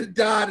better to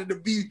die than to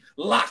be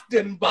locked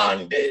in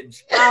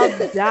bondage.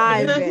 I'll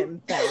dive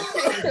in.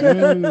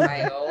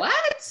 Like,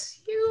 what?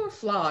 You're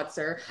flawed,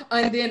 sir.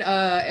 And then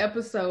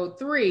episode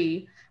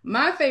 3,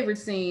 my favorite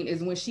scene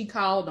is when she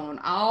called on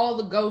all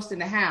the ghosts in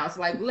the house.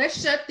 Like, let's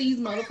shut these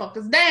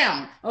motherfuckers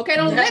down. Okay,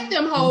 don't let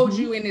them hold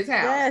you in this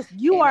house. Yes,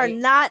 you are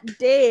not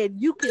dead.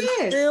 You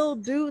can still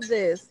do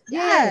this.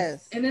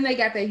 Yes. And then they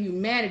got their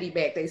humanity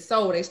back. They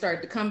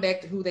started to come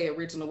back to who they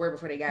originally were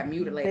before they got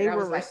mutilated. I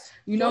was like,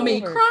 you know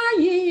me,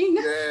 crying.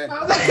 Yeah. I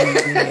was like,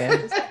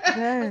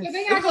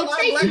 they gotta go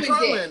take you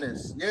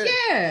with that.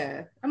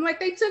 Yeah. I'm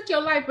like, they took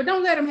your life, but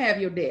don't let them have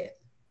your death.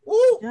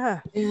 Ooh.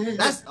 Yeah.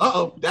 That's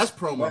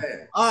promo.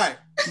 All right.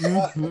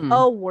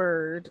 A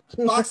word.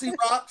 Foxy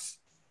Rocks.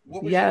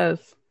 Yes.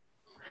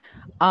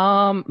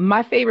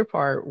 My favorite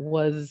part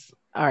was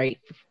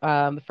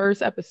the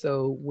first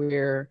episode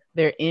where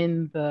they're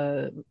in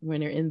the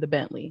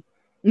Bentley.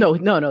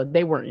 No,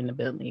 they weren't in the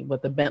Bentley,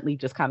 but the Bentley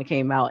just kind of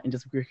came out and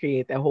just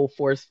recreated that whole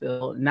force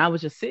field. And I was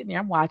just sitting there,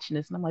 I'm watching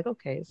this, and I'm like,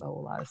 okay, it's a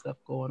whole lot of stuff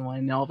going on.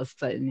 And all of a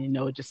sudden,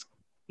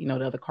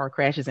 the other car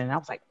crashes in. And I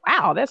was like,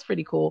 wow, that's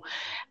pretty cool.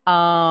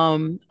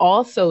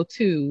 Also,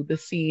 too, the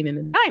scene in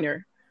the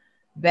diner,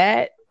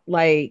 that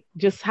like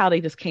just how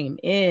they just came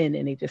in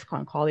and they just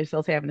can't call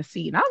themselves having a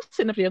seat. And I'm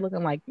sitting up there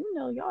looking like,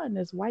 y'all in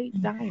this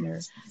white diner.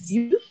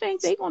 You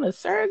think they're going to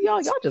serve y'all?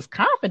 Y'all just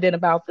confident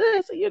about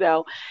this,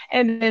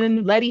 And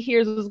then Letty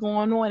hears what's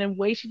going on and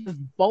way she just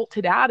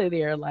bolted out of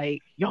there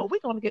like, yo, we're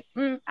going to get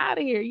out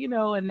of here,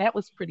 and that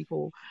was pretty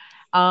cool.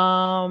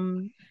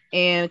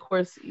 And of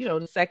course,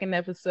 the second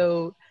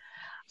episode,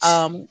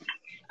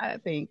 I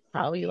think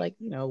probably with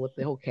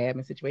the whole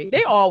cabin situation,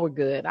 they all were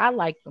good. I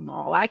liked them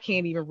all. I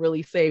can't even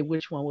really say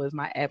which one was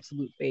my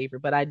absolute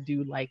favorite, but I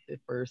do like the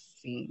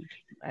first scene,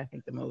 I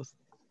think, the most.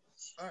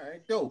 All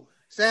right, dope.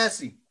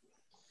 Sassy.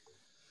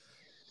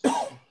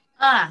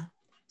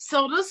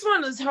 So this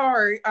one is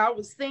hard. I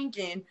was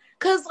thinking,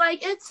 because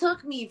it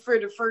took me for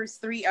the first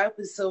 3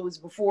 episodes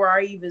before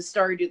I even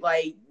started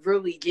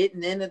really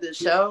getting into the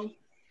show.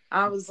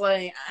 I was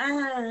like,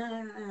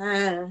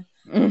 and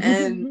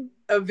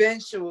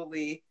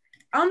eventually,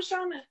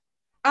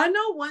 I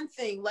know one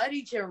thing,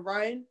 Letty can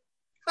run.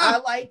 I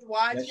liked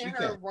watching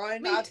her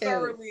run. I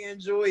thoroughly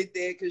enjoyed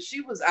that because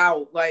she was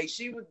out.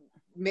 She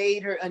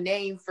made her a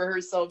name for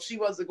herself. She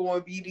wasn't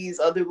going to be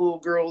these other little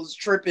girls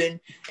tripping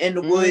in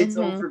the woods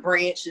over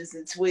branches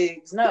and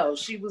twigs. No,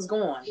 she was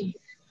going.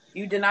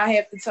 You did not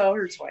have to tell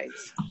her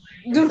twice.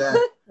 Yeah.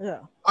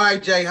 All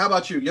right, Jay, how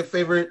about you? Your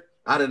favorite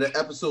out of the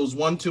episodes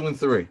 1, 2, and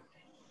 3?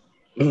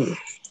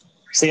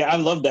 See, I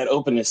love that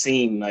opening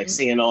scene,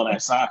 seeing all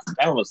that side.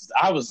 I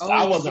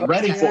wasn't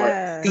ready for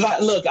it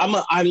because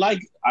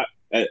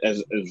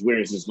as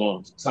weird as it's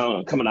going to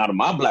sound coming out of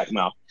my black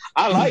mouth.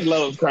 I like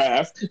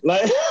Lovecraft.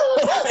 I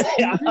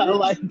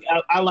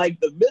like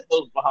the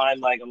mythos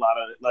behind a lot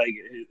of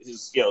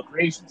his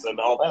creations and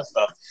all that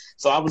stuff.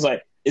 So I was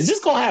like, is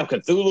this gonna have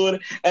Cthulhu in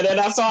it? And then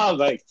I was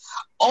like,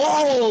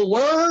 oh,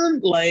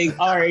 word!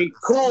 All right,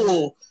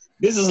 cool.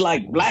 This is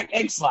like Black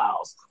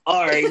X-Files.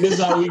 All right, this is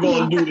how we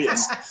gonna do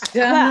this.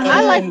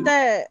 I like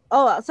that.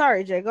 Oh,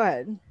 sorry, Jay. Go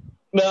ahead.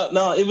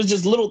 No, it was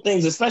just little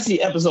things.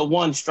 Especially episode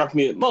 1 struck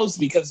me the most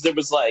because there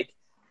was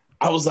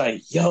I was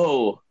like,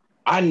 yo,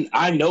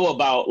 I know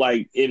about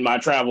in my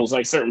travels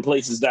certain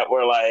places that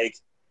were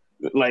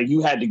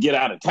you had to get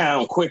out of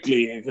town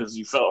quickly because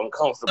you felt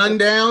uncomfortable.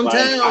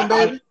 Downtown,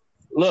 baby.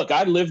 Look,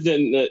 I lived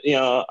in,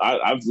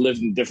 I've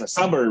lived in different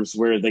suburbs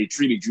where they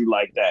treated you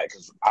like that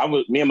because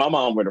me and my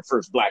mom were the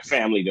first Black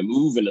family to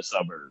move in the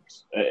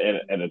suburbs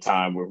at a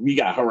time where we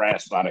got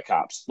harassed by the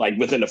cops,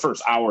 within the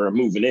first hour of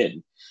moving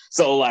in.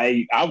 So,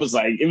 I was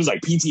it was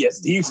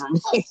PTSD for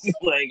me.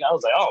 I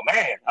was like, oh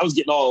man, I was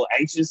getting all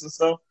anxious and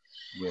stuff.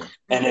 Yeah.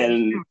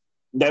 And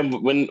then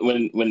when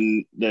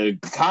the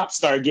cops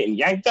started getting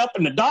yanked up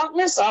in the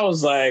darkness, I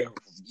was like,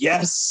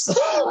 yes.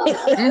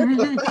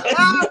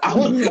 I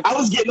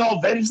was getting all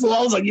vengeful.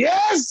 I was like,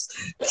 yes,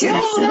 kill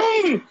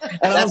him.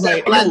 And I was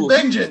like, Black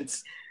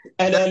vengeance.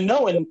 And then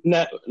knowing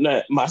that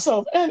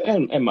myself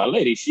and my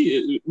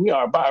lady, we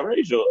are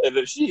biracial, and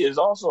that she is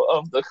also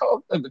of the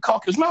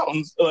Caucasus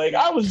Mountains.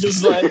 I was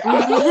just like,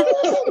 I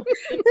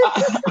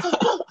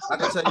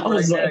can tell you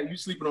right now, you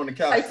sleeping on the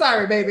couch. I'm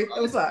sorry, baby.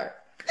 I'm sorry.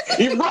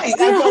 You're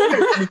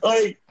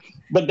right.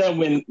 But then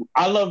when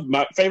I love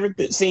my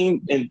favorite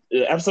scene in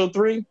episode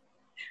 3,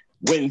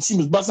 when she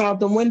was busting out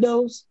them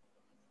windows,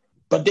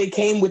 but they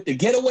came with the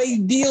getaway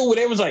deal where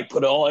they was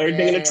put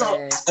everything in the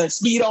trunk and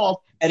speed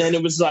off, and then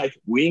it was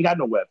we ain't got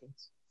no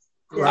weapons.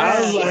 Yeah. I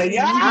was like,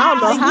 I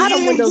don't know how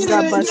the windows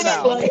got busted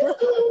out.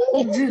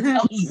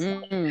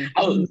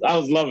 I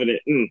was loving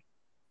it.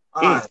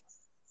 All right.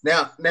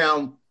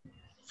 Now,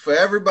 for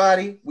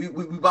everybody, we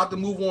about to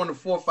move on to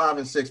 4, 5,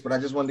 and 6, but I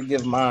just wanted to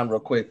give mine real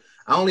quick.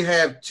 I only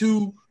have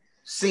 2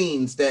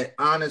 scenes that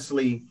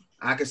honestly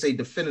I can say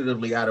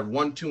definitively out of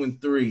 1, 2,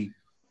 and 3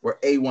 were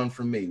A1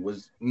 for me.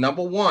 Was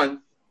number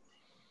 1,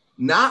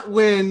 not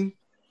when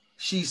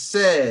she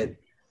said,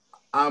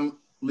 I'm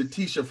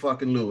Letitia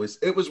fucking Lewis.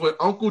 It was when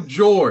Uncle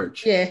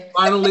George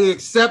finally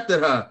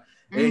accepted her.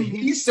 And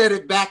he said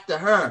it back to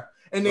her.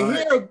 And to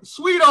hear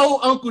sweet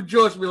old Uncle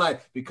George be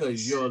like,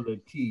 because you're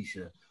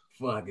Letitia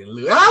fucking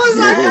Lewis. I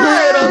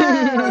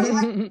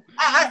was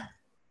like,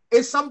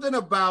 it's something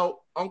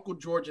about Uncle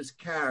George's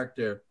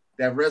character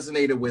that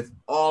resonated with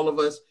all of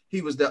us.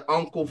 He was the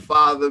uncle,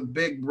 father,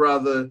 big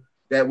brother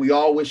that we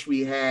all wish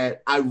we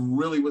had. I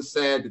really was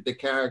sad that the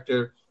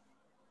character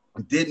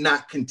did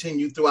not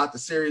continue throughout the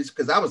series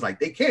because I was like,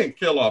 they can't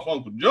kill off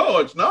Uncle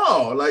George.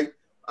 No, like,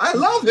 I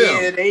love him.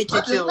 Yeah, they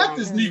can kill him.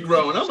 This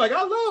Negro, and I'm like,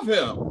 I love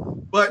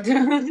him. But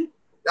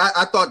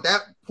I thought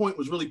that point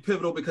was really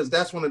pivotal because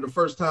that's one of the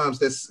first times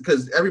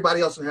because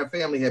everybody else in her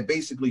family had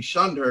basically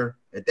shunned her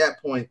at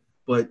that point,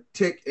 but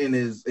Tick and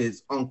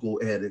his uncle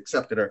had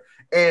accepted her.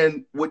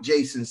 And what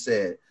Jason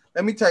said,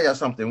 let me tell y'all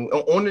something.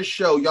 On this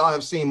show, y'all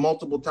have seen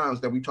multiple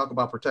times that we talk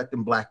about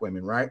protecting Black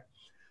women, right?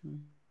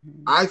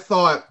 I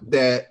thought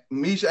that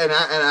Misha, and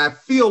I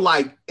feel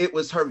like it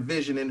was her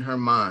vision in her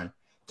mind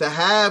to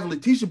have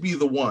Letitia be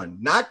the one,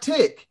 not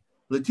Tick.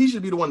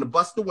 Letitia be the one to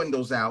bust the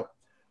windows out,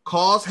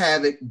 cause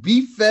havoc,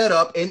 be fed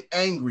up and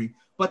angry,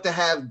 but to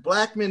have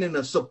Black men in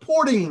a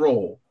supporting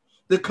role.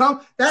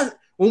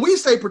 When we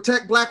say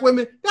protect Black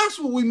women, that's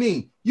what we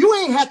mean. You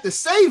ain't had to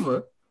save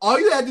her. All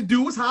you had to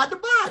do was hide the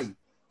body.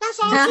 That's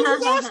all she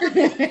was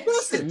asking.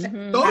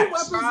 Listen, throw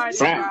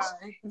weapons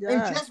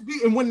and just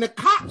be. And when the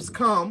cops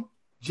come,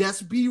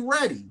 just be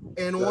ready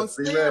and on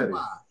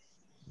standby.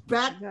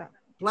 Back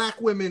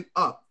Black women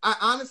up.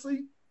 I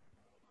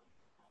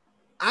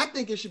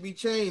think it should be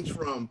changed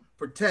from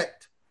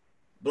protect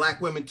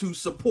Black women to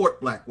support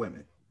Black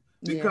women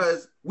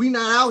because we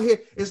not out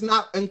here. It's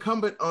not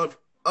incumbent on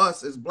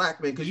us as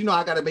Black men because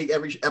I got to make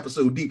every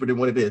episode deeper than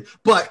what it is.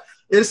 But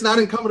it's not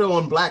incumbent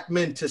on Black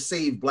men to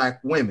save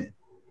Black women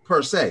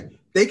per se.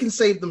 They can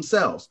save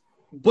themselves,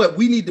 but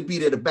we need to be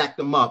there to back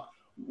them up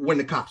when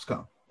the cops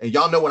come. And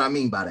y'all know what I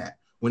mean by that.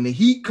 When the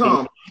heat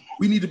comes,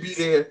 we need to be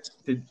there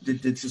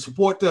to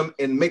support them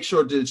and make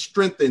sure to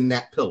strengthen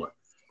that pillar.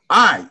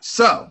 All right,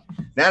 so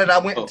now that I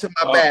went into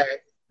my bag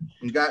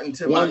and got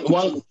into one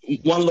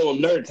little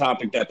nerd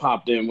topic that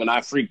popped in when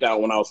I freaked out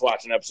when I was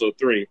watching episode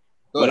 3,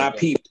 I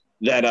peeped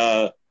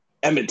that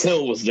Emmett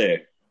Till was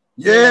there.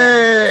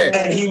 Yeah.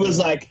 And he was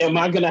like, am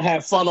I going to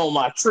have fun on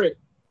my trip?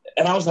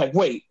 And I was like,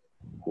 wait,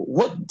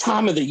 what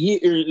time of the year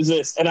is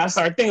this? And I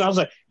started thinking, I was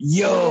like,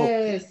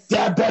 yo,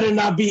 that better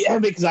not be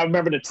Emmett, because I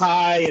remember the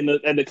tie and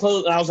the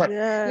clothes. And I was like, yo.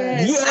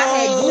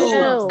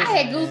 I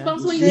had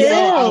goosebumps when you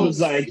I was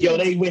like, yo,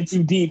 they went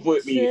too deep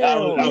with me. I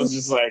was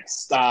just like,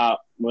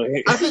 stop.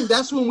 I think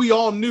that's when we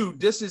all knew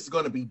this is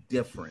going to be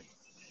different.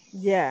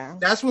 Yeah.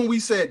 That's when we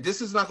said,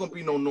 this is not going to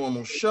be no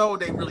normal show.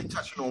 They really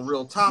touching on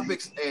real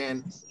topics.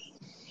 And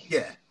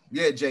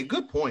yeah, Jay,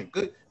 good point.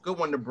 Good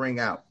one to bring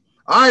out.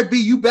 All right, B,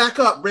 you back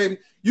up, baby.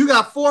 You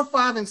got 4,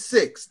 5, and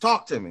 6.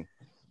 Talk to me.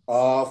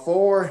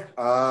 4.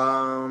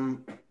 I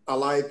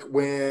like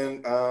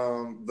when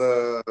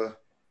 4.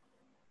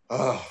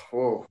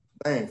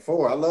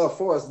 I love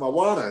 4. It's my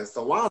water. It's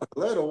the water.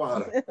 Little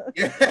water.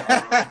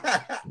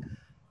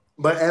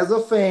 But as a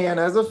fan,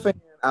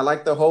 I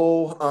like the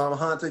whole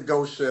haunted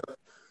ghost ship.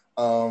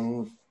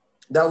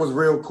 That was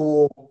real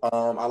cool.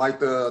 I like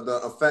the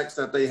effects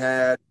that they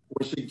had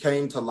when she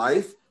came to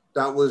life.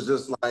 That was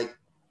just like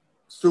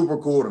super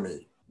cool to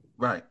me.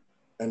 Right.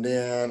 And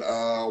then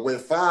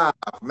with 5,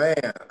 man,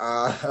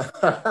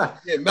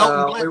 melting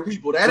Black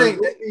people.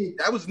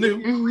 That was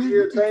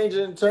new.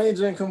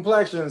 Changing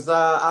complexions.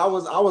 I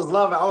was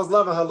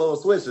loving her little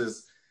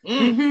switches.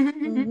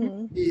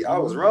 I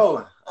was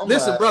rolling.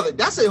 Listen, brother,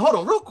 hold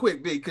on real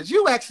quick, B, because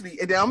you actually,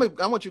 and then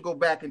I want you to go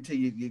back into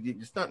your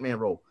stuntman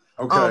role.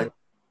 Okay.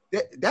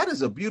 That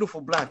is a beautiful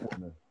Black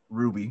woman,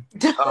 Ruby.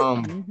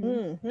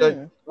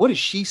 What does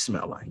she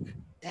smell like?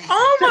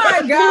 Oh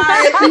my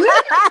God!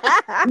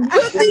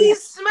 What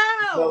these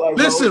smell?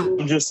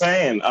 Listen,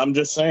 I'm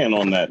just saying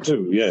on that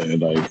too.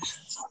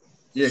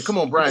 Yeah, come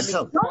on, Brian.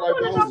 Tell me. I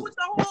want to know what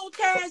the whole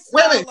cast.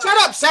 Wait a minute, shut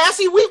up,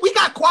 Sassy. We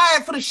got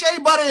quiet for the Shea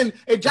Butter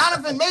and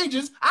Jonathan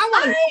Majors. I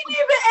ain't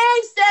even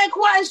asked that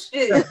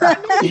question.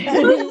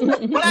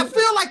 But I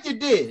feel like you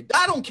did.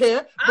 I don't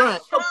care, Brian.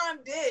 I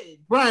did.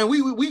 Brian,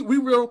 we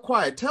real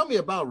quiet. Tell me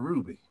about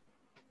Ruby.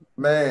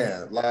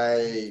 Man,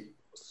 like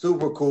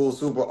super cool,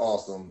 super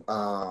awesome.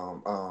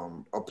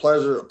 A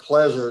pleasure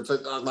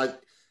to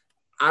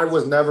I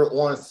was never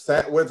on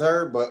set with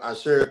her, but I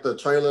shared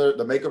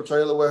the makeup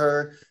trailer with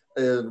her.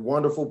 And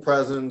wonderful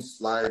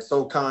presence, like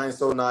so kind,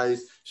 so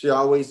nice. She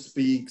always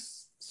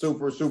speaks.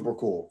 Super, super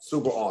cool,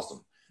 super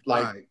awesome.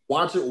 Like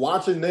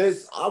watching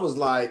this, I was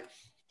like,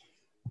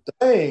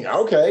 dang,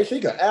 okay, she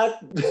could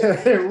act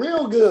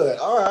real good.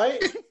 All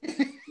right.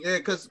 Yeah,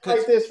 because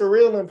like this for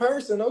real in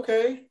person.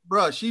 Okay,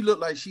 bro, she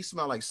looked like she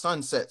smelled like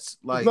sunsets.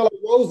 Like, smell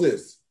like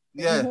roses.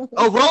 Yeah.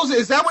 Oh, roses.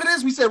 Is that what it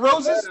is? We said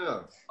roses?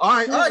 Yeah. All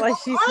right. All right. Like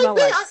she all right, smelled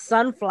man. like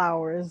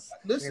sunflowers.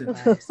 Listen,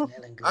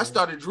 I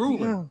started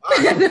drooling.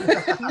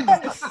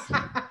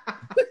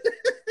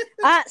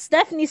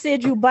 Stephanie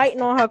said you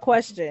biting on her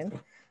question.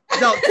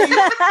 No,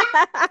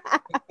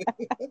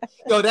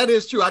 yo, that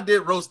is true. I did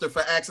roast her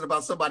for asking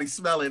about somebody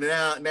smelling.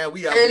 Now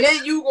we out. And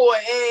then you go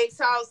and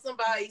ask how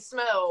somebody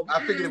smell.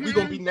 I figured if we're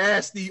gonna be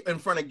nasty in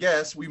front of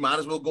guests, we might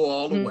as well go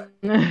all the way.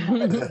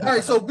 All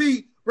right, so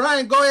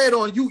Brian, go ahead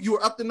on. You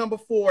were up to number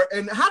 4,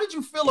 and how did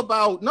you feel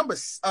about number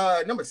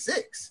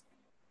 6?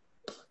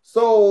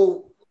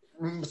 So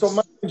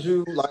mind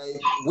you,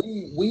 like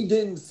we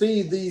didn't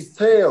see these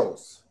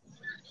tails.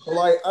 So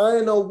like I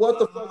didn't know what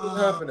the fuck was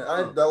happening.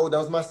 That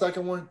was my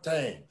second one.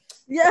 Dang.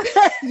 Yeah,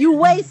 you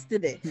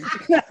wasted it.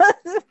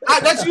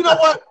 That's you know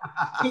what?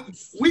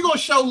 We gonna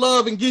show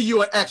love and give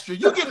you an extra.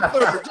 You get a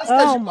third. Just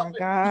oh my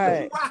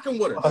god, you rocking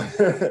with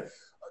us.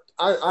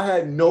 I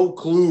had no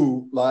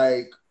clue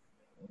like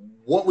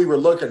what we were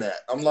looking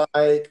at. I'm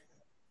like,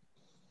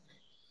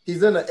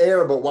 he's in the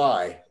air, but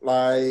why?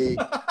 Like,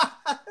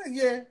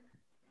 yeah.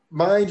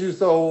 Mind you,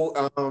 so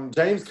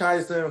James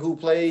Kyson, who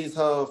plays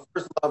her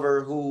first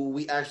lover, who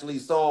we actually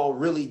saw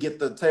really get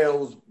the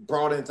tails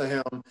brought into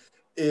him,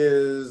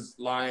 is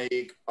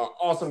like an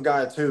awesome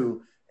guy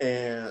too.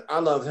 And I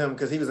love him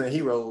because he was in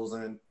Heroes,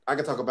 and I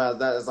can talk about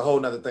that as a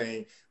whole nother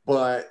thing.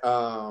 But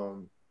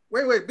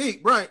wait,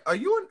 Big Brian,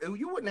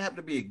 you wouldn't happen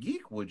to be a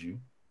geek, would you?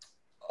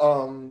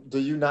 Do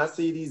you not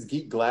see these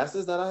geek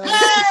glasses that I have?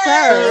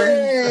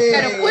 Hey!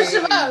 Gotta push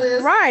them up.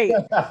 Right.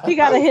 You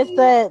gotta hit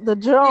the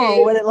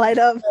drum when it light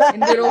up.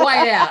 And do the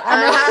white out.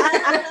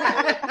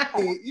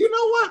 You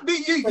know what?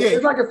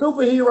 It's like a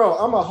superhero.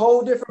 I'm a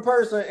whole different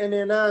person, and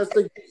then now it's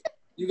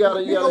you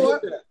gotta hit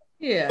that.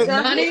 Yeah,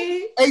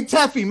 Nani. Hey,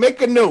 Teffy,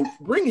 make a note.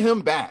 Bring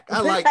him back.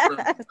 I like him.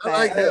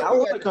 Hey, I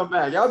want to come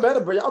back. Y'all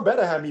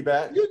better have me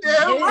back. You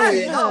damn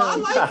right. No, I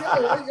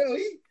like him.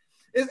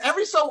 It's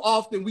every so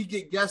often we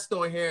get guests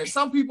on here. And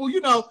some people,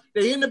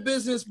 they in the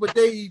business, but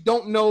they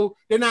don't know,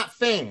 they're not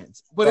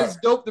fans. But it's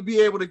dope to be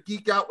able to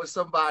geek out with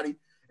somebody.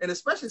 And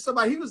especially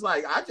somebody, he was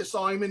like, I just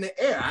saw him in the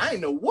air. I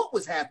didn't know what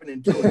was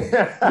happening to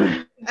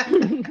him.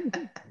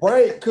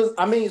 Right. Because,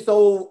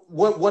 so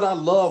what I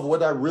love,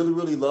 what I really,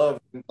 really love,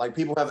 like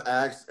people have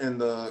asked in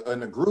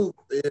the group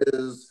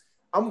is,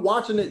 I'm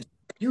watching it.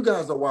 You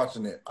guys are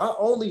watching it. I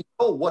only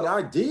know what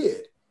I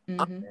did.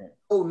 I don't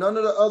know none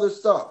of the other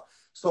stuff.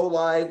 So,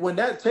 like, when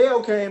that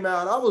tail came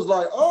out, I was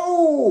like,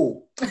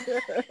 oh,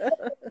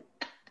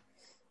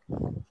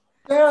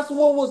 that's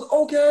what was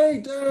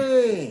okay.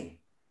 Dang.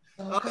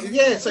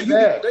 Yeah, so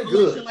they're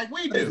good. Like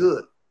we do. They're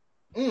good.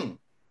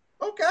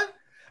 Okay.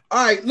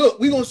 All right, look,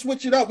 we're going to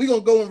switch it up. We're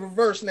going to go in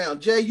reverse now.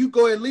 Jay, you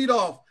go ahead, lead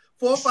off.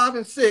 4, 5,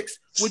 and 6.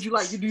 Would you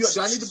like to do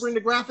I need to bring the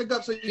graphic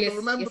up so you can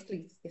remember?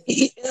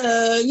 Yes,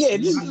 yeah,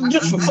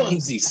 just for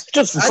funsies.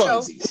 Just for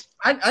funsies.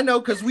 I know,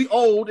 because we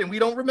old and we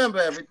don't remember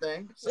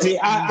everything. So. See,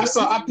 I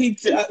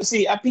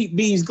peeped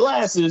B's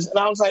glasses, and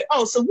I was like,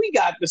 oh, so we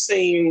got the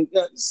same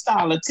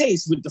style of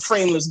taste with the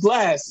frameless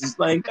glasses.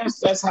 Like,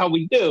 that's how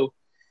we do.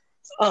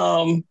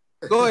 Go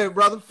ahead,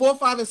 brother. 4,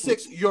 5, and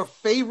 6, your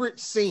favorite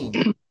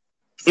scene.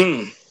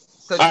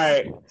 All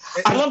right.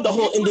 I love the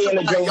whole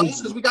Indiana Jones.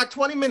 Because we got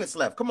 20 minutes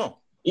left. Come on.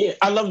 Yeah,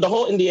 I love the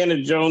whole Indiana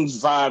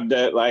Jones vibe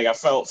that like I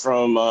felt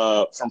from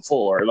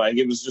 4. Like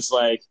it was just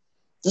like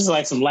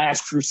some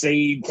Last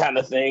Crusade kind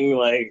of thing.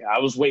 Like I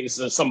was waiting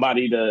for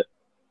somebody to,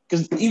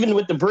 because even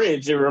with the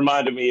bridge, it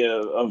reminded me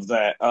of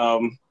that.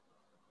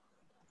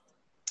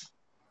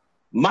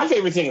 My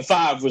favorite thing in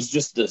 5 was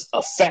just the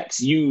effects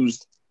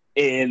used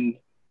in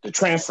the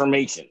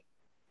transformation.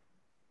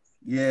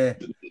 Yeah,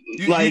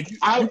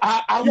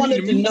 I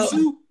wanted to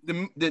know.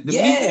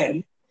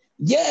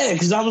 Yeah,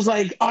 because I was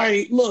like, all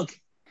right, look,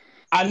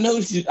 I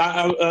know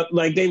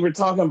like they were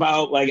talking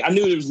about, like I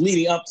knew it was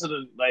leading up to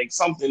the like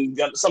some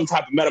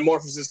type of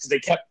metamorphosis because they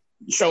kept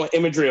showing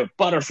imagery of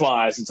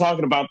butterflies and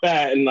talking about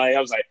that, and like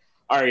I was like,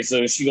 all right, so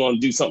is she gonna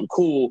do something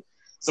cool,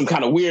 some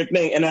kind of weird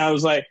thing? And I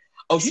was like,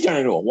 oh, she turned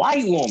into a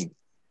white woman.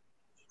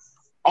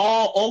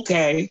 Oh,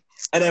 okay.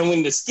 And then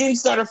when the skin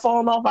started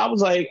falling off, I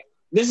was like,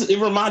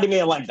 it reminded me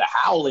of like The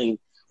Howling,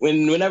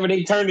 whenever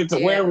they turned into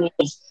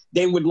werewolves,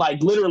 they would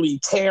like literally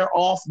tear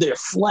off their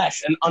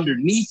flesh and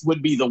underneath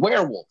would be the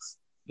werewolf.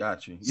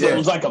 Got you. So it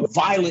was like a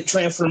violent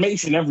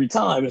transformation every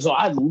time. And so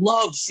I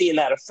loved seeing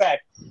that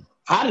effect.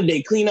 How did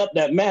they clean up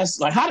that mess?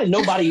 Like, how did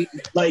nobody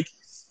like,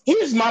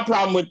 here's my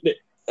problem with it.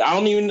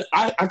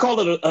 I call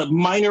it a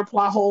minor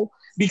plot hole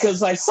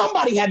because like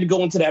somebody had to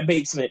go into that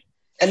basement.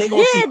 And they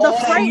gonna see the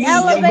freight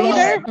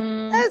elevator.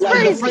 That's like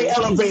crazy. The freight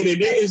elevator,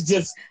 there is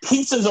just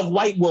pieces of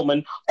white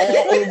woman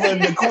all over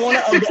the corner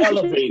of the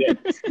elevator.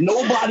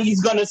 Nobody's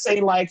gonna say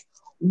like,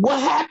 "What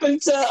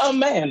happened to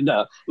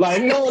Amanda?"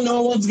 Like,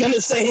 no one's gonna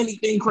say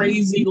anything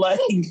crazy. Like,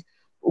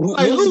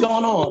 what's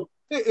going on?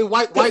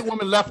 White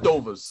woman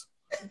leftovers.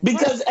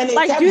 Because and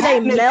do they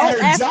melt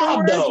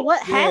afterwards?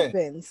 What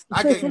happens?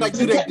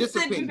 Do they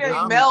dissipate? Do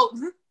they melt?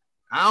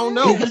 I don't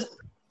know.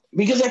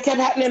 Because that kept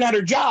happening at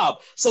her job.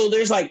 So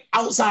there's like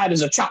outside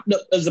is a chopped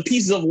up as a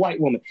pieces of a white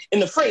woman.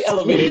 In the freight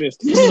elevator, there's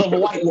pieces of a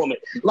white woman.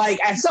 Like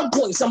at some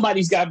point,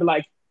 somebody's got to be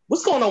like,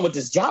 "What's going on with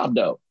this job,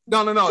 though?"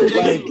 No.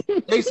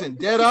 Jason,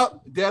 dead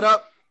up.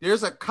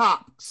 There's a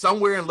cop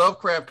somewhere in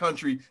Lovecraft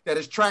Country that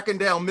is tracking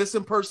down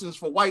missing persons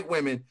for white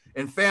women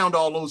and found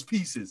all those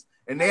pieces.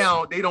 And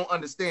now they don't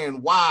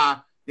understand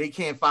why they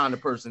can't find the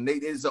person.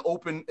 It's an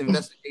open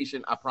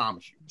investigation. I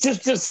promise you.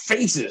 Just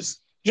faces.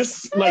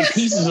 Just like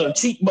pieces of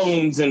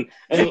cheekbones and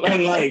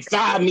like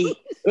thigh meat.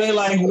 And they're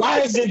like, why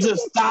is it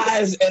just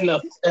thighs and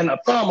a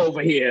thumb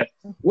over here?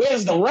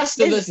 Where's the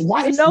rest of this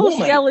white no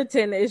woman?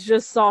 Skeleton is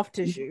just soft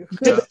tissue.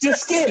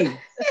 Just skin.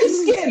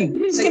 Skin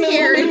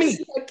and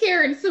meat.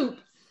 Karen soup.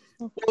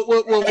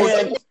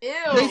 Well,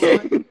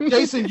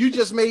 Jason, you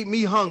just made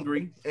me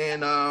hungry,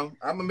 and I'm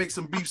gonna make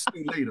some beef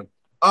stew later.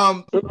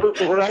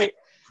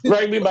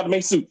 Right, we about to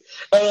make soup.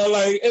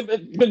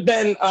 But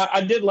then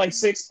I did like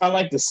 6. I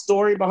like the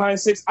story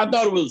behind 6. I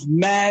thought it was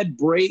mad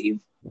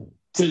brave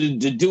to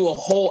do a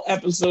whole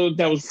episode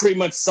that was pretty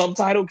much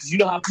subtitled, because you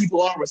know how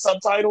people are with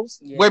subtitles.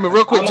 Yeah. Wait a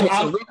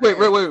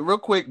minute, real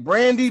quick.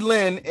 Brandy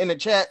Lynn in the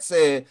chat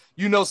said,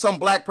 some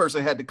black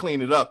person had to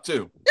clean it up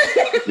too.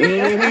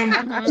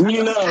 Mm-hmm.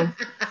 You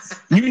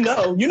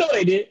know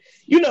they did.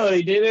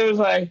 It was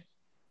like,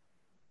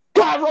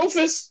 God,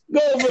 Rufus, go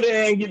over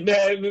there and get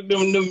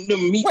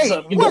the meats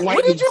up.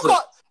 What did you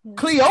call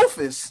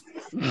Cleophas?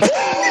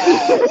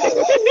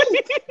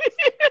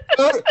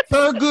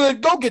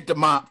 Thurgood, go get the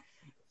mop.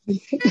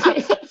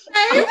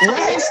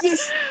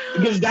 Rastus,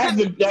 because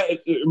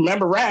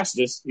remember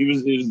Rastus? He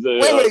was the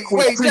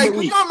wait, Jay,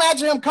 can you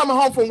imagine him coming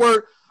home from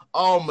work?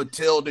 Oh,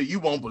 Matilda, you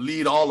won't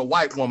believe all the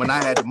white women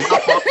I had to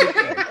mop up with.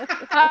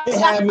 They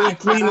had me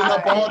cleaning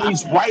up all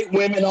these white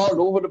women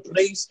all over the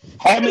place.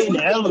 Had me in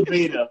the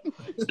elevator.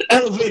 The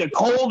elevator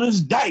cold as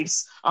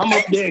dice. I'm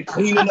up there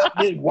cleaning up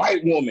this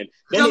white woman.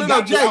 Then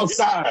Jay,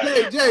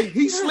 outside. Jay,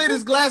 he slid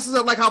his glasses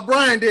up like how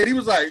Brian did. He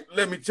was like,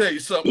 "Let me tell you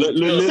something.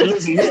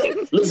 Listen here.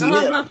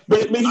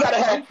 But you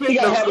gotta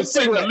have a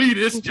cigarette. Lead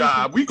this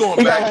job. We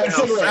going back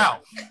down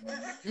south.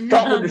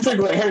 Talk with the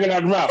cigarette hanging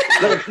out the mouth.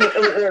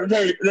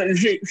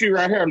 She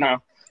right here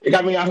now. They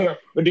got me out here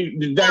with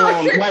these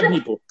damn white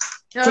people.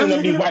 Cleaning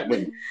up these white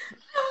women.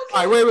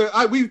 All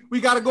right, wait. We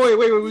gotta go ahead.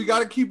 Wait. We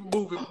gotta keep it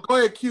moving. Go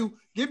ahead, Q.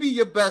 Give me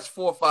your best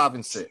 4, 5,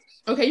 and 6.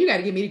 Okay, you got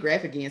to give me the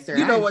graphic answer.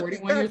 You know I'm what?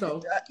 41 years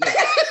old.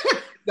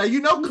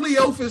 Now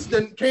Cleophas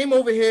then came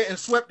over here and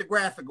swept the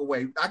graphic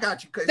away. I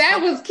got you.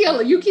 That was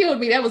killer. You killed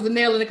me. That was the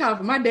nail in the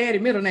coffin. My daddy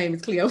middle name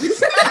is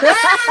Cleophas. You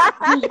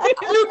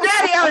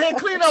daddy out here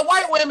cleaning up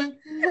white women.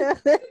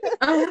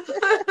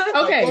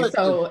 Okay,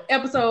 so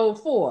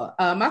episode 4.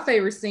 My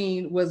favorite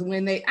scene was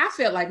when I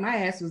felt like my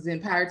ass was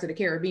in Pirates of the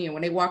Caribbean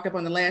when they walked up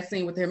on the last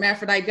scene with the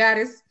hermaphrodite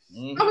goddess.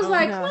 I was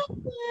like, what?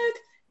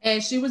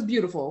 And she was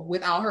beautiful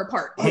with all her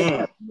parts.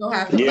 You know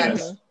how I feel about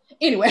her.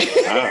 Anyway.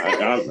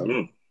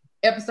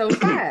 Episode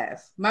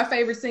 5. My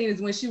favorite scene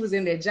is when she was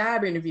in that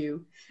job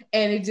interview,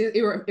 and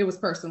it was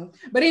personal.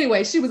 But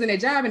anyway, she was in that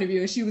job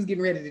interview and she was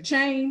getting ready to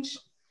change.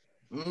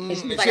 And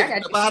she was like, I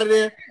got out of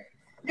there.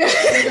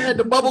 You had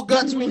the bubble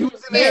guts when you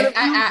was in there.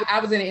 I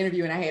was in an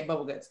interview and I had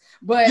bubble guts.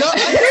 But I knew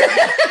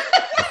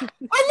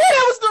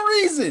that was the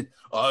reason.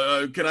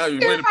 Can I?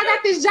 If I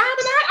got this job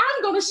and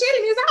I'm gonna shit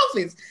in his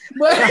office.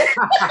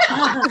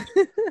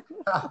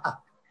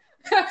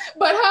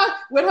 But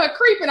with her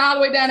creeping all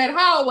the way down that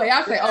hallway,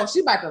 I say, "Oh, she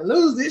about to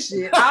lose this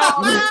shit." That's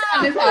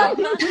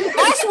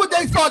what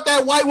they thought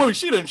that white woman.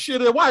 She done shit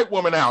a white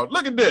woman out.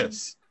 Look at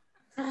this.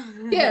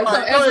 Yeah.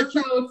 So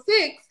episode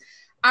 6.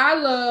 I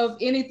love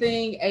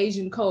anything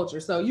Asian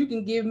culture. So you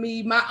can give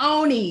me my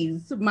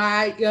onis,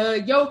 my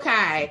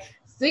yokai,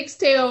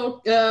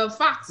 6-tailed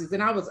foxes,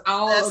 and I was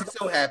all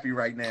so happy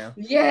right now.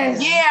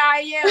 Yes. Yeah, I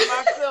am.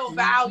 I feel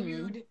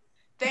valued.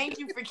 Thank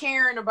you for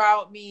caring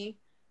about me.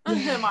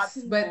 Yes.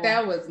 But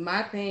that was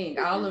my thing.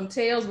 All them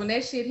tails, when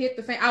that shit hit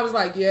the fan, I was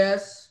like,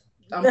 yes,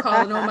 I'm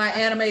calling on my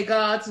anime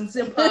gods and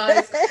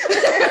senpais.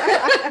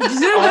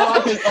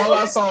 all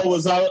I saw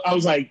was I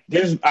was like,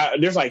 there's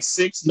like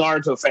 6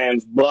 Naruto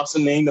fans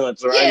busting their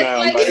nuts right now.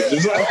 Like,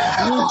 just like,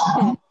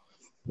 I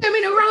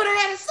mean, the road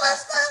had a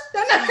sister.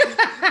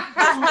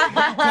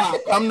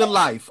 Come to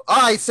life.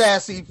 All right,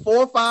 Sassy.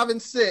 4, 5,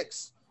 and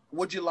 6.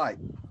 What'd you like?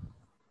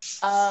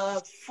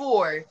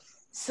 4.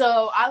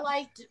 So I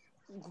liked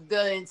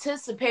the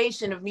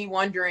anticipation of me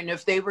wondering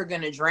if they were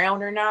gonna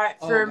drown or not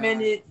for a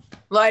minute.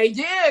 Like,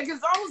 yeah,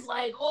 because I was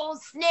like, oh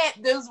snap,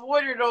 this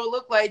water don't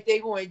look like they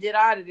going to get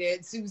out of there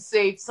too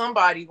safe.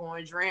 Somebody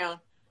going to drown.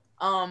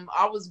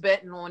 I was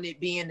betting on it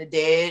being the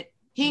dad.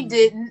 He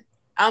didn't.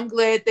 I'm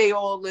glad they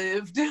all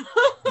lived.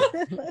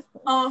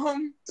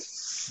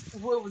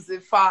 What was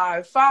it?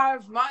 5.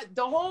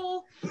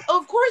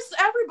 Of course,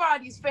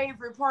 everybody's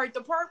favorite part,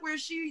 the part where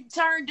she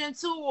turned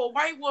into a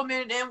white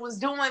woman and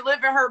was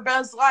living her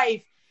best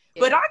life.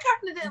 Yeah. But I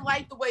kind of didn't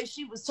like the way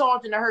she was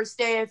talking to her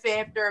staff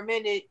after a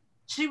minute.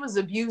 She was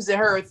abusing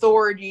her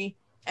authority.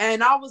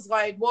 And I was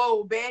like,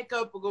 whoa, back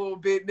up a little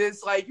bit,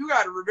 miss. Like, you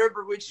got to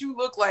remember what you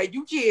look like.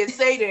 You can't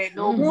say that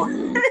no more.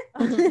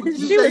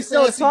 She was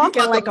still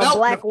talking like a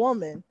black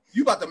woman.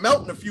 You about to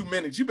melt in a few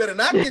minutes. You better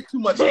not get too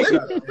much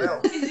liquor. Yeah,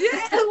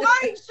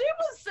 like, she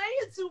was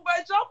saying too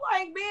much. I'm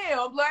like, man,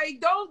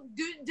 like,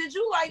 did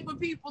you like when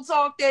people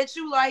talk that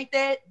you like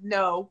that?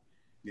 No.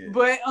 Yeah.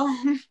 But,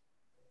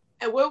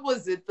 and what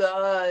was it?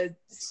 The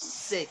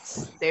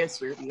 6. That's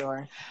where we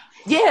are.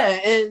 Yeah,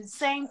 and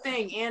same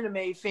thing,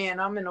 anime fan.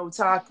 I'm an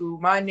otaku.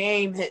 My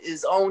name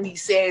is Oni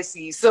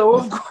Sassy. So,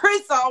 of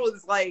course, I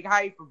was, like,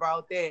 hype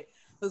about that.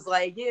 I was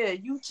like, yeah,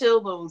 you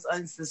chill those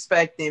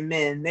unsuspecting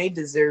men. They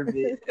deserve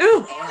it.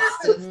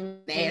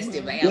 Nasty,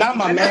 man. Not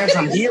my man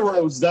from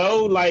Heroes,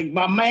 though. Like,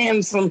 my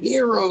man from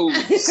Heroes. All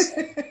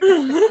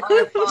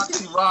right,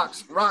 Foxy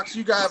Rocks,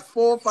 you got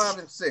 4, 5,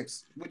 and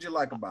 6. What'd you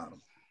like about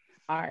them?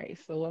 All right,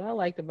 so what I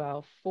liked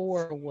about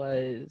 4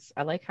 was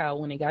I like how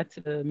when they got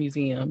to the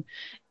museum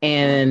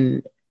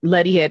and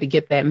Letty had to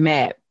get that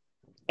map.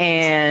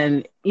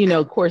 And, you know,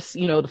 of course,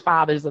 you know, the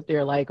father's up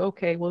there like,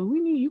 okay, well,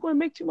 you're going to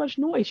make too much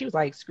noise. She was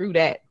like, screw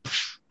that.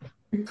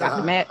 Got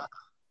the map.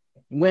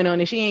 Went on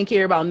and she ain't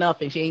care about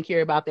nothing. She ain't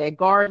care about that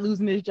guard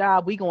losing his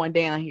job. We going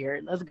down here.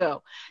 Let's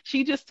go.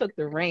 She just took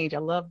the range. I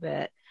love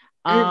that.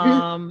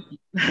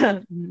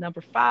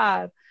 Number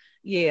 5.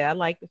 Yeah, I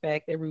like the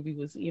fact that Ruby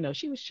was, you know,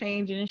 she was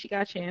changing and she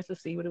got a chance to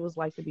see what it was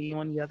like to be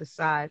on the other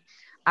side.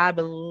 I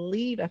don't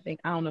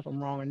know if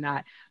I'm wrong or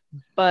not,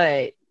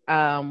 but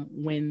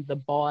when the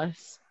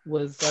boss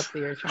was up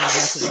there trying to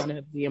answer one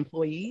of the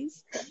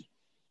employees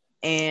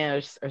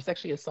and or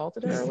sexually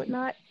assaulted her or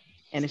whatnot,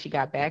 and then she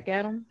got back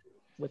at him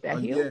with that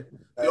heel.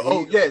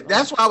 Yeah.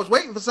 That's why I was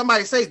waiting for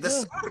somebody to say the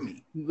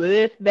sodomy.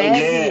 With that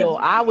heel,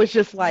 I was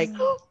just like,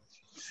 oh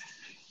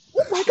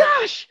my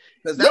gosh.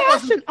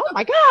 Yes, oh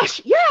my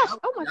gosh, yes.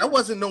 Oh my that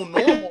wasn't no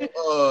normal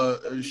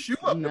shoe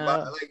up the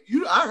bottom. Like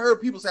I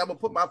heard people say I'm gonna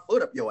put my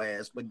foot up your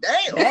ass, but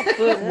damn, that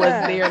foot was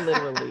there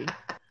literally.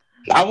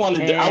 I want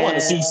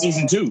to see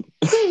season 2.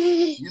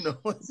 You know,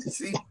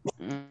 see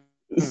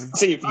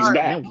if he's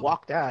back. And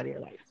walked out here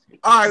like.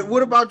 All right,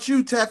 what about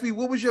you, Taffy?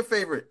 What was your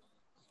favorite?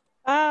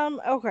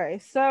 Okay,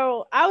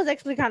 so I was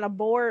actually kind of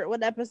bored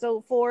with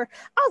episode 4.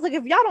 I was like,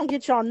 if y'all don't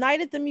get y'all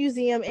Night at the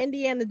Museum,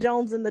 Indiana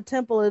Jones in the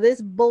Temple of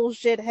this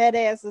bullshit head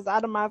asses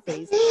out of my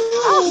face. They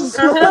snaps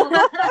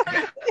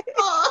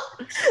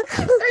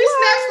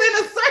in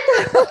a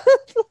circle.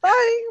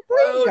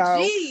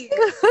 Please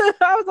go.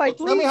 I was like,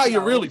 tell me how you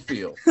really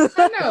feel.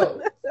 I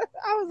know.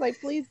 I was like,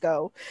 please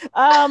go.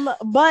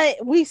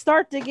 But we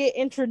start to get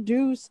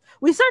introduced.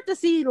 We start to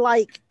see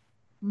like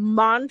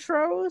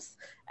Montrose,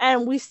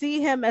 and we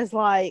see him as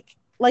like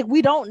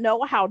we don't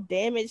know how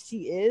damaged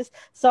he is,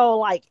 so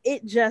like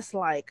it just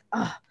like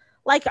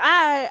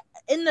I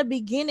in the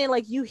beginning,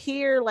 like you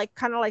hear like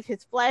kind of like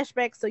his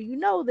flashback, so you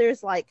know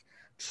there's like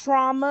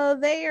trauma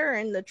there,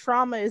 and the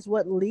trauma is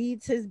what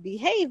leads his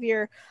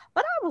behavior.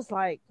 But I was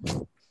like,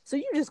 so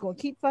you just gonna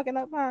keep fucking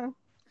up, huh?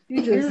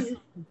 You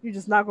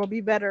just not gonna be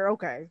better.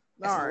 Okay,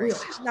 all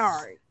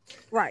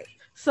right.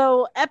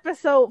 So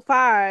episode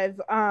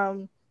 5,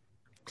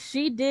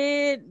 she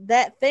did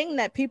that thing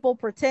that people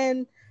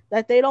pretend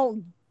that they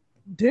don't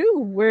do,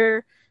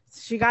 where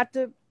she got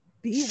to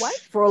be white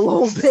for a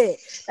little bit.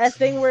 That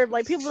thing where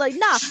like people are like,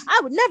 nah,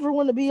 I would never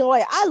want to be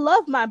white. I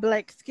love my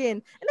black skin.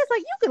 And it's like,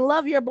 you can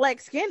love your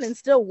black skin and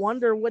still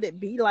wonder what it'd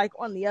be like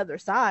on the other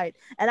side.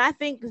 And I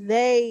think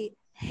they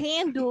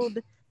handled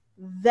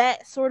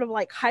that sort of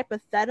like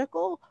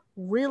hypothetical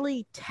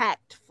really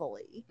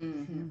tactfully.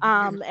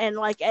 And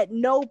like at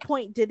no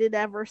point did it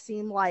ever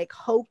seem like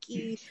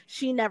hokey.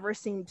 She never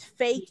seemed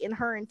fake in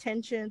her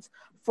intentions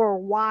for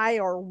why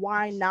or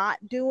why not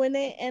doing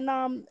it,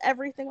 and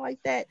everything like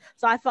that.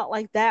 So I felt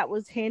like that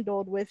was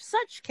handled with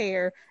such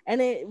care,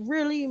 and it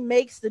really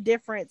makes the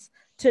difference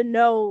to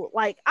know,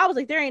 like, I was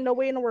like, there ain't no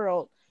way in the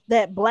world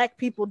that black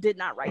people did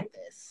not write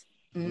this.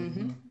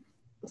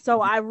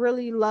 So I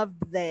really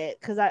loved that,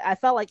 because I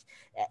felt like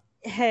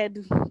had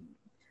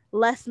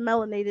less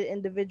melanated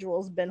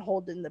individuals been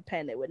holding the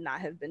pen, it would not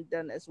have been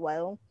done as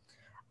well.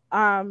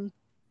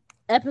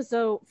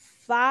 Episode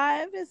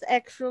 5 is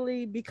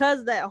actually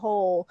because that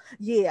whole,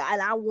 yeah,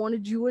 and I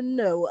wanted you to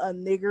know a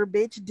nigger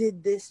bitch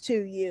did this to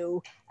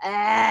you.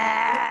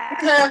 Right.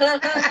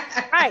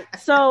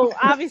 So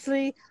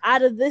obviously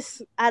out of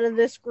this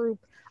group,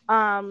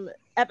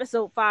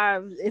 episode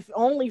 5, if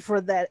only for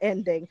that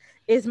ending,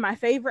 is my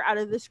favorite out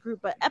of this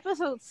group. But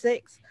episode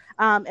 6,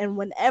 and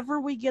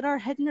whenever we get our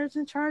Head Nerds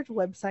in Charge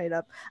website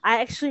up,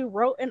 I actually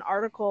wrote an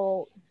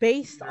article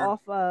based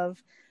off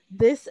of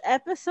this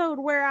episode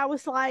where I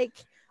was like,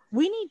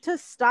 we need to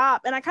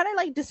stop. And I kind of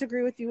like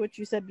disagree with you what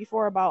you said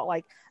before about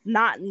like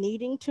not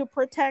needing to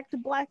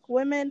protect black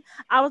women.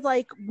 I was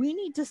like, we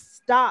need to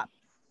stop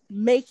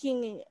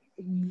making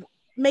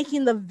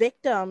the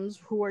victims,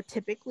 who are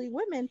typically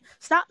women,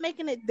 stop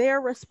making it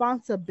their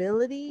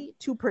responsibility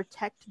to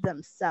protect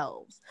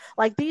themselves.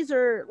 Like, these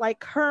are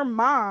like, her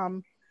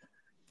mom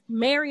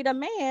married a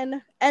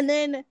man and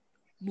then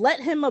let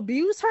him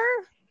abuse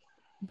her.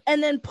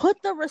 and then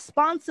put the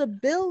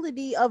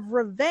responsibility of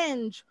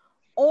revenge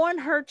on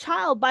her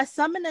child by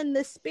summoning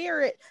the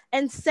spirit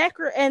and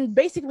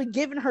basically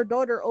giving her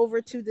daughter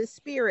over to the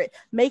spirit,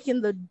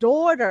 making the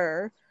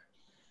daughter,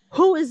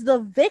 who is the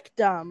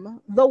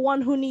victim, the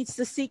one who needs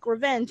to seek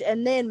revenge,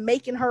 and then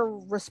making her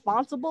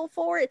responsible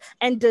for it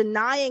and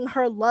denying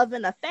her love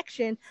and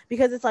affection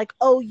because it's like,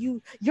 oh,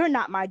 you're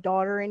not my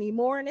daughter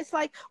anymore. And it's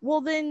like, well,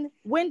 then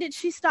when did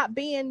she stop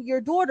being your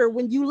daughter?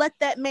 When you let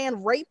that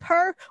man rape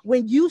her,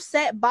 when you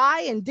sat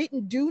by and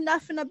didn't do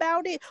nothing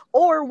about it,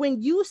 or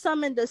when you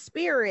summoned a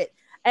spirit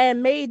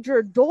and made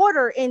your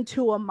daughter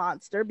into a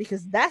monster,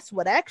 because that's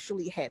what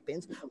actually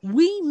happens.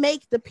 We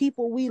make the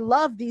people we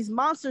love these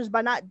monsters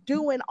by not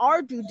doing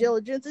our due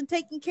diligence and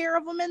taking care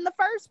of them in the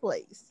first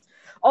place.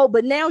 Oh,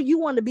 but now you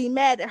want to be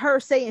mad at her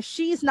saying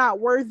she's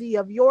not worthy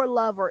of your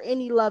love or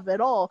any love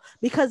at all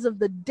because of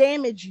the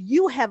damage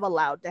you have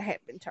allowed to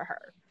happen to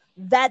her.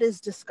 That is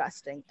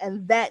disgusting,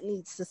 and that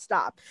needs to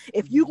stop.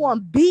 If you want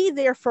to be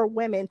there for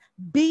women,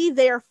 be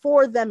there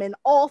for them in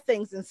all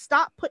things, and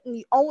stop putting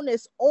the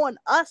onus on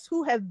us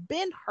who have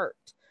been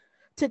hurt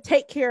to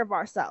take care of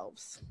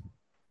ourselves.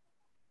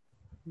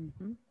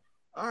 Mm-hmm.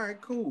 All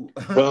right, cool.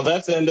 Well,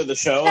 that's the end of the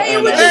show. Money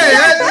to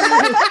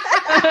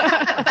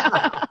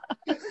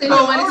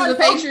the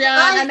Patreon.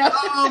 I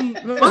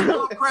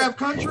know. Craft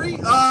Country.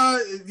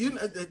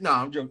 No,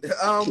 I'm joking.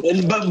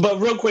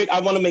 But real quick, I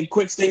want to make a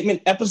quick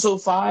statement.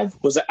 Episode 5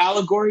 was an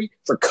allegory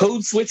for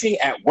code switching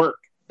at work.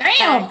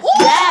 Damn. Ooh.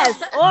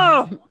 Yes.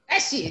 Oh, that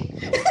shit.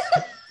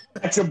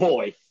 That's your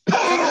boy.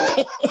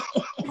 That's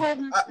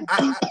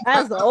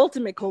the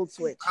ultimate code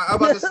switch. I'm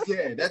about to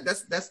say,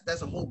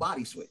 that's a whole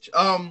body switch.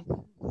 I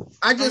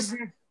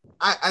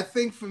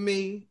think for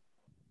me,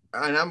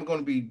 and I'm going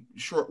to be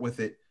short with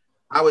it,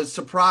 I was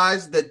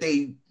surprised that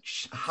they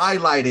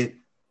highlighted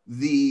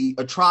the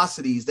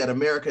atrocities that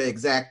America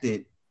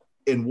exacted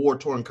in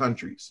war-torn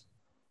countries.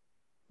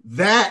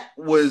 That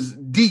was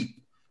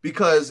deep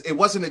because it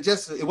wasn't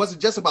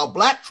just about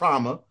Black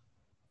trauma.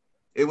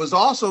 It was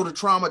also the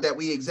trauma that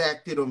we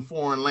exacted on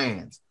foreign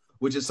lands,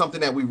 which is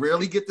something that we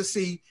rarely get to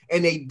see.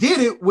 And they did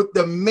it with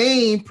the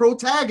main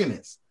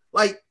protagonist.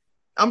 Like,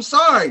 I'm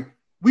sorry,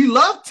 we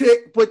love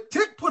Tick, but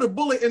Tick put a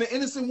bullet in an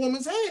innocent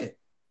woman's head.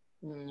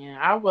 Yeah,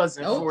 I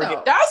wasn't for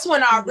it. That's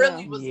when I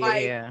really was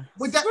like,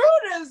 screw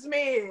this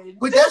man.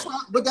 But that's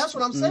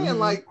what I'm saying. Mm-hmm.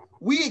 Like,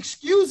 we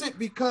excuse it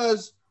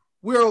because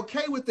we're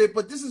okay with it,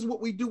 but this is what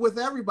we do with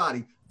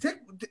everybody. Tick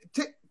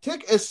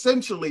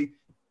essentially,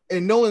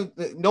 in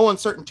no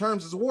uncertain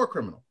terms, is a war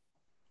criminal.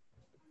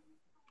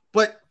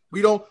 But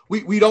we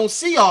don't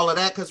see all of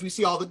that because we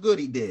see all the good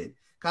he did.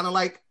 Kind of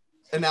like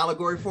an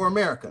allegory for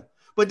America.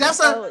 But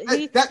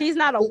he's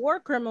not a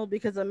war criminal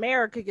because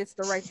America gets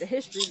to write the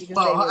history.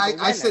 Because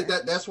I said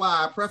that's why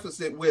I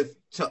preface it with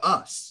to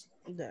us.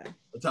 Yeah.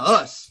 To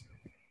us,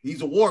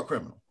 he's a war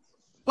criminal.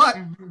 But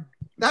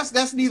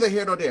that's neither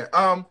here nor there.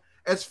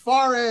 As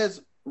far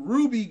as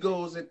Ruby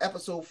goes in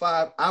episode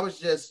 5, I was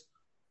just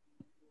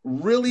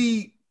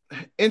really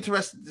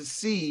interested to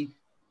see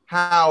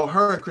how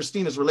her and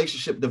Christina's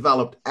relationship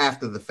developed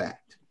after the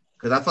fact.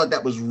 Because I thought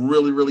that was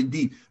really, really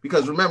deep.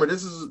 Because remember,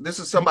 this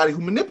is somebody who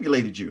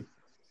manipulated you.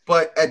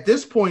 But at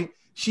this point,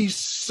 she's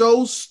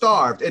so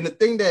starved. And the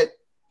thing that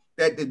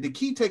the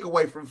key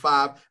takeaway from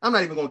 5, I'm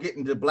not even going to get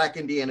into Black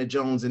Indiana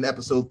Jones in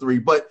episode 3,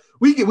 but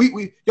we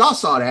y'all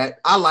saw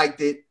that. I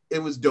liked it. It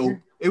was dope.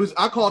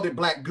 I called it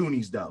Black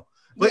Goonies though.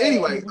 But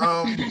anyway,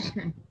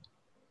 the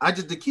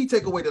key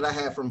takeaway that I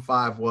had from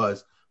 5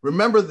 was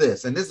remember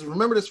this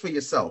for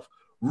yourself.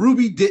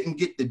 Ruby didn't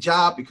get the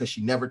job because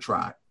she never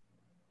tried.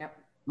 Yep.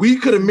 We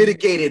could have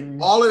mitigated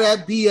all of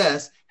that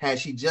BS had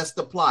she just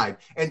applied.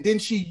 And then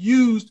she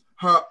used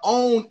her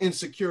own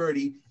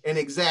insecurity and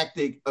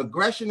exacted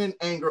aggression and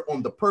anger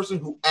on the person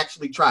who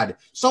actually tried it.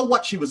 So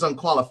what? She was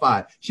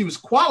unqualified. She was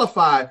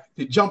qualified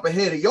to jump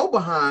ahead of your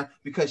behind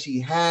because she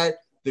had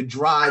the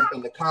drive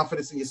and the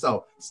confidence in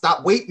yourself.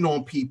 Stop waiting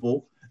on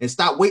people and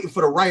stop waiting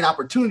for the right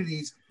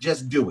opportunities.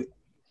 Just do it.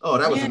 Oh,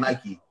 that was a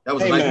Nike. That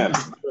was a Nike.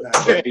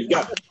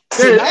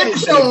 I'm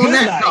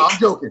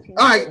joking.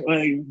 All right.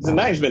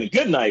 Tonight's been a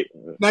good night.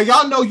 Now,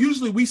 y'all know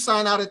usually we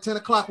sign out at 10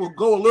 o'clock. We'll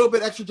go a little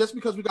bit extra just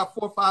because we got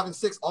 4, 5, and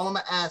 6. All I'm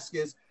going to ask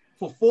is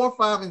for 4,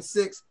 5, and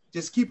 6,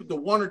 just keep it to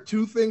 1 or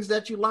 2 things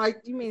that you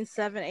like. You mean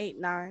 7, 8,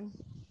 9,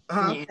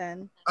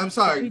 10? I'm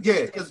sorry.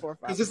 Yeah,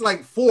 because it's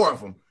like 4 of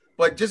them.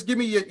 But just give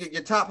me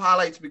your top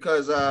highlights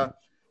because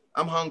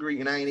I'm hungry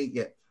and I ain't eat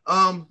yet.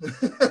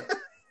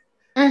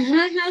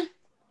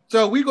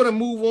 So we're going to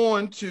move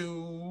on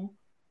to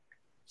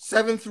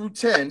 7 through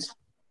 10,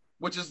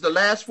 which is the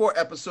last 4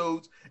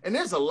 episodes. And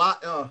there's a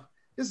lot.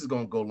 This is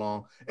going to go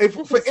long.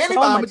 For anybody,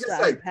 I'm just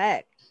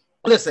say,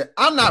 listen,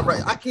 I'm not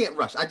right. I can't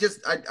rush. I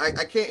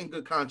can't in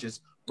good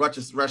conscience rush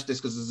this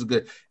because this is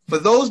good. For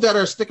those that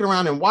are sticking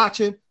around and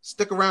watching,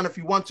 stick around if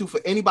you want to.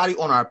 For anybody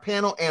on our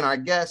panel and our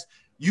guests,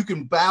 you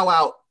can bow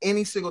out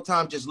any single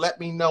time. Just let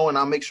me know, and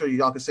I'll make sure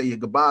y'all can say your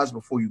goodbyes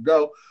before you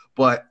go.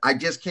 But I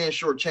just can't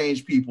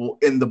shortchange people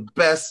in the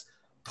best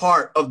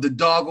part of the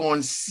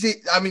doggone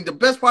the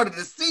best part of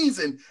the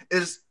season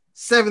is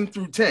 7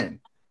 through 10.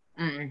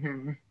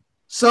 Mm-hmm.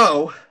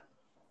 So,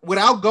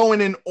 without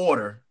going in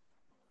order,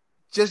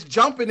 just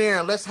jump in there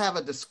and let's have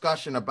a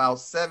discussion about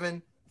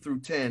 7 through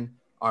 10,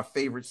 our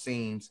favorite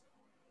scenes.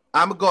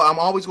 I'm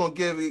always gonna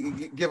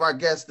give our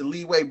guests the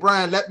leeway.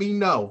 Brian, let me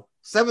know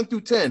 7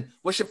 through 10.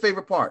 What's your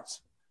favorite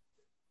parts?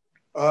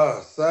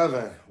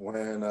 7,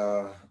 when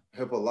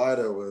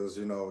Hippolyta was,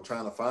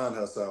 trying to find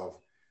herself.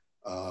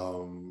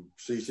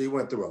 She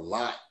went through a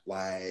lot.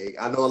 Like,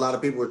 I know a lot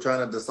of people were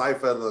trying to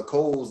decipher the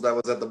codes that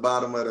was at the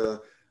bottom of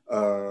the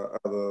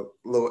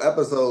little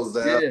episodes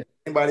there. Yeah.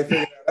 Anybody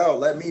figure that out?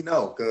 Let me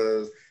know,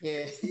 because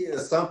he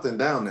is something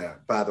down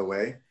there, by the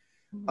way.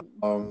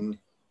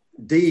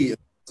 D,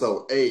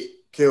 so 8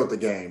 killed the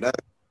game. That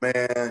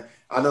man,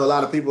 I know a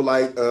lot of people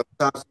like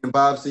Thompson and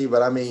Bobsy,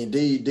 but I mean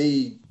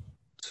D,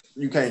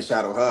 you can't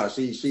shadow her.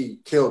 She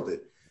killed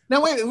it.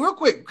 Now wait, real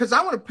quick, because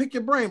I want to pick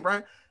your brain,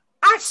 Brian.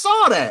 I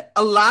saw that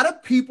a lot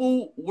of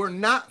people were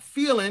not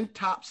feeling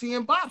Topsy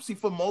and Bopsy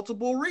for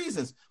multiple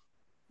reasons.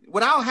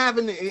 Without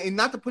having, and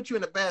not to put you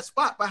in a bad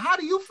spot, but how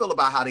do you feel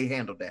about how they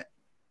handled that?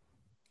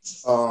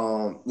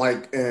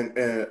 Like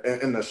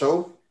in the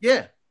show?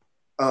 Yeah.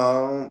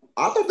 I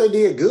thought they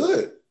did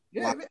good.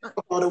 Yeah, I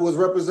thought it was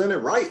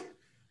represented right.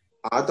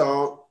 I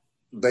thought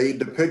they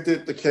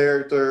depicted the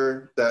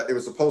character that it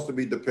was supposed to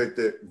be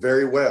depicted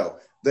very well.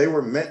 They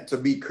were meant to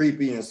be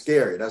creepy and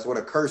scary. That's what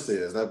a curse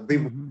is. That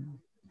people,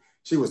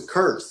 she was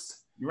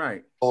cursed.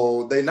 Right.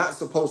 Oh, they're not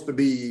supposed to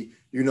be,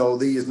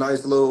 these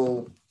nice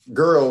little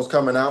girls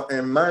coming out.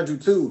 And mind you,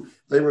 too,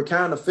 they were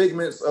kind of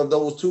figments of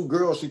those 2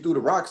 girls she threw the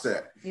rocks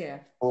at. Yeah.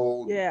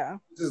 Oh, yeah.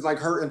 This is like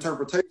her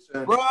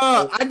interpretation. Bro,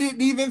 I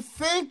didn't even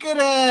think of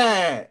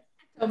that.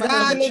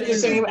 Wasn't it the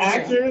same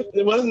actor?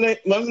 Wasn't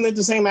it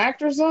the same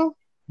actors though?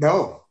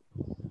 No.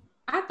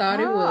 I thought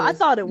it was. I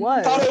thought it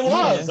was. I thought it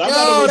was. Yo, I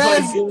thought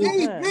that's it was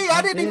deep.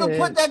 I didn't even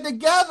put that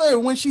together.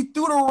 When she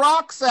threw the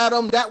rocks at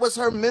him, that was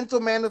her mental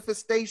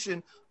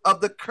manifestation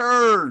of the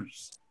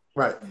curse.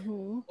 Right.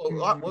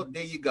 Well,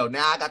 there you go.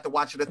 Now I got to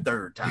watch it a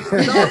 3rd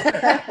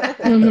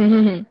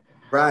time.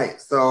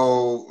 Right.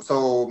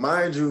 So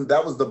mind you,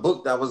 that was the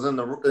book that was in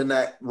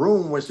that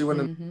room when she went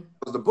in.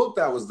 Was the book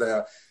that was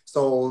there.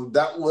 So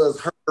that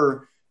was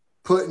her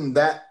putting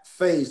that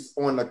face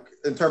on the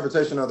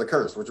interpretation of the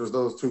curse, which was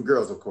those 2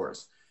 girls, of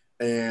course.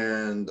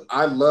 And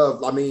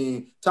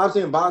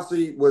Topsy and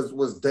Bopsy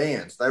was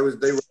dance. They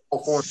were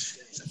all formed.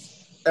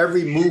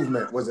 Every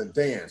movement was a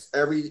dance.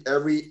 Every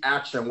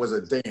action was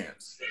a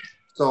dance.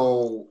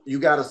 So you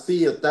got to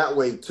see it that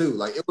way too.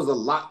 Like, it was a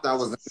lot that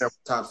was in there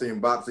with Topsy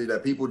and Bopsy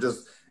that people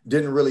just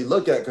didn't really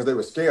look at because they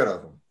were scared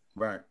of them.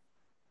 Right.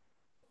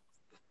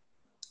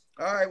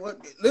 All right. Well,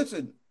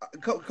 listen.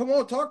 Come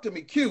on, talk to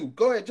me. Q,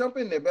 go ahead, jump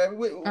in there, baby.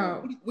 What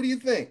do you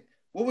think?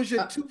 What was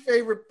your 2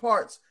 favorite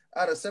parts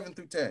out of 7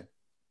 through 10?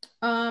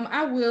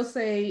 I will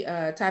say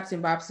Topsy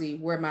and Bopsy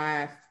were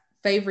my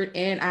favorite,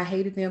 and I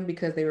hated them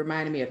because they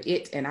reminded me of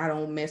It, and I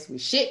don't mess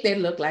with shit that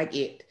looked like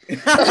It. Yeah,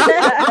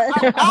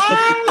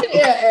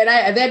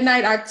 and that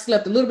night I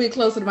slept a little bit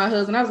closer to my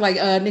husband. I was like,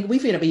 nigga, we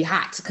finna be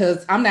hot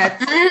because I'm not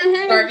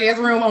dark ass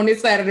room on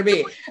this side of the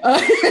bed.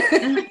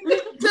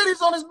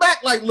 Teddy's on his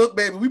back like, look,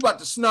 baby, we about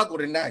to snuggle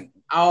tonight.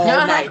 All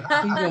night. He's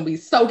gonna be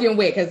soaking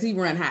wet because he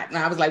run hot. And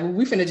I was like, well,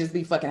 we finna just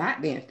be fucking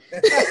hot then.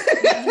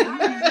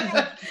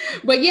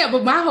 But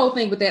my whole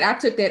thing with that, I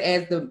took that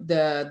as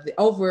the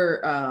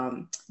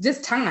over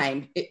just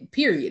time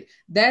period.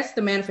 That's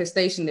the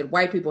manifestation that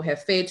white people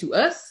have fed to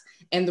us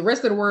and the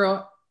rest of the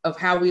world of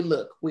how we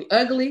look. We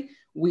ugly,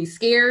 we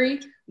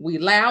scary, we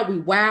loud, we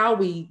wow,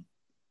 we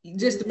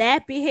just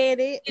nappy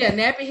headed. Yeah,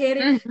 nappy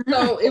headed.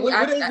 So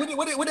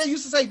what they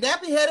used to say,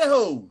 nappy headed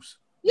hoes.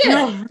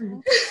 Yeah.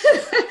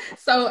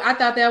 So I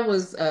thought that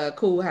was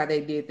cool how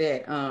they did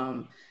that.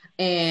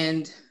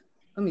 And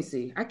let me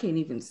see. I can't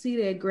even see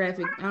that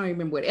graphic. I don't even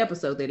remember what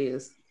episode that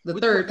is. The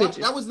third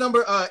picture. That was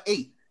number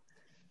 8.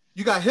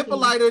 You got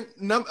Hippolyta.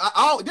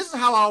 This is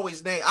how I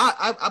always name.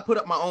 I put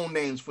up my own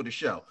names for the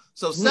show.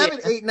 So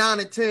 7, 8, 9,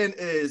 and 10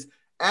 is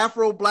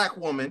Afro Black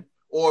Woman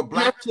or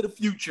Black to the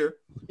Future.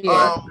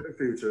 Black to the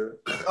Future.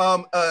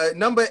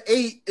 Number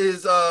 8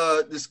 is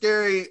the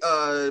scary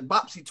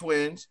Bopsy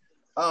twins.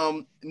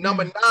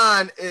 Number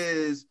 9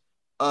 is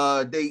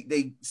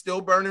they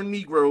still burning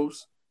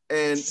Negroes,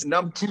 and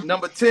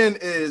number 10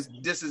 is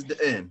This Is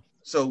the End.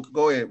 So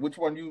go ahead. Which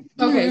one you?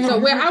 Okay, so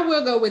where I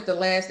will go with the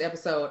last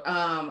episode.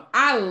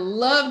 I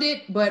loved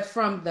it, but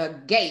from the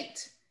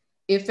gate,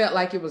 it felt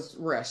like it was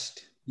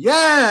rushed.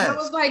 Yeah, I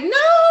was like,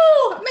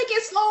 no, make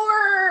it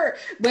slower.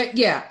 But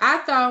yeah, I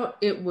thought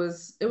it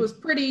was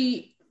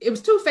pretty. It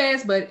was too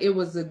fast, but it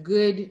was a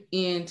good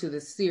end to the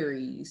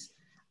series.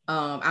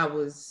 I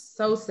was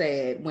so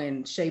sad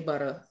when Shea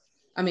Butter,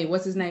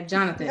 what's his name?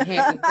 Jonathan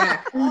had to die.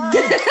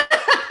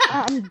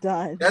 I'm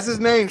done. That's his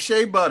name,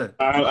 Shea Butter.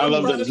 I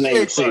love that his name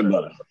is Shea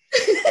Butter.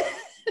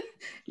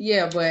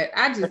 Yeah, but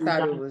I just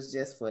thought it was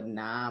just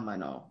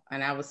phenomenal.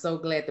 And I was so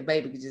glad the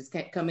baby could just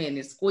come in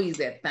and squeeze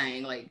that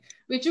thing. Like,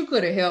 bitch, you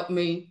could have helped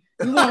me.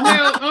 You want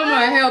help? I'm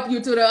going to help you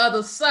to the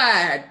other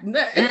side.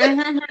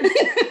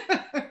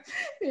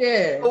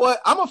 Yeah. You know what?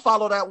 I'm going to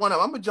follow that one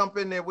up. I'm going to jump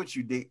in there with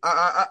you, D.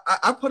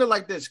 I put it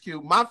like this,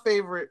 Q. My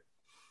favorite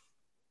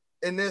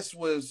in this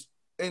was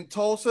in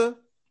Tulsa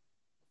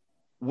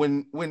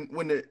when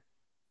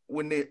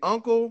the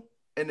uncle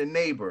and the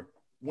neighbor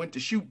went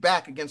to shoot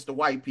back against the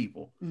white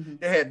people. Mm-hmm.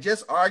 They had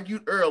just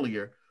argued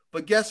earlier,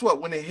 but guess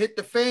what? When it hit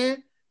the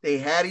fan, they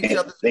had each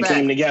other's They back.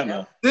 came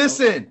together.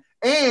 Listen,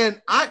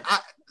 and I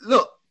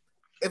look,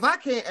 if I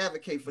can't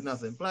advocate for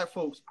nothing, black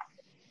folks,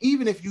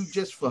 even if you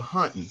just for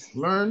hunting,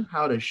 learn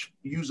how to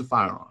use a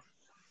firearm.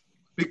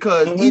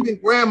 Because even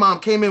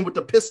grandmom came in with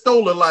the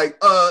pistola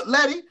like,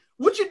 Letty,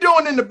 what you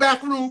doing in the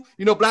back room?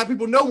 You know, black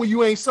people know when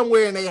you ain't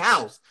somewhere in their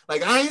house.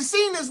 Like, I ain't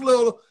seen this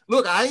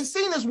I ain't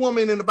seen this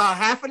woman in about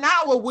half an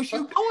hour. What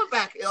you doing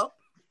back here?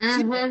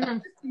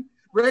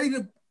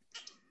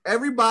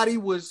 Everybody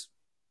was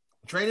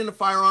training the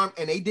firearm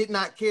and they did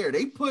not care.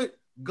 They put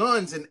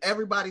guns in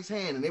everybody's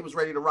hand and they was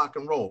ready to rock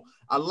and roll.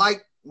 I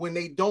like when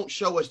they don't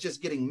show us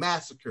just getting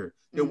massacred.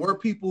 There were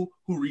people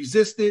who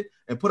resisted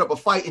and put up a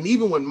fight. And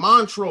even when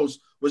Montrose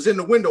was in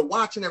the window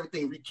watching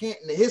everything,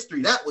 recanting the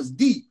history, that was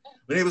deep.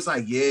 But it was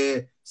like,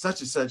 yeah,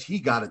 such and such, he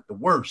got it the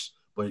worst.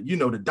 But, you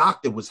know, the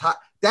doctor was hot.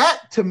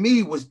 That, to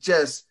me, was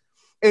just,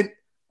 and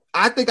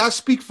I think I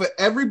speak for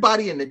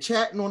everybody in the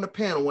chat and on the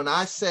panel when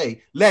I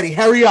say, Letty,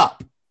 hurry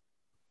up.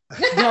 No,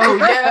 I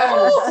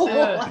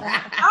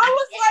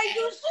was like,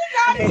 dude, she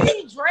gotta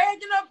be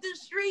dragging up the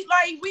street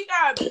like we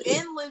got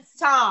endless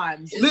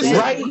times. Listen,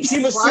 right? She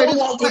was so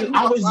walking.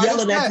 I was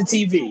yelling at the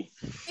TV.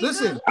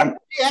 Listen,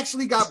 she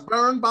actually got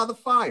burned by the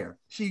fire.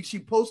 She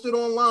posted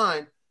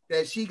online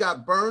that she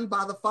got burned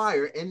by the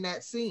fire in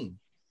that scene.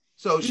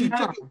 So she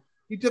took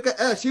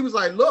she was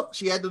like, look,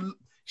 she had to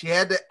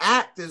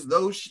act as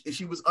though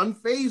she was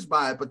unfazed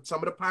by it, but some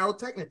of the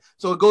pyrotechnics.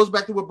 So it goes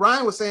back to what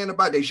Brian was saying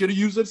about they should have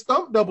used a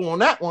stunt double on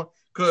that one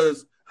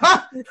because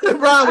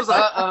Brian was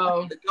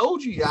like, the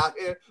Doji out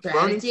here.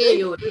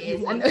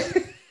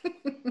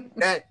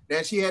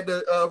 Then she had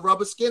the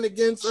rubber skin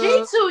against.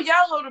 She too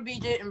yellow to be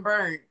getting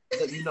burned.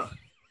 You know,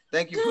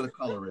 thank you for the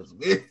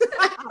colorism.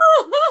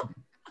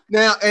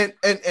 Now and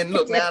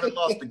look, now I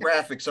lost the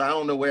graphics, so I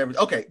don't know where.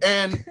 Okay,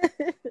 and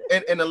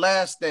the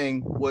last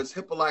thing was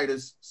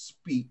Hippolyta's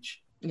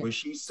speech, where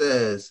she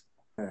says,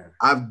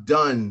 "I've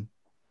done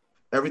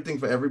everything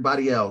for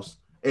everybody else,"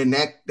 and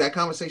that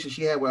conversation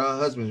she had with her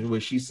husband,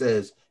 where she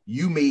says,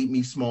 "You made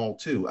me small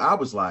too." I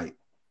was like,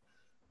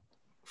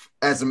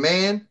 as a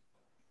man,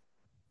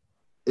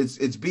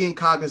 it's being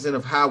cognizant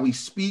of how we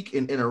speak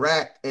and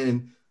interact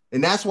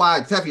and that's why,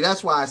 Teffy,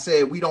 that's why I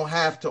said we don't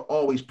have to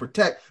always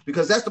protect,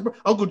 because that's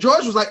Uncle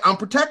George was like, I'm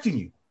protecting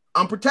you.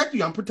 I'm protecting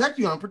you. I'm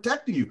protecting you. I'm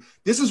protecting you.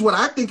 This is what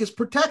I think is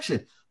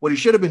protection. What he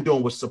should have been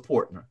doing was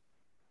supporting her.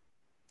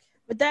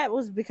 But that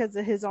was because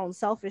of his own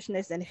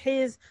selfishness and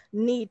his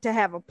need to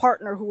have a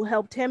partner who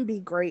helped him be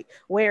great,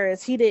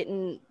 whereas he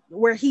didn't,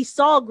 where he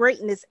saw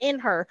greatness in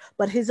her,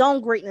 but his own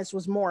greatness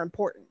was more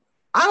important.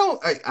 I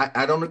don't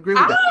agree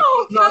with that.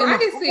 I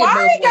can see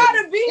why it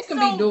gotta be it can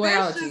so be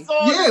duality.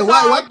 Yeah,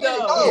 why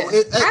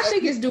I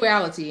think it's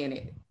duality in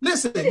it.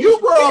 Listen, you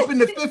grew up in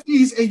the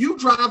 50s and you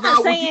drive out.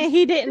 I'm saying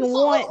he didn't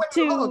want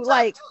to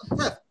like.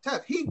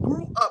 Tef, he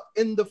grew up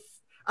in the.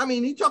 I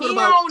mean, he talking He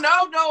about. don't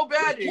know no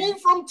better. He came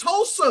from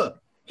Tulsa.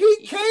 He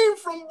came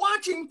from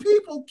watching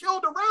people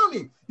killed around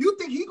him. You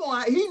think he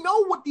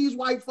know what these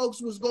white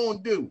folks was gonna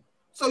do?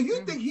 So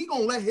you think he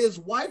gonna let his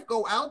wife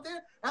go out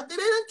there after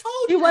they done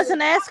told you? She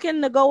wasn't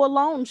asking to go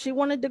alone. She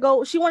wanted to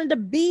go. She wanted to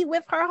be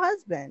with her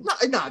husband. No,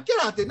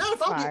 get out there. Not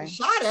if I'm getting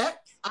shot at.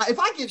 If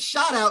I get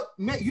shot out,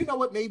 you know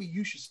what? Maybe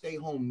you should stay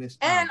home this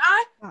time.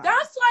 And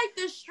that's like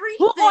the street.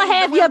 Who gonna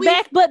have your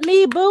back but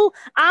me, boo?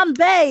 I'm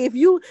bae. If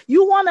you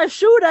want to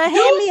shoot her,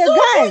 hand me a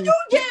gun. You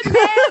get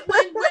mad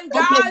when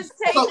guys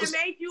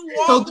make you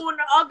walk on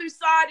the other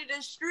side of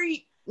the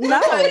street.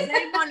 No, because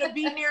they want to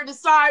be near the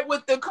side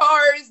with the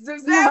cars.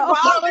 Does that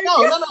bother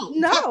you?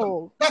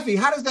 No. Steffi,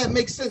 how does that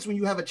make sense when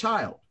you have a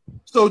child?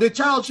 So the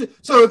child should.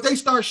 So if they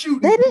start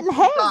shooting, they didn't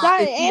have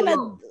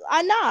Diana.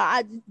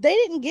 They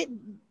didn't get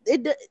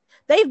it.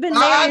 They've been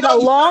married a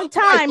long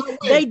time.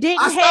 They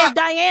didn't have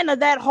Diana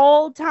that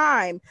whole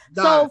time.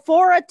 So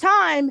for a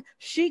time,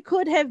 she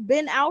could have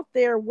been out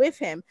there with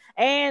him.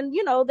 And,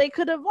 you know, they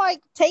could have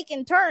like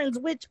taken turns,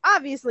 which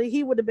obviously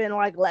he would have been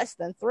like less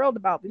than thrilled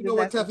about. You know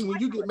what, Teffy, when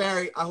you get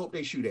married, I hope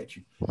they shoot at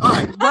you. All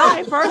right.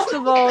 Right. First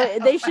of all,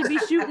 they should be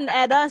shooting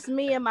at us,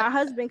 me and my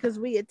husband, because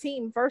we a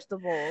team, first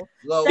of all.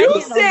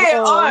 You said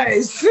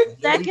us.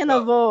 Second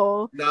of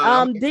all,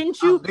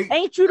 ain't you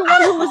the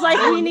one who was like,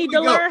 we need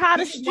to learn how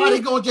to shoot?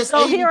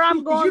 So here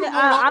I'm going.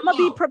 I'm gonna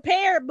be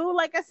prepared, boo.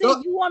 Like I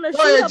said, you want to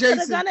shoot?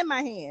 Put a gun in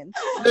my hand.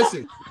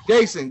 Listen,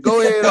 Jason, go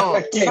ahead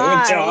on.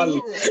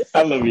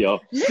 I love y'all.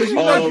 You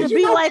have to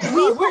be like,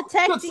 we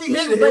protecting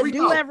you, but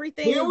do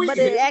everything. But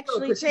it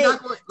actually takes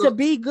to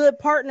be good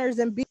partners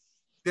and be.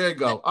 There you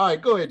go. All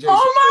right, go ahead, Jason.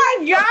 Oh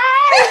my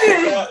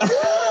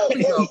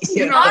God!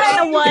 You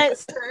know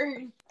what?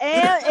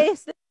 And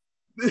it's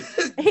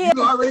you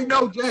already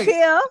know, Jay.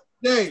 here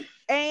Jay,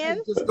 and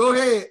just go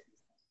ahead.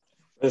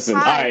 Listen,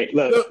 all right,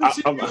 look.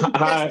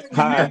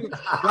 Hi.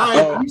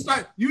 Brian,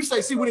 you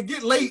say, see, when it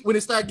get late, when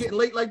it start getting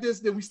late like this,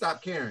 then we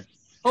stop caring.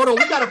 Hold on,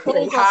 we got a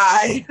phone call.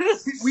 Hi.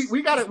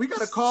 We got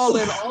a call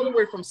in all the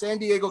way from San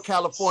Diego,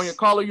 California.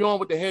 Caller, you on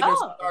with the head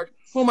nurse?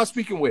 Who am I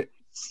speaking with?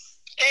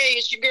 Hey,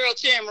 it's your girl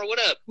Tamara. What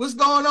up? What's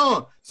going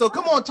on? So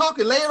come on, talk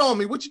it. Lay it on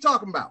me. What you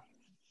talking about?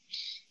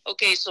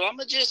 Okay, so I'm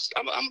gonna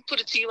put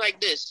it to you like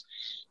this.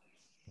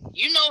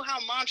 You know how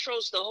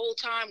Montrose the whole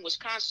time was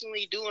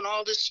constantly doing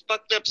all this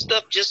fucked up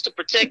stuff just to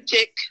protect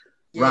Tick?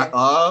 Right.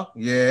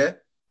 Yeah.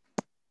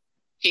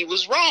 He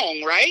was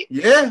wrong, right?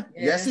 Yeah.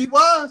 Yes, he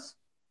was.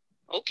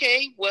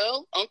 Okay,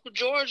 well, Uncle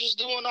George is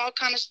doing all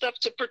kind of stuff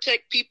to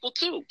protect people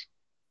too.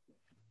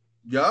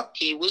 Yup.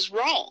 He was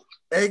wrong.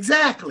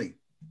 Exactly.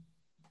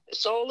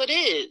 That's all it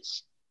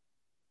is.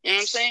 You know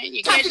what I'm saying?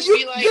 You can't just you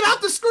be like, get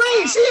out the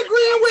screen. She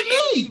agreeing with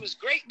me. He was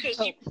great because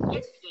he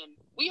protected them.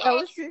 We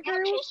all treated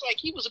Montrose like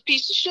he was a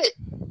piece of shit,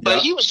 but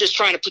he was just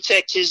trying to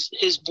protect his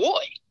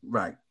boy.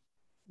 Right.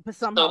 But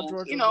somehow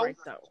George was right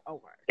though.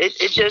 Oh, right.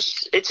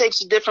 It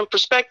takes a different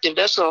perspective.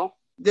 That's all.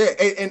 Yeah,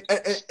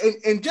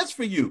 and just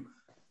for you,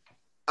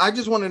 I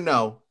just want to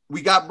know.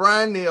 We got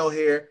Brian Neal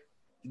here.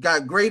 You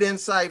got great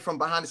insight from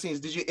behind the scenes.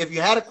 If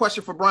you had a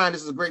question for Brian,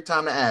 this is a great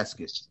time to ask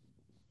it.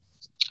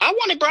 I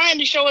wanted Brian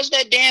to show us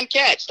that damn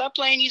cat. Stop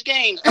playing these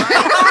games. I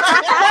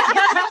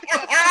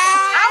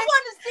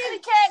want to see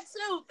the cat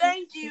too.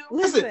 Thank you.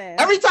 Listen,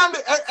 every time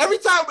the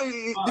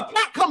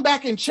cat come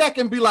back and check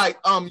and be like,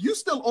 you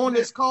still on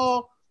this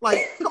call?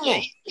 Like, come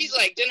on. He's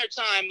like, dinner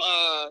time.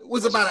 It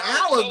was about an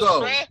hour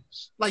ago.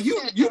 Like,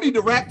 you need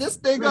to wrap this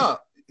thing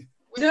up.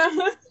 What's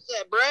that,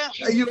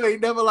 bruh? You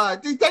ain't never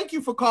lied. Thank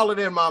you for calling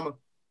in, Mama.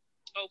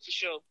 Oh, for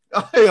sure.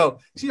 Oh, yo,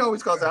 she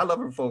always calls. I love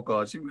her phone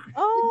call. She. He look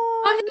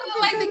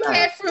like the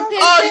cat from Pet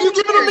Oh, you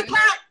giving him the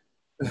cat?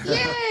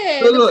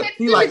 Yeah, Look, the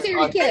he like,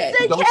 Pet cat.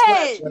 don't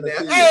sweat.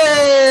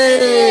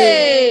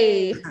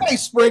 Hey,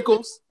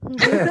 Sprinkles.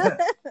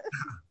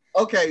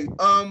 Okay,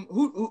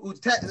 who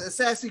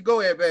Sassy?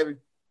 Go ahead, baby.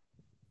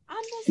 I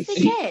missed the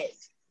cat.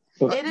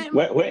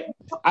 Wait.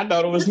 I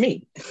thought it was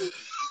me.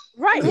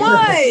 Right.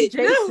 What?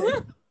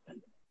 Jason.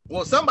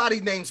 Well, somebody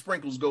named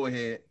Sprinkles. Go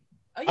ahead.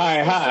 All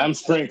right, hi, I'm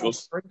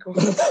Sprinkles.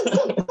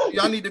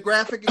 Y'all need the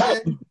graphic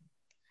again?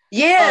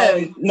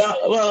 Yeah. No,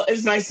 well,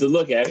 it's nice to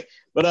look at it,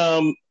 but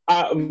I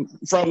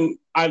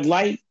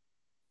like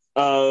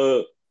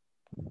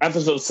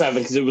episode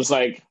 7 because it was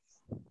like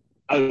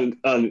a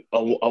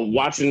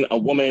watching a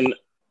woman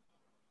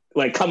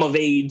like come of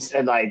age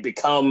and like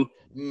become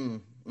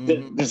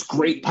this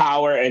great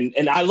power,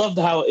 and I loved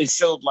how it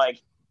showed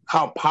like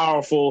how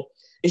powerful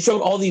it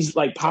showed all these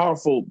like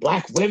powerful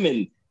Black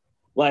women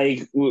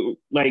like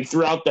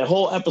throughout the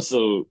whole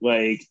episode.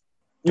 Like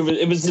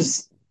it was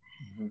just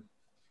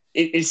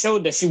it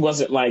showed that she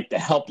wasn't like the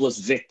helpless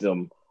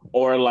victim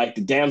or like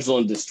the damsel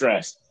in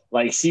distress.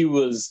 Like she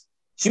was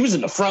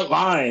in the front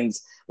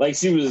lines. Like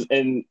she was,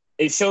 and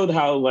it showed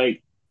how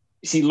like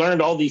she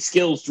learned all these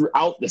skills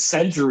throughout the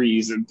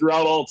centuries and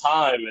throughout all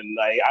time. And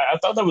like I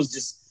thought that was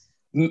just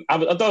I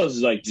thought it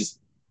was like just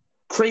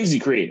crazy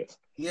creative.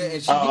 Yeah,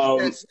 and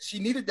she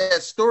needed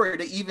that story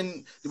to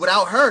even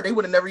without her, they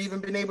would have never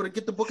even been able to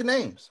get the book of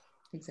names.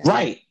 Exactly.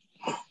 Right.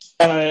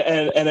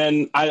 And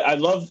then I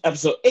love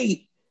episode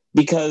 8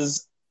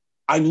 because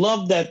I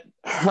love that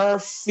her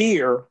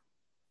fear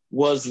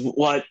was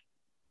what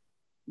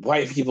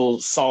white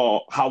people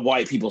saw, how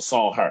white people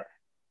saw her.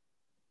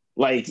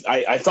 Like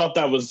I thought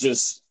that was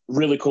just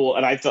really cool,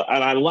 and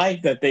I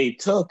like that they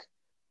took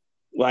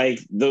like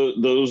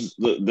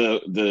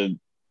the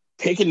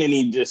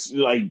pickaninny just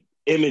like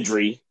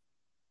imagery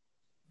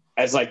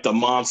as like the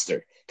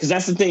monster, because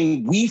that's the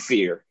thing we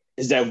fear,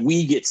 is that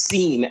we get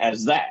seen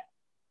as that.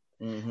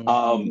 And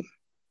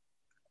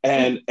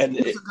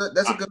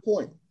that's a good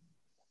point.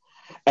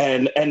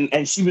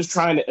 And she was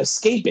trying to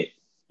escape it.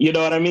 You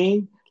know what I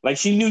mean? Like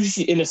she knew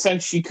in a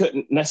sense she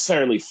couldn't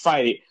necessarily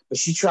fight it, but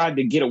she tried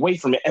to get away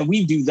from it. And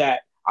we do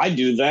that. I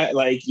do that.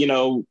 Like, you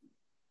know,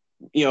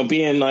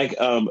 being like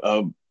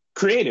a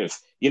creative,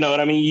 you know what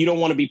I mean? You don't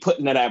want to be put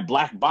into that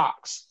black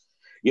box.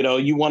 You know,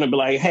 you want to be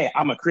like, hey,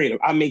 I'm a creative.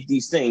 I make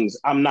these things.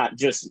 I'm not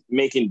just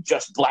making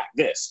just black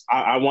this.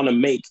 I want to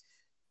make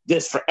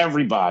this for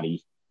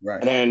everybody.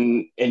 Right.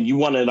 And you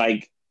want to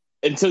like,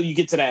 until you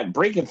get to that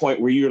breaking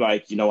point where you're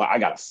like, you know what, I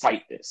got to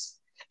fight this.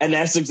 And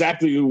that's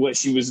exactly what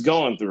she was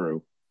going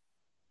through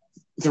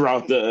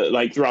throughout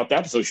the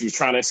episode. She was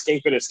trying to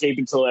escape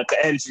until at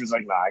the end she was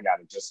like, nah,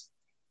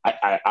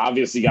 I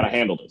obviously got to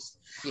handle this.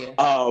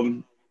 Yeah.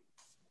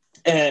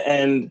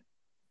 And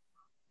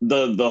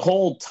the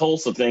whole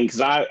Tulsa thing,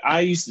 because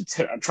I used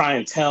to try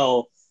and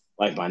tell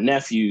like my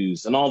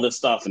nephews and all this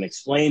stuff and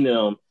explain to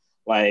them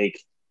like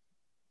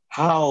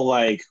how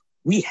like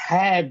we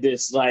had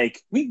this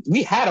like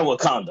we had a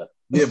Wakanda.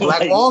 Yeah,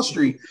 Black like, Wall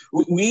Street.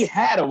 We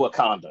had a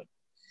Wakanda,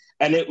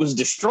 and it was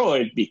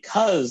destroyed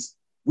because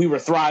we were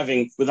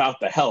thriving without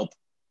the help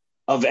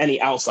of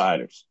any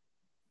outsiders.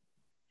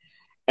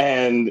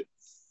 And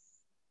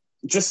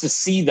just to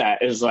see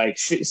that is like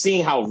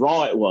seeing how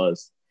raw it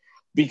was,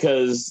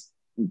 because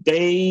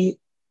they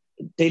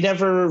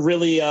never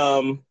really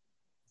like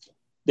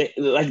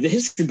the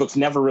history books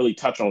never really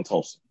touch on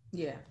Tulsa.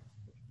 Yeah.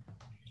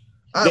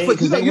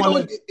 But you know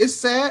what? It's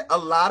sad. A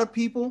lot of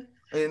people,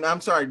 and I'm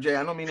sorry, Jay,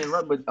 I don't mean to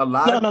interrupt, but a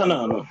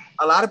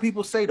lot of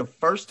people say the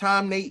first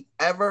time they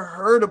ever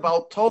heard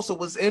about Tulsa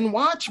was in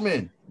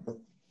Watchmen.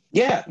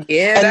 Yeah.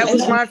 Yeah, that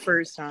was my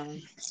first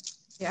time.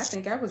 Yeah, I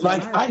think I was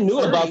like, I knew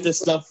about this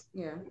stuff.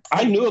 Yeah.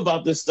 I knew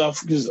about this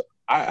stuff because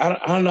I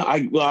don't know.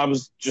 I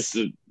was just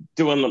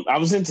I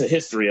was into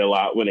history a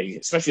lot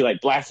especially like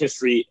Black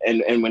history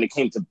and when it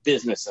came to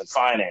business and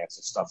finance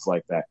and stuff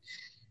like that.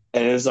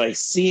 And it was like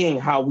seeing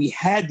how we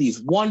had these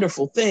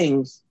wonderful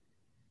things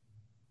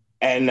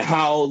and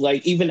how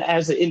like even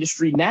as an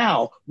industry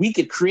now, we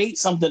could create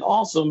something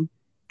awesome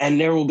and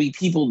there will be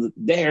people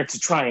there to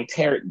try and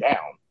tear it down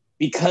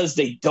because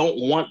they don't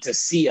want to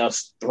see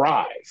us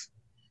thrive,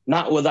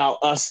 not without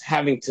us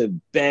having to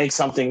beg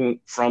something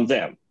from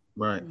them.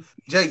 Right.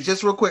 Jay,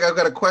 just real quick, I've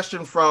got a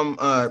question from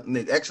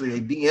actually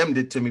they DM'd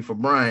it to me for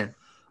Brian.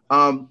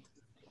 Brian,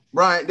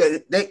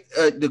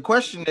 the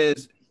question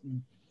is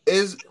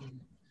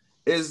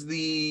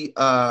the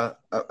I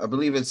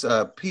believe it's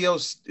Stuntman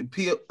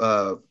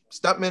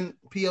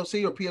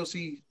POC or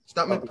POC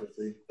Stuntman?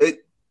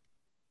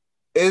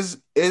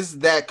 Is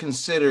that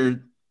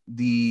considered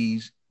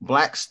the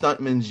Black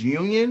Stuntmen's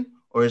Union,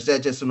 or is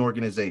that just an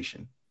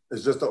organization?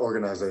 It's just an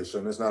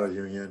organization. It's not a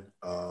union.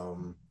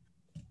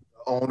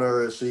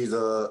 Owner, she's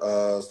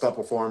a stunt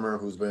performer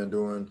who's been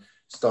doing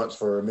stunts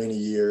for many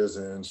years,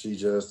 and she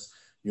just,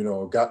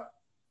 got,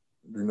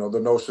 the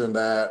notion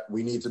that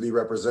we need to be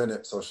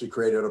represented. So she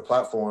created a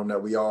platform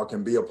that we all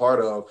can be a part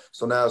of.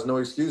 So now it's no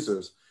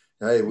excuses.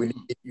 Hey, we need,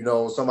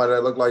 somebody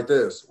that look like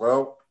this.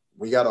 Well,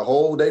 we got a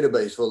whole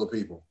database full of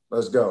people.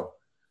 Let's go.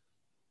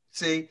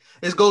 See,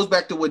 this goes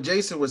back to what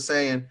Jason was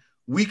saying.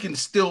 We can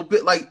still be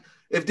like,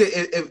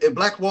 if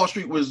Black Wall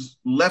Street was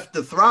left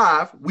to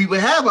thrive, we would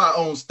have our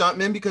own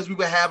stuntmen because we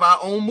would have our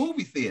own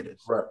movie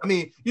theaters. Right. I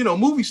mean,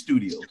 movie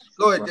studios.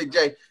 Go ahead,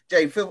 right.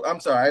 Jay. Phil,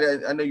 I'm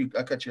sorry. I know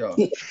I cut you off.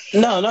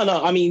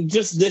 No. I mean,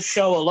 just this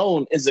show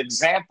alone is an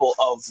example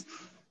of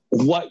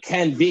what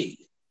can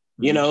be.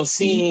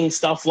 Seeing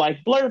stuff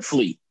like Blurred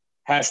Fleet,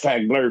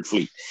 hashtag Blurred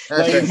Fleet.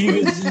 Like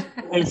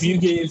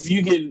if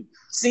you can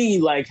see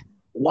like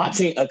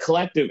watching a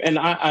collective, and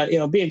I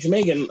being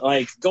Jamaican,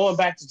 like going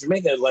back to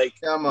Jamaica, like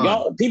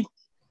y'all,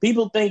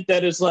 people think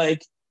that it's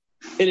like,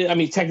 I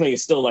mean, technically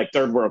it's still like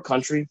third world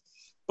country,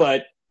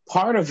 but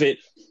part of it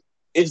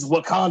is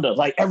Wakanda.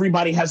 Like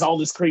everybody has all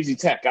this crazy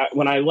tech.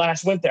 When I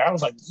last went there, I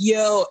was like,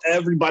 yo,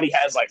 everybody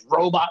has like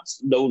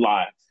robots. No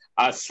lie.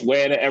 I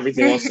swear to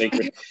everything on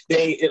sacred.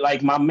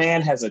 Like my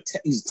man has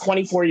he's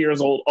 24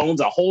 years old,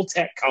 owns a whole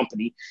tech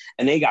company,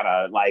 and they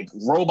got like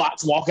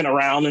robots walking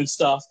around and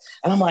stuff.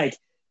 And I'm like,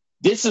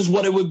 this is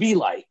what it would be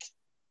like,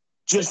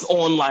 just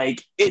on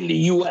like in the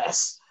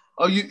U.S.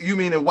 Oh, you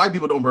mean that white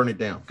people don't burn it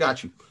down?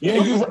 Got you.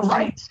 Yeah,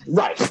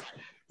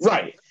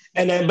 right.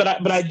 And then,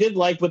 but I did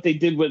like what they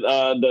did with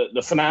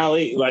the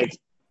finale. Like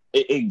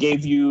it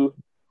gave you,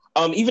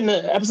 even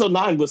the episode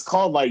 9 was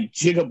called like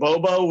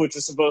Jigabobo, which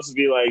is supposed to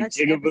be like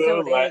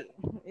Jigaboo, like,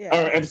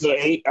 or episode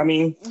 8. I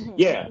mean,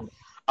 yeah.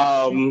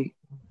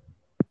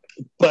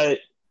 But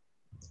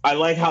I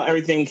like how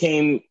everything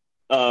came.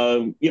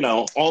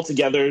 All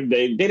together.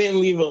 They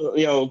didn't leave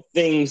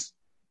things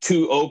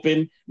too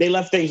open. They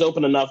left things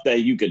open enough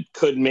that you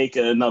could make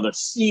another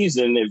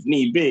season if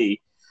need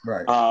be.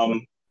 Right.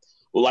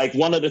 Like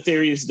one of the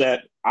theories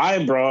that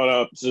I brought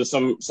up to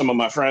some of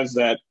my friends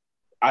that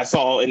I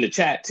saw in the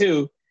chat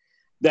too,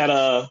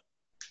 that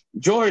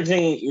George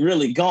ain't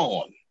really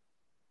gone.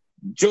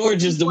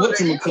 George is the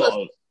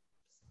whatchamacallit.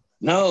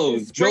 No,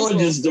 George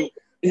is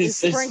his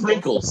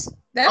Sprinkles.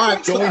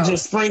 George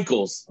is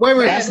Sprinkles. Wait.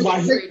 That's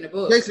why Jason,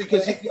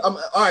 all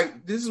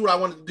right, this is what I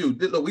wanted to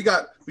do. Look, we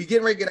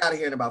getting ready to get out of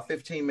here in about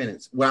 15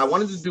 minutes. What I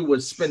wanted to do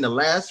was spend the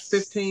last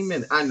 15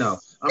 minutes. I know.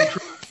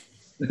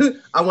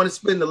 I want to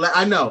spend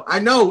I know.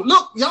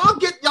 Look, y'all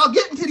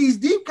get into these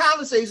deep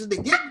conversations. They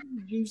get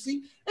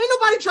juicy. Ain't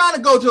nobody trying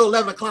to go till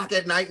 11 o'clock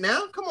at night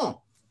now. Come on.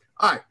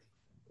 All right.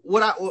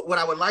 What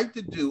I would like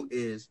to do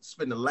is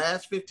spend the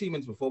last 15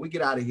 minutes before we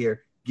get out of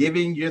here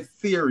giving your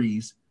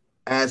theories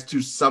as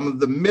to some of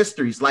the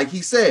mysteries. Like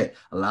he said,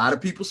 a lot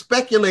of people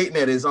speculating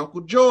that his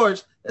Uncle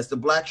George, that's the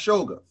Black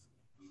Shogun.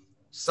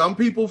 Some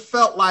people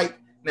felt like,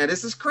 now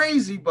this is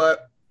crazy,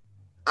 but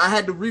I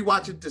had to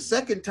rewatch it the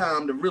second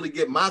time to really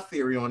get my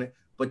theory on it.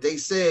 But they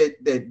said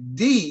that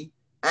D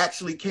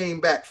actually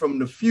came back from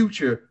the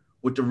future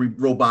with the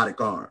robotic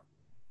arm.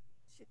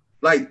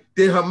 Like,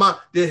 did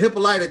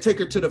Hippolyta take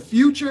her to the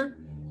future,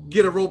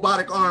 get a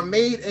robotic arm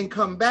made, and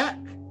come back?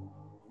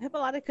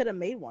 Hippolyta could have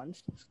made one.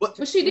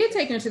 But she did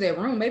take her to that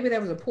room. Maybe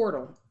that was a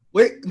portal.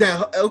 Wait,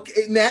 now,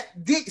 okay,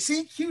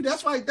 see, Q,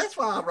 that's why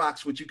I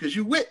rocks with you, because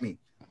you with me.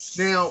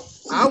 Now,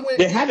 I went.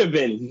 There had to have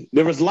been.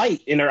 There was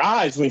light in her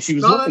eyes when she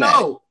was looking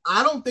at it.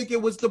 I don't think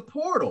it was the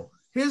portal.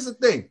 Here's the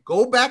thing.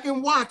 Go back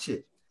and watch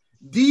it.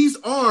 Dee's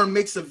arm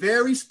makes a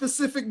very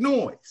specific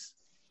noise.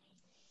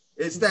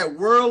 It's that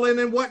whirling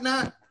and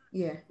whatnot.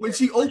 Yeah. When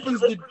she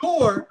opens the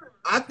door,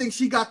 I think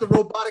she got the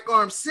robotic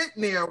arm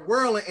sitting there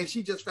whirling, and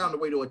she just found a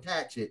way to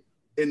attach it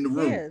in the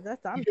room. Yeah,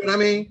 that's you know what I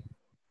mean?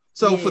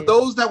 So for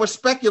those that were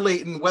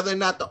speculating whether or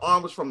not the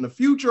arm was from the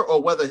future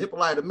or whether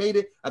Hippolyta made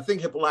it, I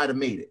think Hippolyta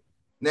made it.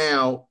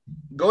 Now,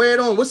 go ahead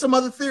on. What's some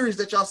other theories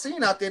that y'all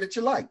seen out there that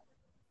you like?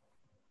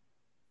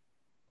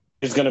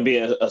 It's going to be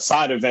a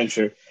side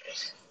adventure,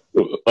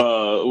 like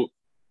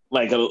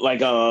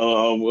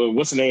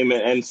what's the name,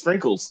 and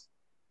Sprinkles.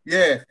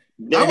 Yeah,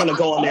 they're going to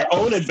go on their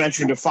own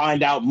adventure to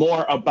find out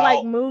more about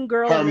like Moon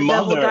Girl her and the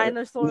mother. Devil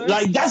Dinosaur.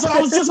 Like that's what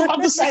I was just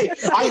about to say.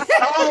 I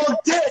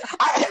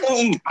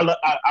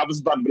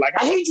was about to be like,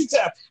 I hate you,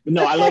 Tef, but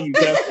no, I love you,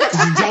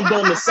 Tef. You jumped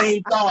on the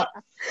same thought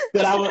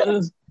that I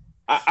was.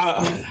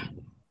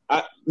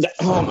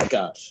 Oh my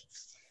gosh.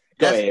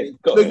 Go ahead.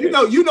 You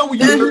know when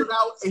you nerd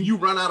out and you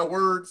run out of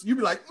words, you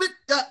be like,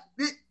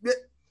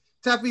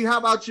 Taffy, how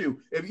about you?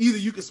 If either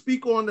you can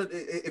speak on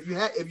if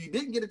you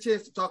didn't get a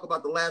chance to talk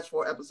about the last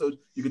 4 episodes,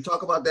 you can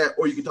talk about that,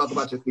 or you can talk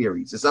about your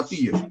theories. It's up to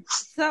you.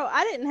 So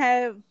I didn't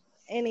have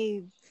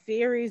any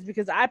theories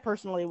because I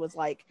personally was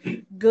like,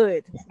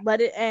 good,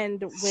 let it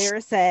end where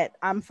it's at.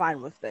 I'm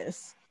fine with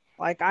this.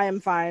 Like, I am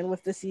fine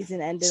with the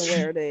season ending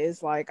where it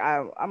is. Like,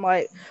 I'm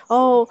like,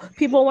 oh,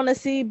 people want to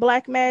see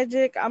black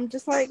magic. I'm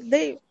just like,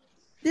 there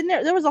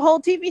was a whole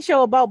TV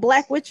show about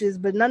black witches,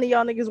 but none of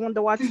y'all niggas wanted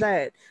to watch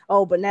that.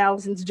 Oh, but now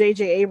since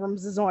J.J.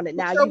 Abrams is on it,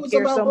 now you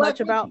care so much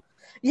about.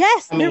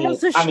 Yes, there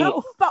was a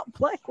show about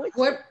black witches.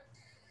 What?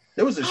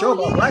 There was a show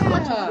about black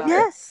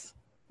witches.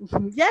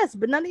 Yes,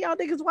 but none of y'all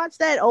niggas watch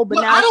that. Oh, but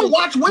Well, now I don't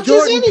watch witches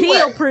Jordan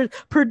anyway. Peele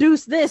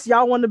produced this.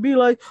 Y'all want to be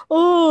like,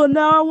 oh,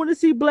 now I want to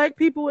see black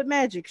people with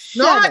magic.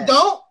 No, I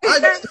don't.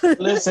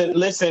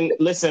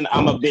 Listen.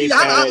 I'm a big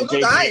fan of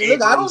J.J.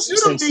 I don't see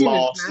them since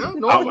demons Lost.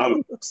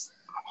 now.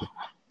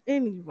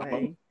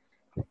 Anyway.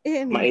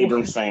 I'm an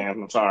Abrams fan.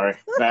 I'm sorry.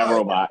 Bad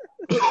robot.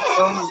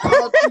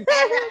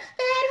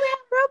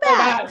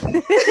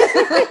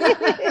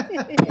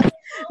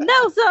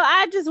 No, so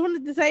I just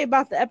wanted to say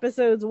about the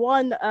episodes.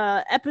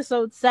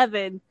 Episode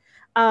 7.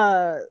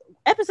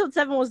 Episode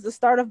 7 was the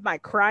start of my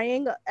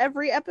crying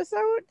every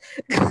episode.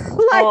 Because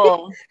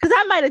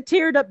I might have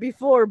teared up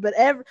before, but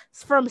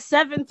from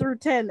 7 through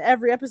 10,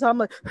 every episode I'm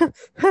like,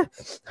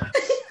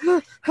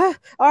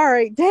 all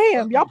right,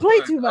 damn, y'all play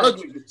too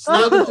much.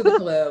 Welcome to the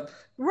club.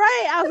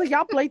 Right. I was like,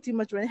 y'all play too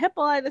much. When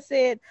Hippolyta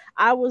said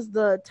I was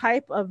the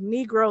type of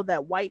Negro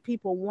that white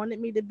people wanted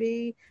me to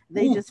be,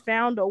 they just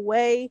found a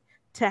way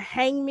to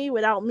hang me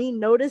without me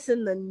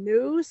noticing the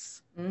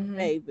noose.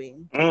 Baby.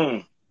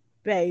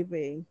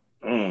 Baby.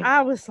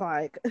 I was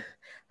like,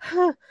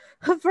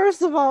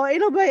 first of all,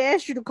 ain't nobody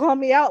asked you to call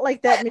me out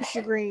like that,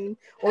 Mr. Green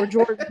or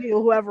Jordan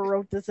Peele, whoever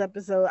wrote this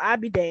episode.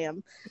 I'd be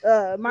damned.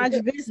 Mind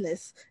your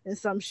business and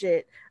some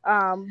shit. But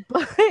I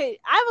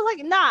was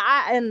like,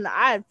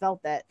 I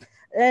felt that.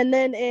 And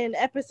then in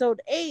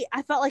episode 8,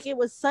 I felt like it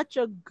was such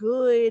a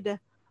good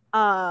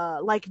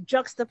like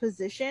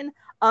juxtaposition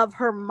of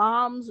her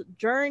mom's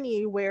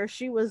journey, where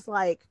she was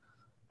like,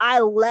 I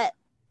let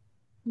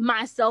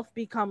myself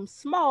become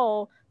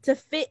small to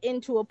fit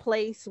into a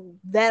place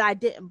that I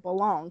didn't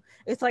belong.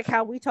 It's like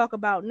how we talk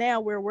about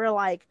now, where we're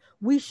like,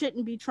 we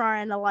shouldn't be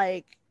trying to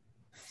like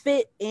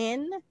fit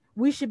in.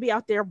 We should be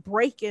out there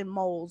breaking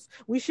molds.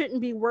 We shouldn't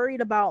be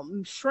worried about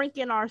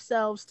shrinking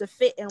ourselves to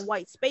fit in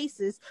white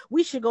spaces.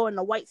 We should go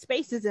into white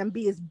spaces and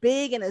be as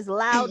big and as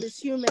loud as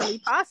humanly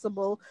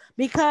possible,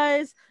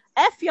 because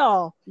F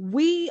y'all,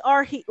 we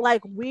are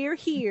we're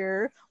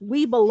here,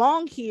 we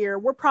belong here.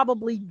 We're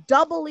probably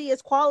doubly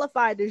as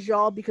qualified as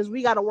y'all because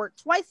we got to work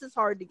twice as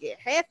hard to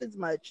get half as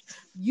much.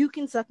 You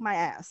can suck my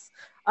ass.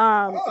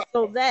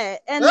 So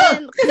that, and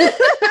then I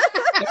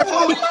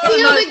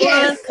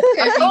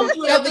told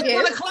you at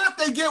 1 o'clock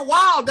they get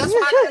wild. That's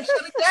why I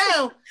shut it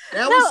down.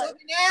 Now we're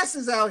sucking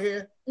asses out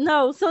here.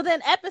 No, so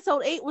then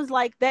episode 8 was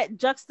like that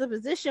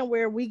juxtaposition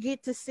where we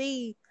get to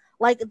see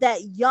like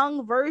that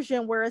young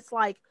version where it's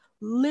like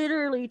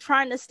literally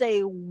trying to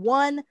stay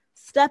one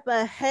step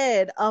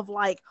ahead of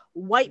like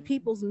white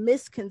people's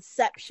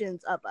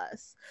misconceptions of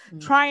us.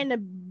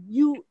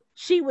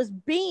 She was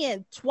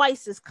being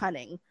twice as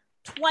cunning,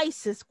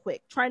 twice as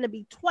quick, trying to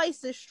be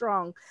twice as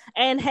strong,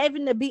 and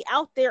having to be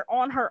out there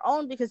on her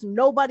own because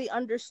nobody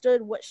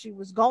understood what she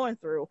was going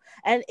through.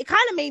 And it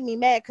kind of made me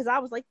mad because I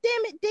was like,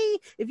 damn it, D,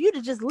 if you'd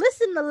have just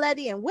listened to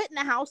Letty and went in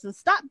the house and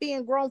stopped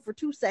being grown for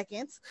 2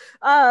 seconds,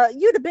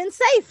 you'd have been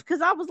safe. Because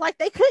I was like,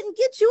 they couldn't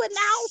get you in the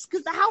house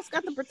because the house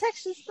got the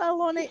protection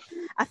spell on it.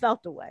 I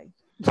felt the way.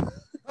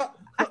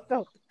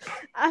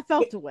 I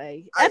felt the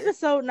way.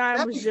 Episode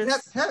 9 was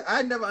just.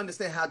 I never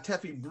understand how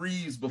Teffy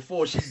breathes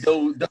before she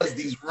does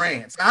these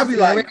rants. I'd be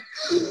like,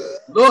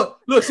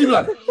 look, she be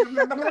like,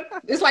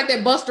 it's like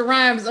that Busta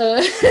Rhymes.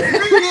 I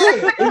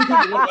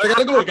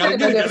gotta go.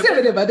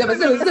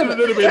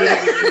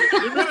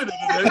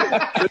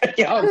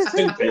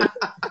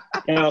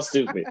 Y'all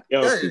stupid.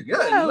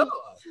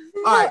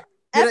 All right.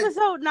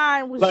 Episode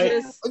 9 was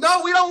just.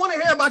 No, we don't want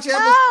to hear about your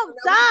episode. Oh,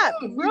 stop.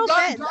 Real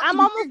bad. I'm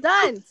almost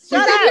done.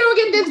 Shut up. You don't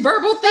get this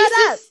verbal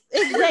thesis.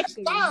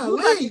 Exactly.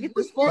 We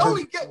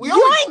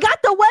you ain't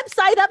got the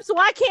website up, so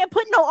I can't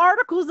put no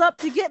articles up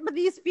to get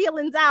these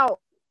feelings out.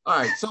 All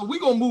right, so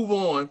we're going to move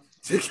on.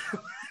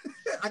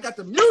 I got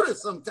to mute it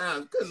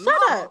sometimes.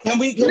 Shut up. Can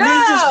we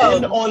just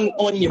end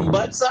on your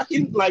butt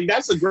sucking? Like,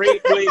 that's a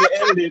great way to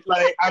end it.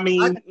 Like, I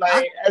mean,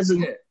 as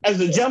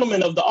a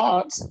gentleman of the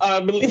arts, I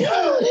believe.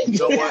 All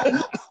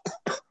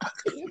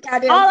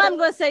I'm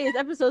going to say is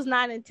episodes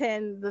 9 and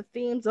 10, the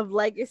themes of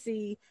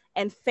legacy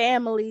and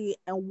family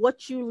and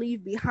what you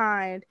leave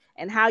behind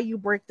and how you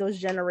break those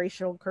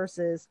generational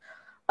curses.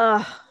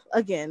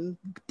 Again,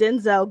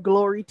 Denzel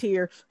glory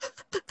tier.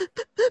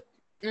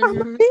 I'm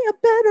gonna be a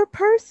better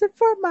person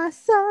for my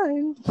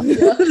son.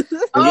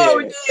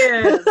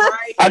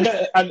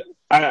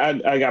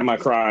 I got my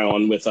cry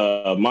on with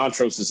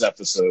Montrose's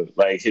episode,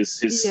 like his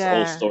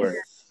whole story.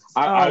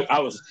 I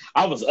was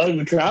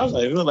ugly crying. I was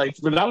like,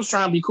 but I was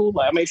trying to be cool.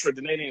 Like, I made sure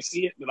Danae didn't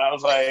see it, but I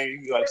was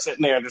like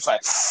sitting there just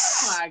like,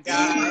 oh my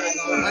god.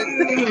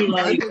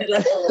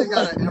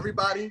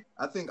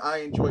 I think I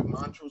enjoyed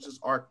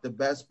Montrose's arc the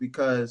best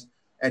because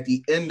at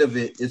the end of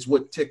it is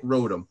what Tick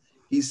wrote him.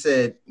 He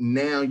said,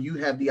 now you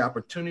have the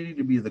opportunity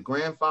to be the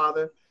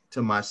grandfather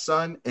to my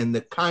son and the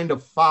kind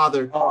of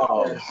father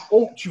that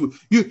hoped you.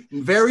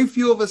 Very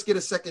few of us get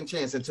a second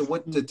chance. And to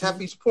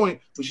Teffy's point,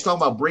 when she's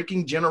talking about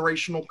breaking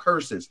generational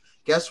curses,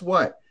 guess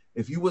what?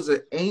 If you was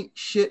an ain't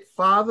shit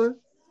father,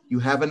 you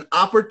have an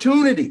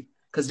opportunity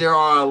because there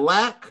are a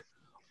lack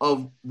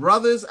of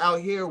brothers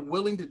out here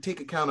willing to take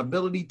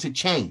accountability to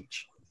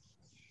change.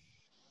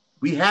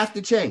 We have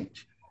to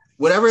change.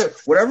 Whatever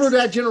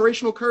that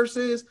generational curse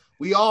is,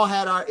 we all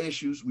had our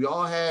issues. We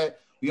all had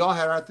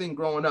our thing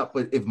growing up.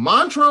 But if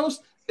Montrose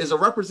is a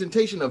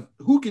representation of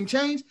who can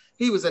change,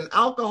 he was an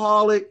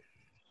alcoholic.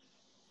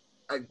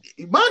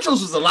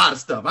 Montrose was a lot of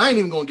stuff. I ain't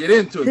even gonna get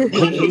into it.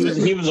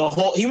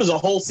 he was a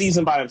whole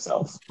season by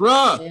himself,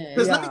 bruh.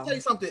 Because let me tell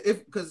you something.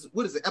 Because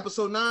what is it,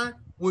 episode 9?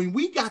 When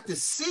we got to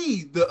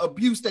see the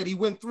abuse that he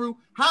went through,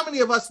 how many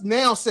of us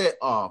now said,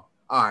 "Oh,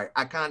 all right,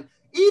 I can't."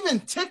 Even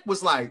Tick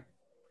was like,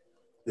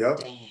 "Yeah,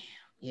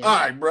 all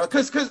right, bro."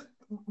 Because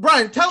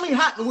Brian, tell me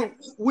how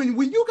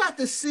when you got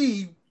to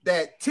see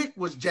that Tick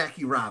was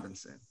Jackie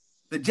Robinson,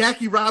 the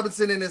Jackie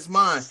Robinson in his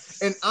mind,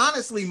 and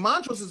honestly,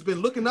 Montrose has been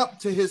looking up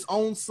to his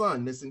own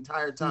son this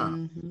entire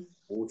time.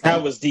 Mm-hmm.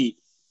 That was deep.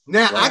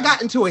 Now I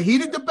got into a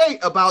heated debate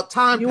about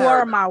time. You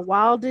are my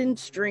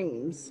wildest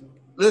dreams.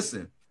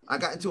 Listen, I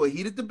got into a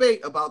heated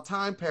debate about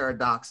time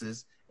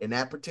paradoxes in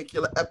that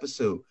particular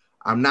episode.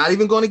 I'm not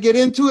even going to get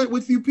into it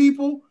with you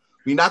people.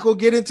 We're not going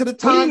to get into the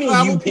time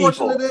travel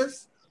portion of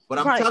this.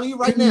 But I'm telling you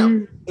right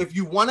now, if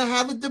you want to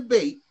have a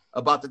debate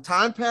about the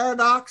time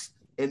paradox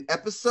in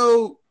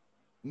episode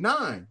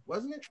 9,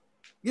 wasn't it?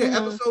 Yeah,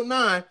 episode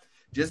 9,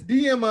 just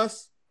DM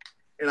us.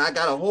 And I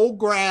got a whole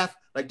graph,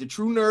 like the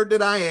true nerd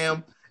that I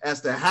am, as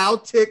to how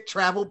Tick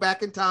traveled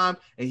back in time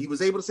and he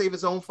was able to save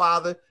his own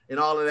father and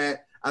all of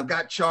that. I've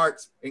got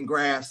charts and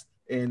graphs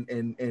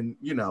and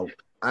you know,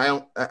 I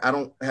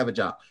don't have a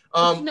job.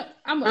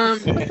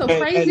 What's so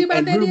crazy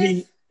about that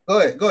is? Go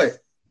ahead.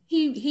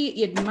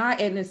 He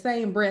admired, in the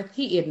same breath,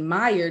 he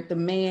admired the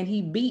man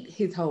he beat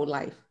his whole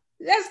life.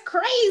 That's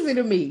crazy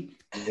to me.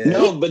 Yeah.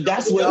 No, but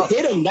that's what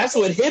hit him. That's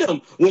what hit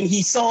him when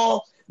he saw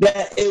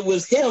that it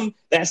was him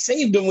that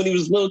saved him when he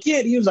was a little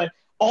kid. He was like,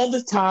 all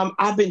this time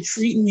I've been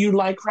treating you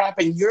like crap,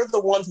 and you're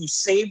the one who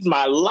saved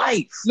my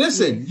life.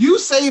 Listen, you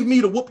saved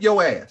me to whoop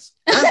your ass.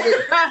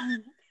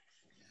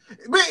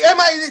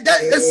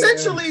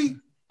 Essentially,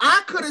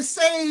 I could have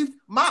saved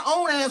my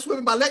own ass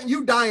whipping by letting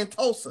you die in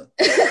Tulsa.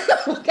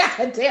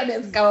 God damn,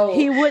 it's gold.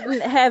 He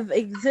wouldn't have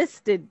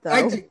existed,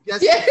 though.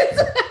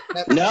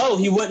 No,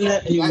 he wouldn't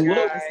have.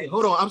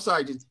 Hold on, I'm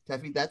sorry,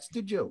 Teffy. That's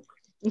the joke.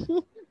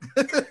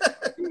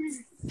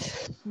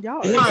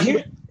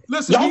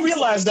 Listen, y'all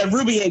realize that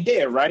Ruby ain't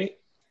dead, right?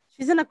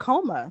 She's in a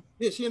coma.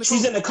 Yeah,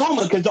 she's in a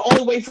coma because the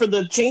only way for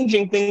the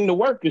changing thing to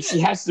work is she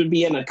has to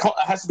be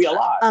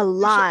alive.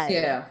 Alive.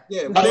 Yeah.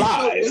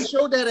 They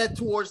showed that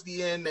towards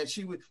the end that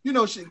she would,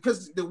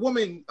 because the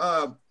woman,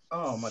 oh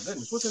my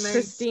goodness, what's her name?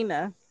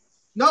 Christina.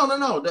 No,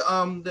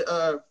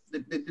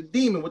 the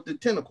demon with the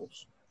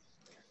tentacles.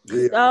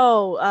 Yeah.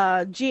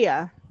 Oh,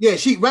 Gia. Yeah,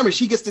 she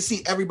gets to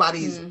see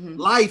everybody's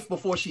life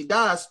before she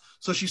dies.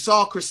 So she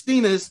saw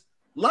Christina's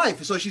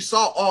life. So she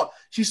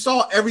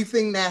saw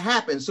everything that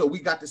happened. So we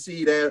got to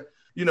see that,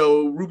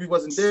 Ruby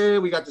wasn't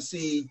there. We got to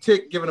see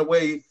Tick giving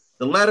away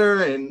the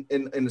letter and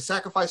the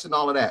sacrifice and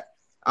all of that.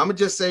 I'm gonna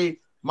just say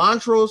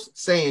Montrose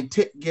saying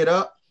Tick get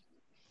up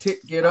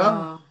Get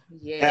Up.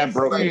 That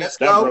broke me. Let's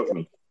That Go. broke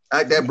me.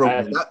 That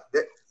broke me.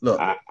 Look.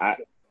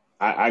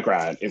 I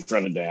cried in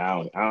front of Dad.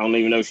 I don't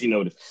even know if she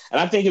noticed. And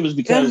I think it was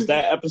because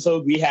that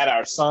episode we had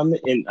our son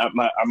and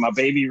my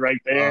baby right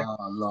there.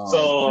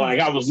 So like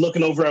I was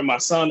looking over at my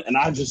son and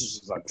I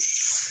just was like,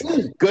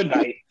 good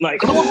night. Like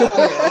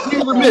I'll be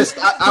remiss.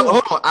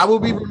 Hold on. I will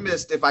be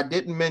remiss if I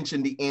didn't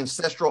mention the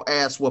ancestral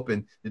ass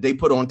whooping that they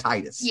put on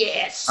Titus.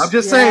 Yes. I'm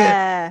just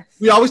saying.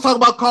 We always talk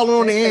about calling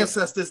on the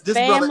ancestors. This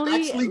brother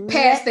actually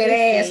passed that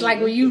ass like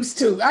we used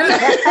to.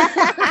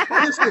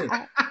 Listen,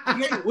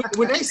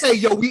 when they say,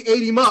 yo, we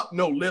ate him up,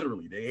 no,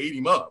 literally, they ate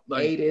him up.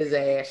 Like, ate his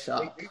ass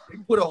up. They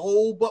put a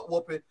whole butt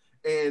whooping,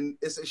 and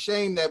it's a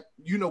shame that,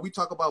 we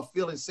talk about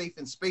feeling safe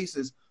in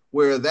spaces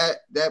where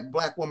that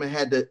black woman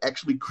had to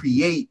actually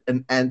create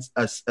an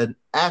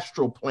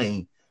astral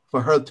plane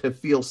for her to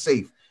feel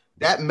safe.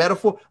 That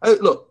metaphor,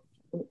 look,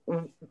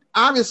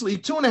 obviously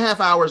 2.5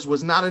 hours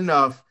was not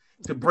enough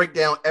to break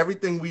down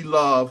everything we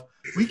love.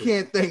 We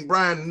can't thank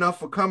Brian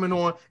enough for coming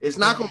on. It's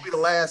not going to be the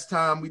last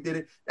time we did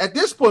it. At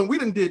this point, we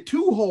done did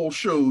 2 whole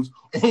shows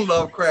on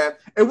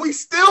Lovecraft, and we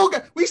still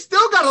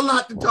got a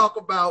lot to talk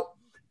about.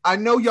 I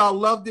know y'all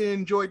loved and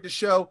enjoyed the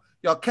show.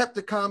 Y'all kept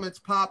the comments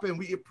popping.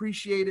 We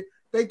appreciate it.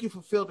 Thank you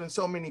for fielding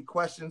so many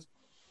questions.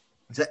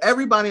 To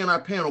everybody on our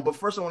panel, but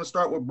first I want to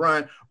start with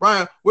Brian.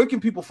 Brian, where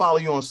can people follow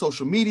you on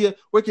social media?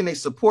 Where can they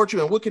support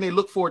you, and what can they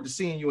look forward to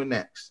seeing you in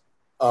next?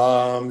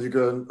 You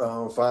can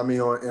find me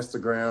on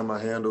Instagram. My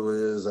handle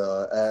is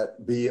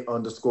at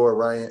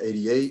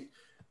 @B_Ryan88.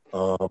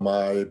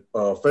 My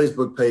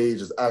Facebook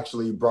page is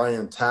actually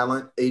Brian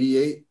Talent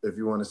 88. If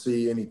you want to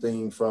see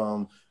anything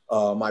from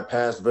my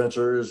past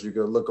ventures, you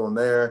can look on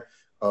there.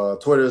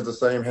 Twitter is the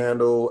same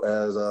handle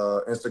as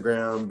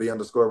Instagram,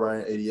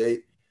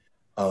 B_Ryan88.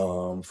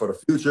 For the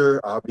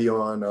future, I'll be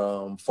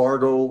on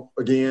Fargo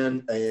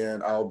again,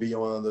 and I'll be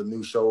on the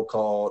new show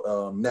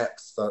called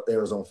Next,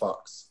 airs on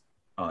Fox.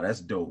 Oh,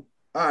 that's dope.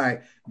 All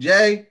right.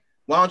 Jay,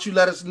 why don't you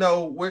let us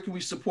know where can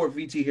we support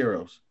VT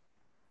Heroes?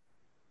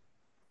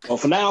 Well,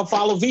 for now,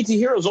 follow VT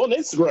Heroes on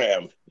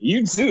Instagram.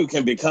 You too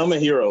can become a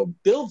hero.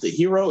 Build the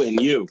hero in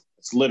you.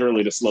 It's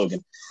literally the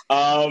slogan.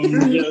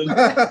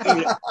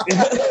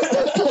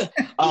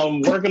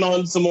 Working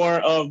on some more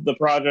of the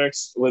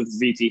projects with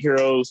VT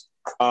Heroes.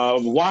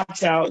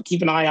 Watch out,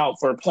 keep an eye out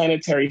for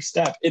Planetary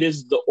Step. It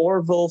is the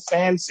Orville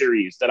fan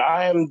series that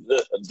I am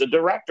the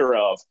director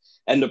of.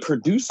 And the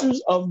producers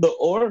of the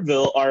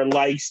Orville are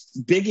like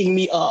bigging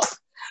me up.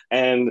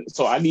 And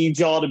so I need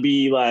y'all to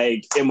be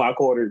like in my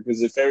corner,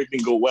 because if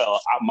everything go well,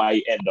 I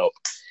might end up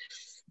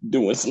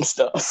doing some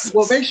stuff.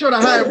 Well, make sure to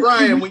hire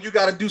Brian when you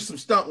got to do some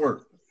stunt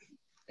work.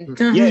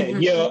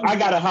 Yeah, I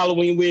got a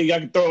Halloween wig I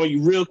can throw on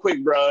you real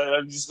quick, bro.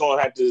 I'm just gonna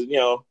have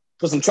to,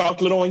 put some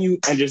chocolate on you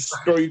and just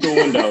throw you through a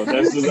window.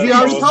 He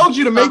already told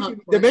you to make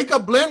the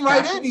makeup blend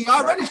right in. He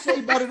already said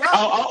about it.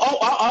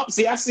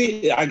 I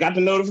see. I got the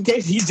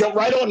notification. He jumped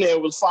right on there.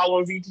 Was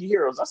following VT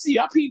Heroes. I see.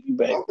 I peep you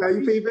back. Okay,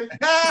 you peeping?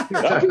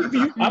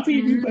 I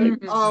peep you back.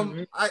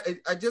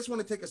 I just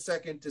want to take a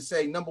second to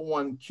say, number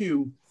one,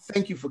 Q,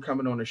 thank you for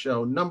coming on the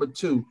show. Number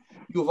two,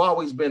 you've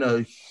always been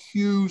a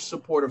huge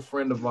supportive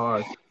friend of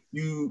ours.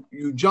 You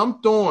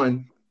jumped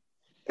on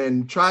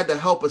and tried to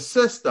help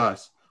assist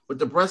us with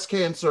the breast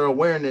cancer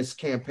awareness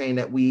campaign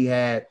that we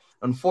had.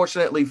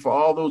 Unfortunately, for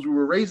all those, we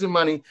were raising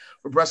money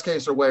for breast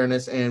cancer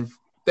awareness. And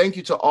thank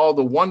you to all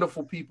the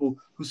wonderful people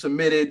who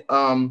submitted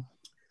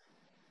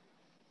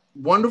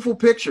wonderful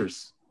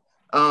pictures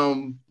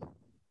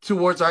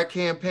towards our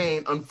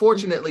campaign.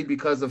 Unfortunately,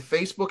 because of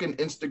Facebook and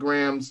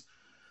Instagram's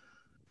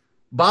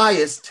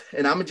biased,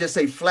 and I'm gonna just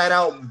say flat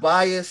out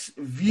biased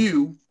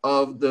view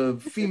of the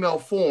female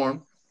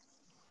form,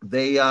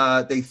 they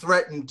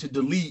threatened to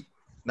delete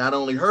not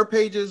only her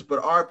pages,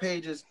 but our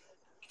pages.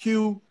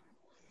 Q,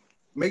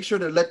 make sure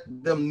to let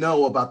them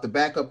know about the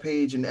backup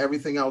page and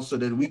everything else so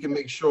that we can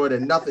make sure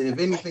that if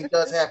anything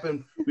does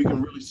happen, we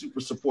can really super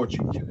support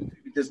you.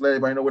 Just let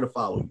everybody know where to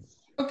follow you.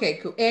 Okay,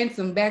 cool. And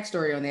some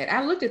backstory on that.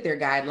 I looked at their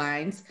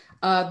guidelines.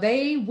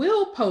 They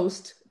will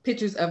post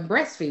pictures of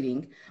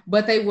breastfeeding,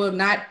 but they will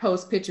not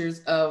post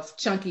pictures of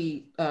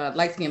chunky,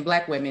 light-skinned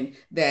Black women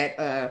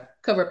that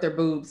cover up their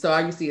boobs. So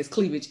all you see is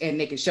cleavage and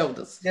naked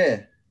shoulders.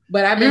 Yeah.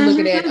 But I've been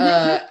looking at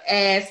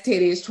ass,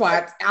 titties,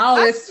 twats, all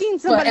this. I've seen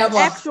somebody's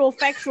actual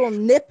factual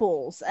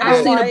nipples.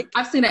 I've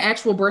seen an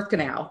actual birth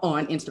canal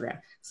on Instagram.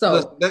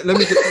 So let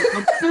me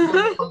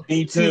just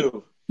me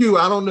too. Q,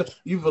 I don't know.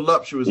 You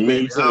voluptuous,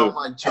 baby. Too. I don't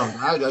like chunky.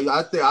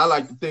 I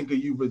like to think of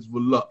you as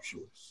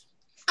voluptuous.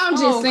 I'm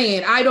just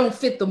saying I don't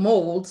fit the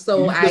mold.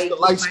 So You're just a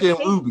light-skinned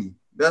Ruby.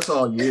 That's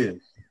all you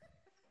is.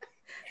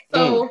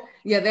 So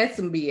yeah, that's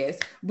some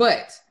BS.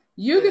 But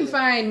you can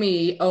find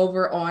me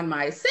over on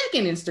my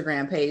second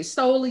Instagram page,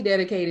 solely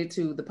dedicated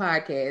to the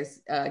podcast,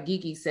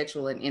 Geeky,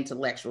 Sexual, and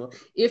Intellectual,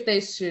 if they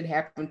should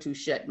happen to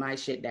shut my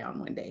shit down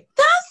one day.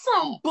 That's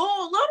some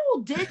bull.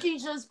 Little Dicky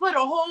just put a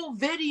whole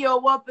video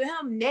up of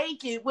him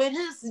naked with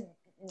his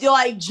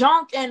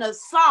junk and a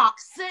sock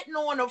sitting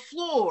on the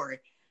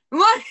floor.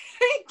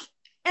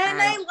 And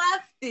they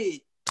left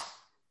it.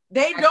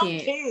 They don't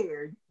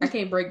care. I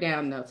can't break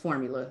down the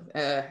formula.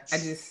 I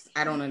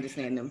don't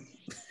understand them.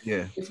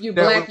 Yeah. If you're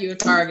black, you're a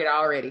target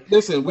already.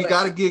 Listen, we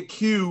got to get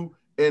Q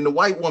in the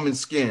white woman's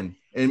skin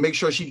and make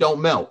sure she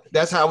don't melt.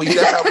 That's how we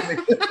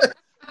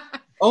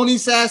Oni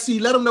Sassy,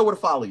 let them know where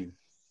to follow you.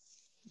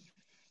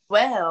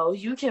 Well,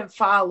 you can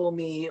follow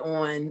me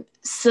on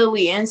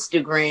silly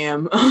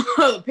Instagram.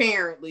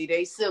 Apparently,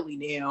 they silly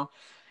now.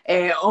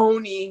 At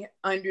Oni_Sassy.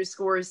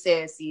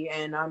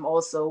 And I'm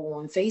also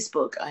on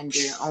Facebook under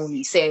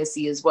Oni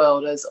Sassy as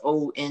well. That's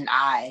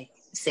ONI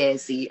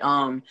Sassy.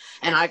 And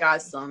I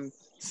got some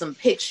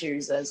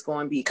pictures that's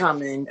going to be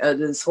coming of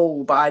this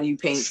whole body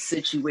paint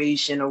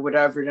situation or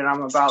whatever that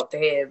I'm about to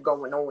have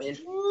going on.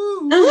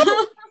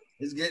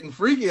 It's getting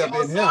freaky up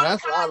in here.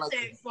 That's why I like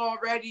it.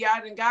 Already,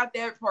 I done got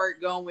that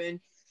part going.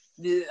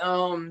 The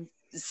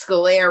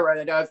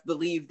sclera, I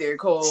believe they're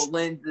called,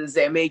 lenses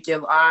that make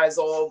your eyes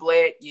all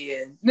black.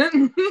 Yeah.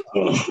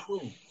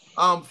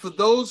 For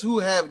those who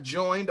have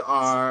joined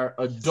our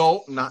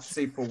adult, not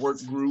safe for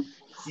work group,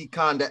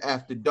 Geekonda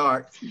After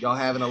Dark, y'all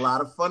having a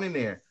lot of fun in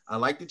there. I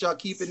like that y'all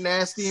keep it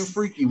nasty and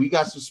freaky. We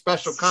got some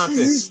special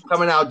content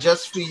coming out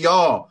just for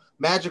y'all.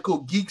 Magical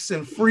geeks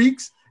and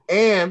freaks,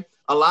 and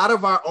a lot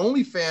of our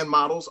OnlyFans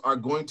models are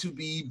going to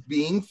be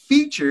being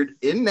featured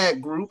in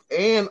that group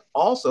and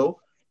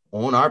also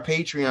on our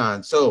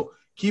Patreon. So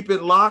keep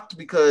it locked,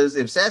 because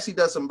if Sassy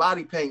does some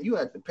body paint, you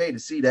have to pay to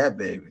see that,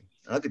 baby.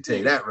 I can tell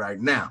you that right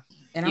now.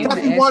 And I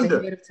want to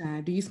ask ahead of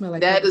time, do you smell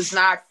like that? Is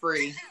not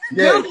free.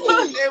 Yeah.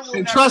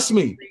 And trust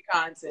me,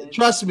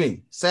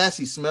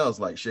 Sassy smells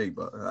like shea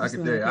butter. I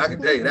can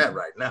tell you that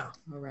right now.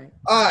 All right.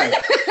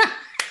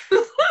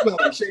 Smell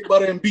like shea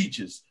butter and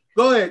beaches.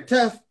 Go ahead,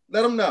 Tef.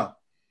 Let them know.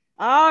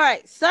 All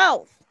right.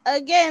 So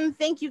again,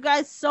 thank you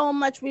guys so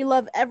much. We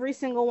love every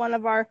single one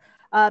of our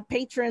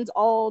patrons,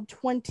 all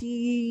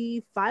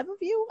 25 of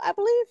you, I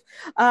believe,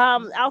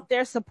 out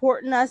there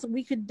supporting us.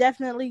 We could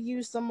definitely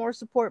use some more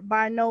support.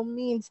 By no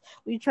means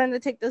we trying to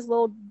take this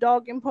little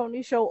dog and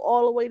pony show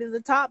all the way to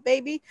the top,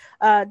 baby.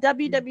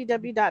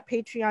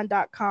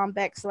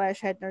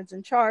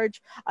 www.patreon.com/headnerdsincharge.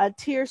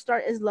 Tiers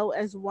start as low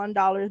as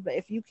 $1, but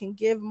if you can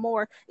give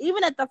more,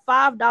 even at the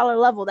 $5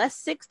 level,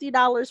 that's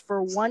 $60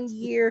 for 1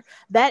 year.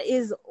 That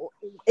is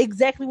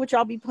exactly what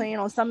y'all be playing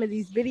on some of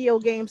these video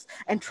games.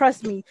 And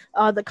trust me,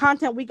 the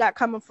content we got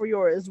coming for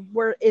yours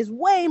is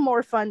way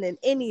more fun than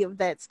any of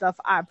that stuff,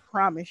 I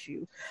promise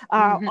you.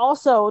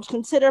 Also,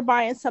 consider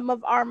buying some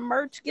of our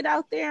merch. Get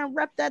out there and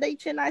rep that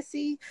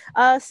HNIC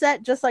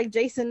set, just like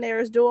Jason there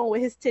is doing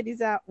with his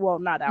titties out. Well,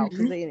 not out,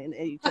 because they ain't in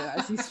an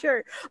HNIC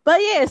shirt.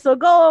 But yeah, so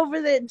go over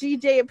to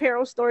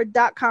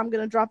GJApparelStore.com. I'm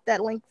going to drop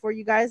that link for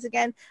you guys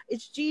again.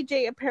 It's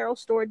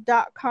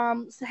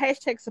GJApparelStore.com.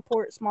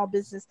 #support small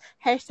business.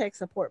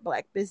 #support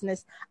black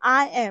business.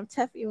 I am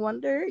Teffy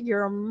Wonder,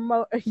 your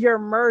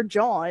merge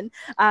on.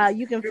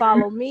 You can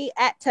follow me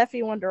at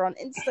Teffy Wonder on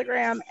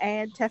Instagram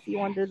and Teffy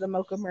Wonder the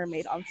Mocha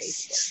Mermaid on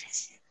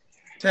Facebook.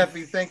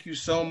 Teffy, thank you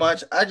so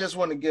much. I just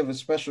want to give a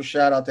special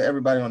shout out to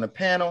everybody on the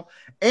panel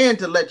and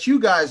to let you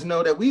guys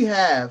know that we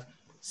have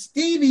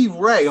Stevie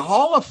Ray,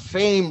 Hall of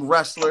Fame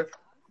wrestler,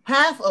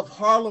 half of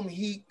Harlem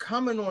Heat,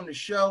 coming on the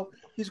show.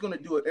 He's going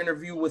to do an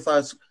interview with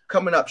us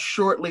coming up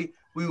shortly.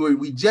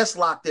 We just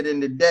locked it in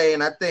today,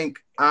 and I think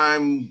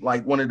I'm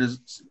like one of the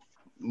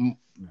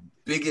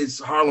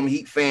biggest Harlem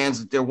Heat fans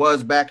that there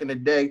was back in the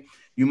day.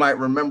 You might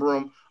remember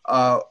him.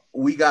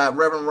 We got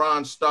Reverend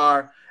Ron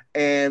Starr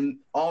and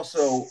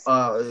also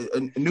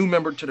a new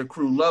member to the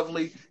crew,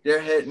 Lovely.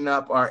 They're heading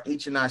up our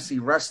HNIC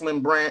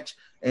wrestling branch,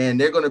 and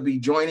they're going to be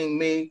joining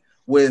me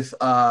with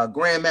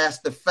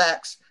Grandmaster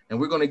Fax, and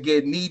we're going to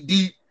get knee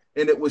deep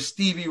in it with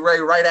Stevie Ray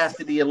right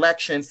after the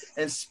election.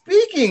 And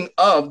speaking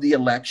of the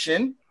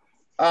election,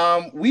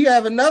 we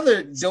have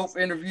another dope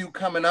interview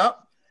coming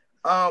up.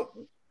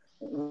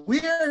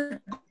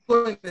 We're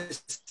going to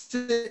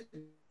sit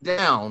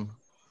down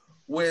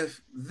with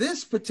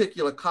this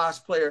particular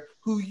cosplayer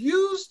who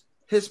used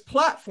his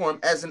platform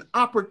as an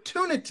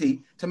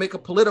opportunity to make a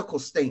political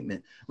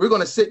statement. We're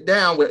going to sit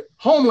down with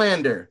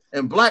Homelander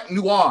and Black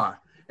Noir,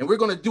 and we're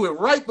going to do it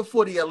right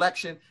before the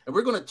election, and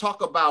we're going to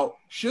talk about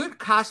should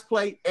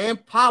cosplay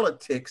and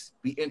politics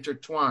be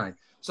intertwined.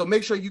 So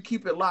make sure you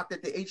keep it locked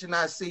at the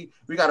HNIC.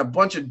 We got a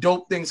bunch of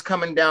dope things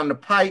coming down the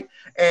pipe.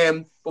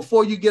 And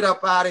before you get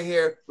up out of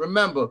here,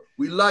 remember,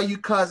 we love you,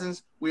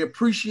 cousins. We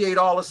appreciate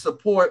all the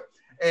support.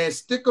 And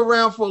stick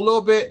around for a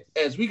little bit,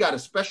 as we got a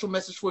special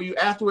message for you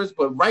afterwards.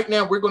 But right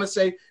now, we're going to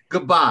say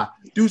goodbye.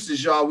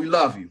 Deuces, y'all. We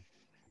love you.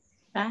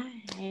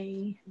 Bye.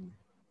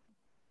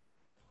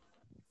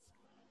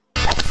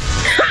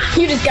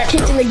 You just got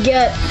kicked in the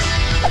gut.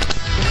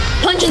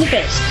 Punch in the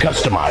face.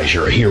 Customize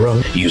your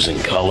hero using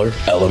color,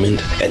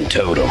 element, and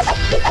totem.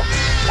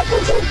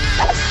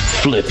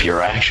 Flip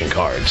your action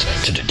cards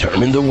to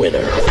determine the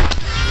winner.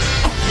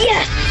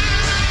 Yes!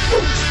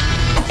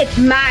 It's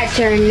my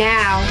turn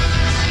now.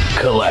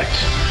 Collect,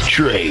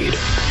 trade,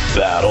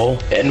 battle,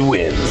 and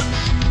win.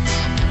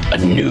 A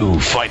new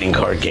fighting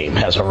card game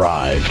has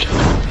arrived.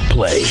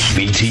 Play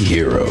VT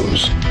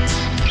Heroes.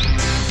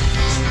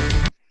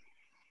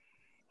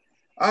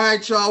 All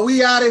right, y'all.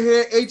 We out of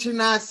here.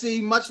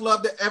 HNIC. Much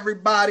love to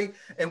everybody.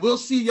 And we'll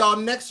see y'all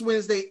next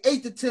Wednesday,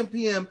 8 to 10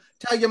 p.m.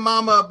 Tell your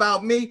mama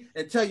about me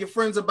and tell your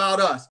friends about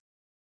us.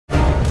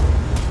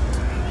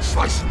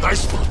 Slice and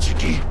dice, little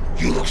Chicky.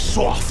 You look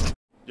soft.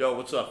 Yo,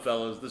 what's up,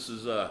 fellas? This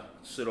is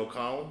Sid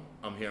O'Connell.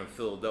 I'm here in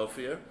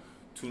Philadelphia.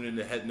 Tune in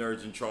to Head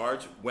Nerds in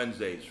Charge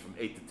Wednesdays from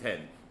 8 to 10.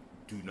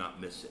 Do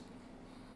not miss it.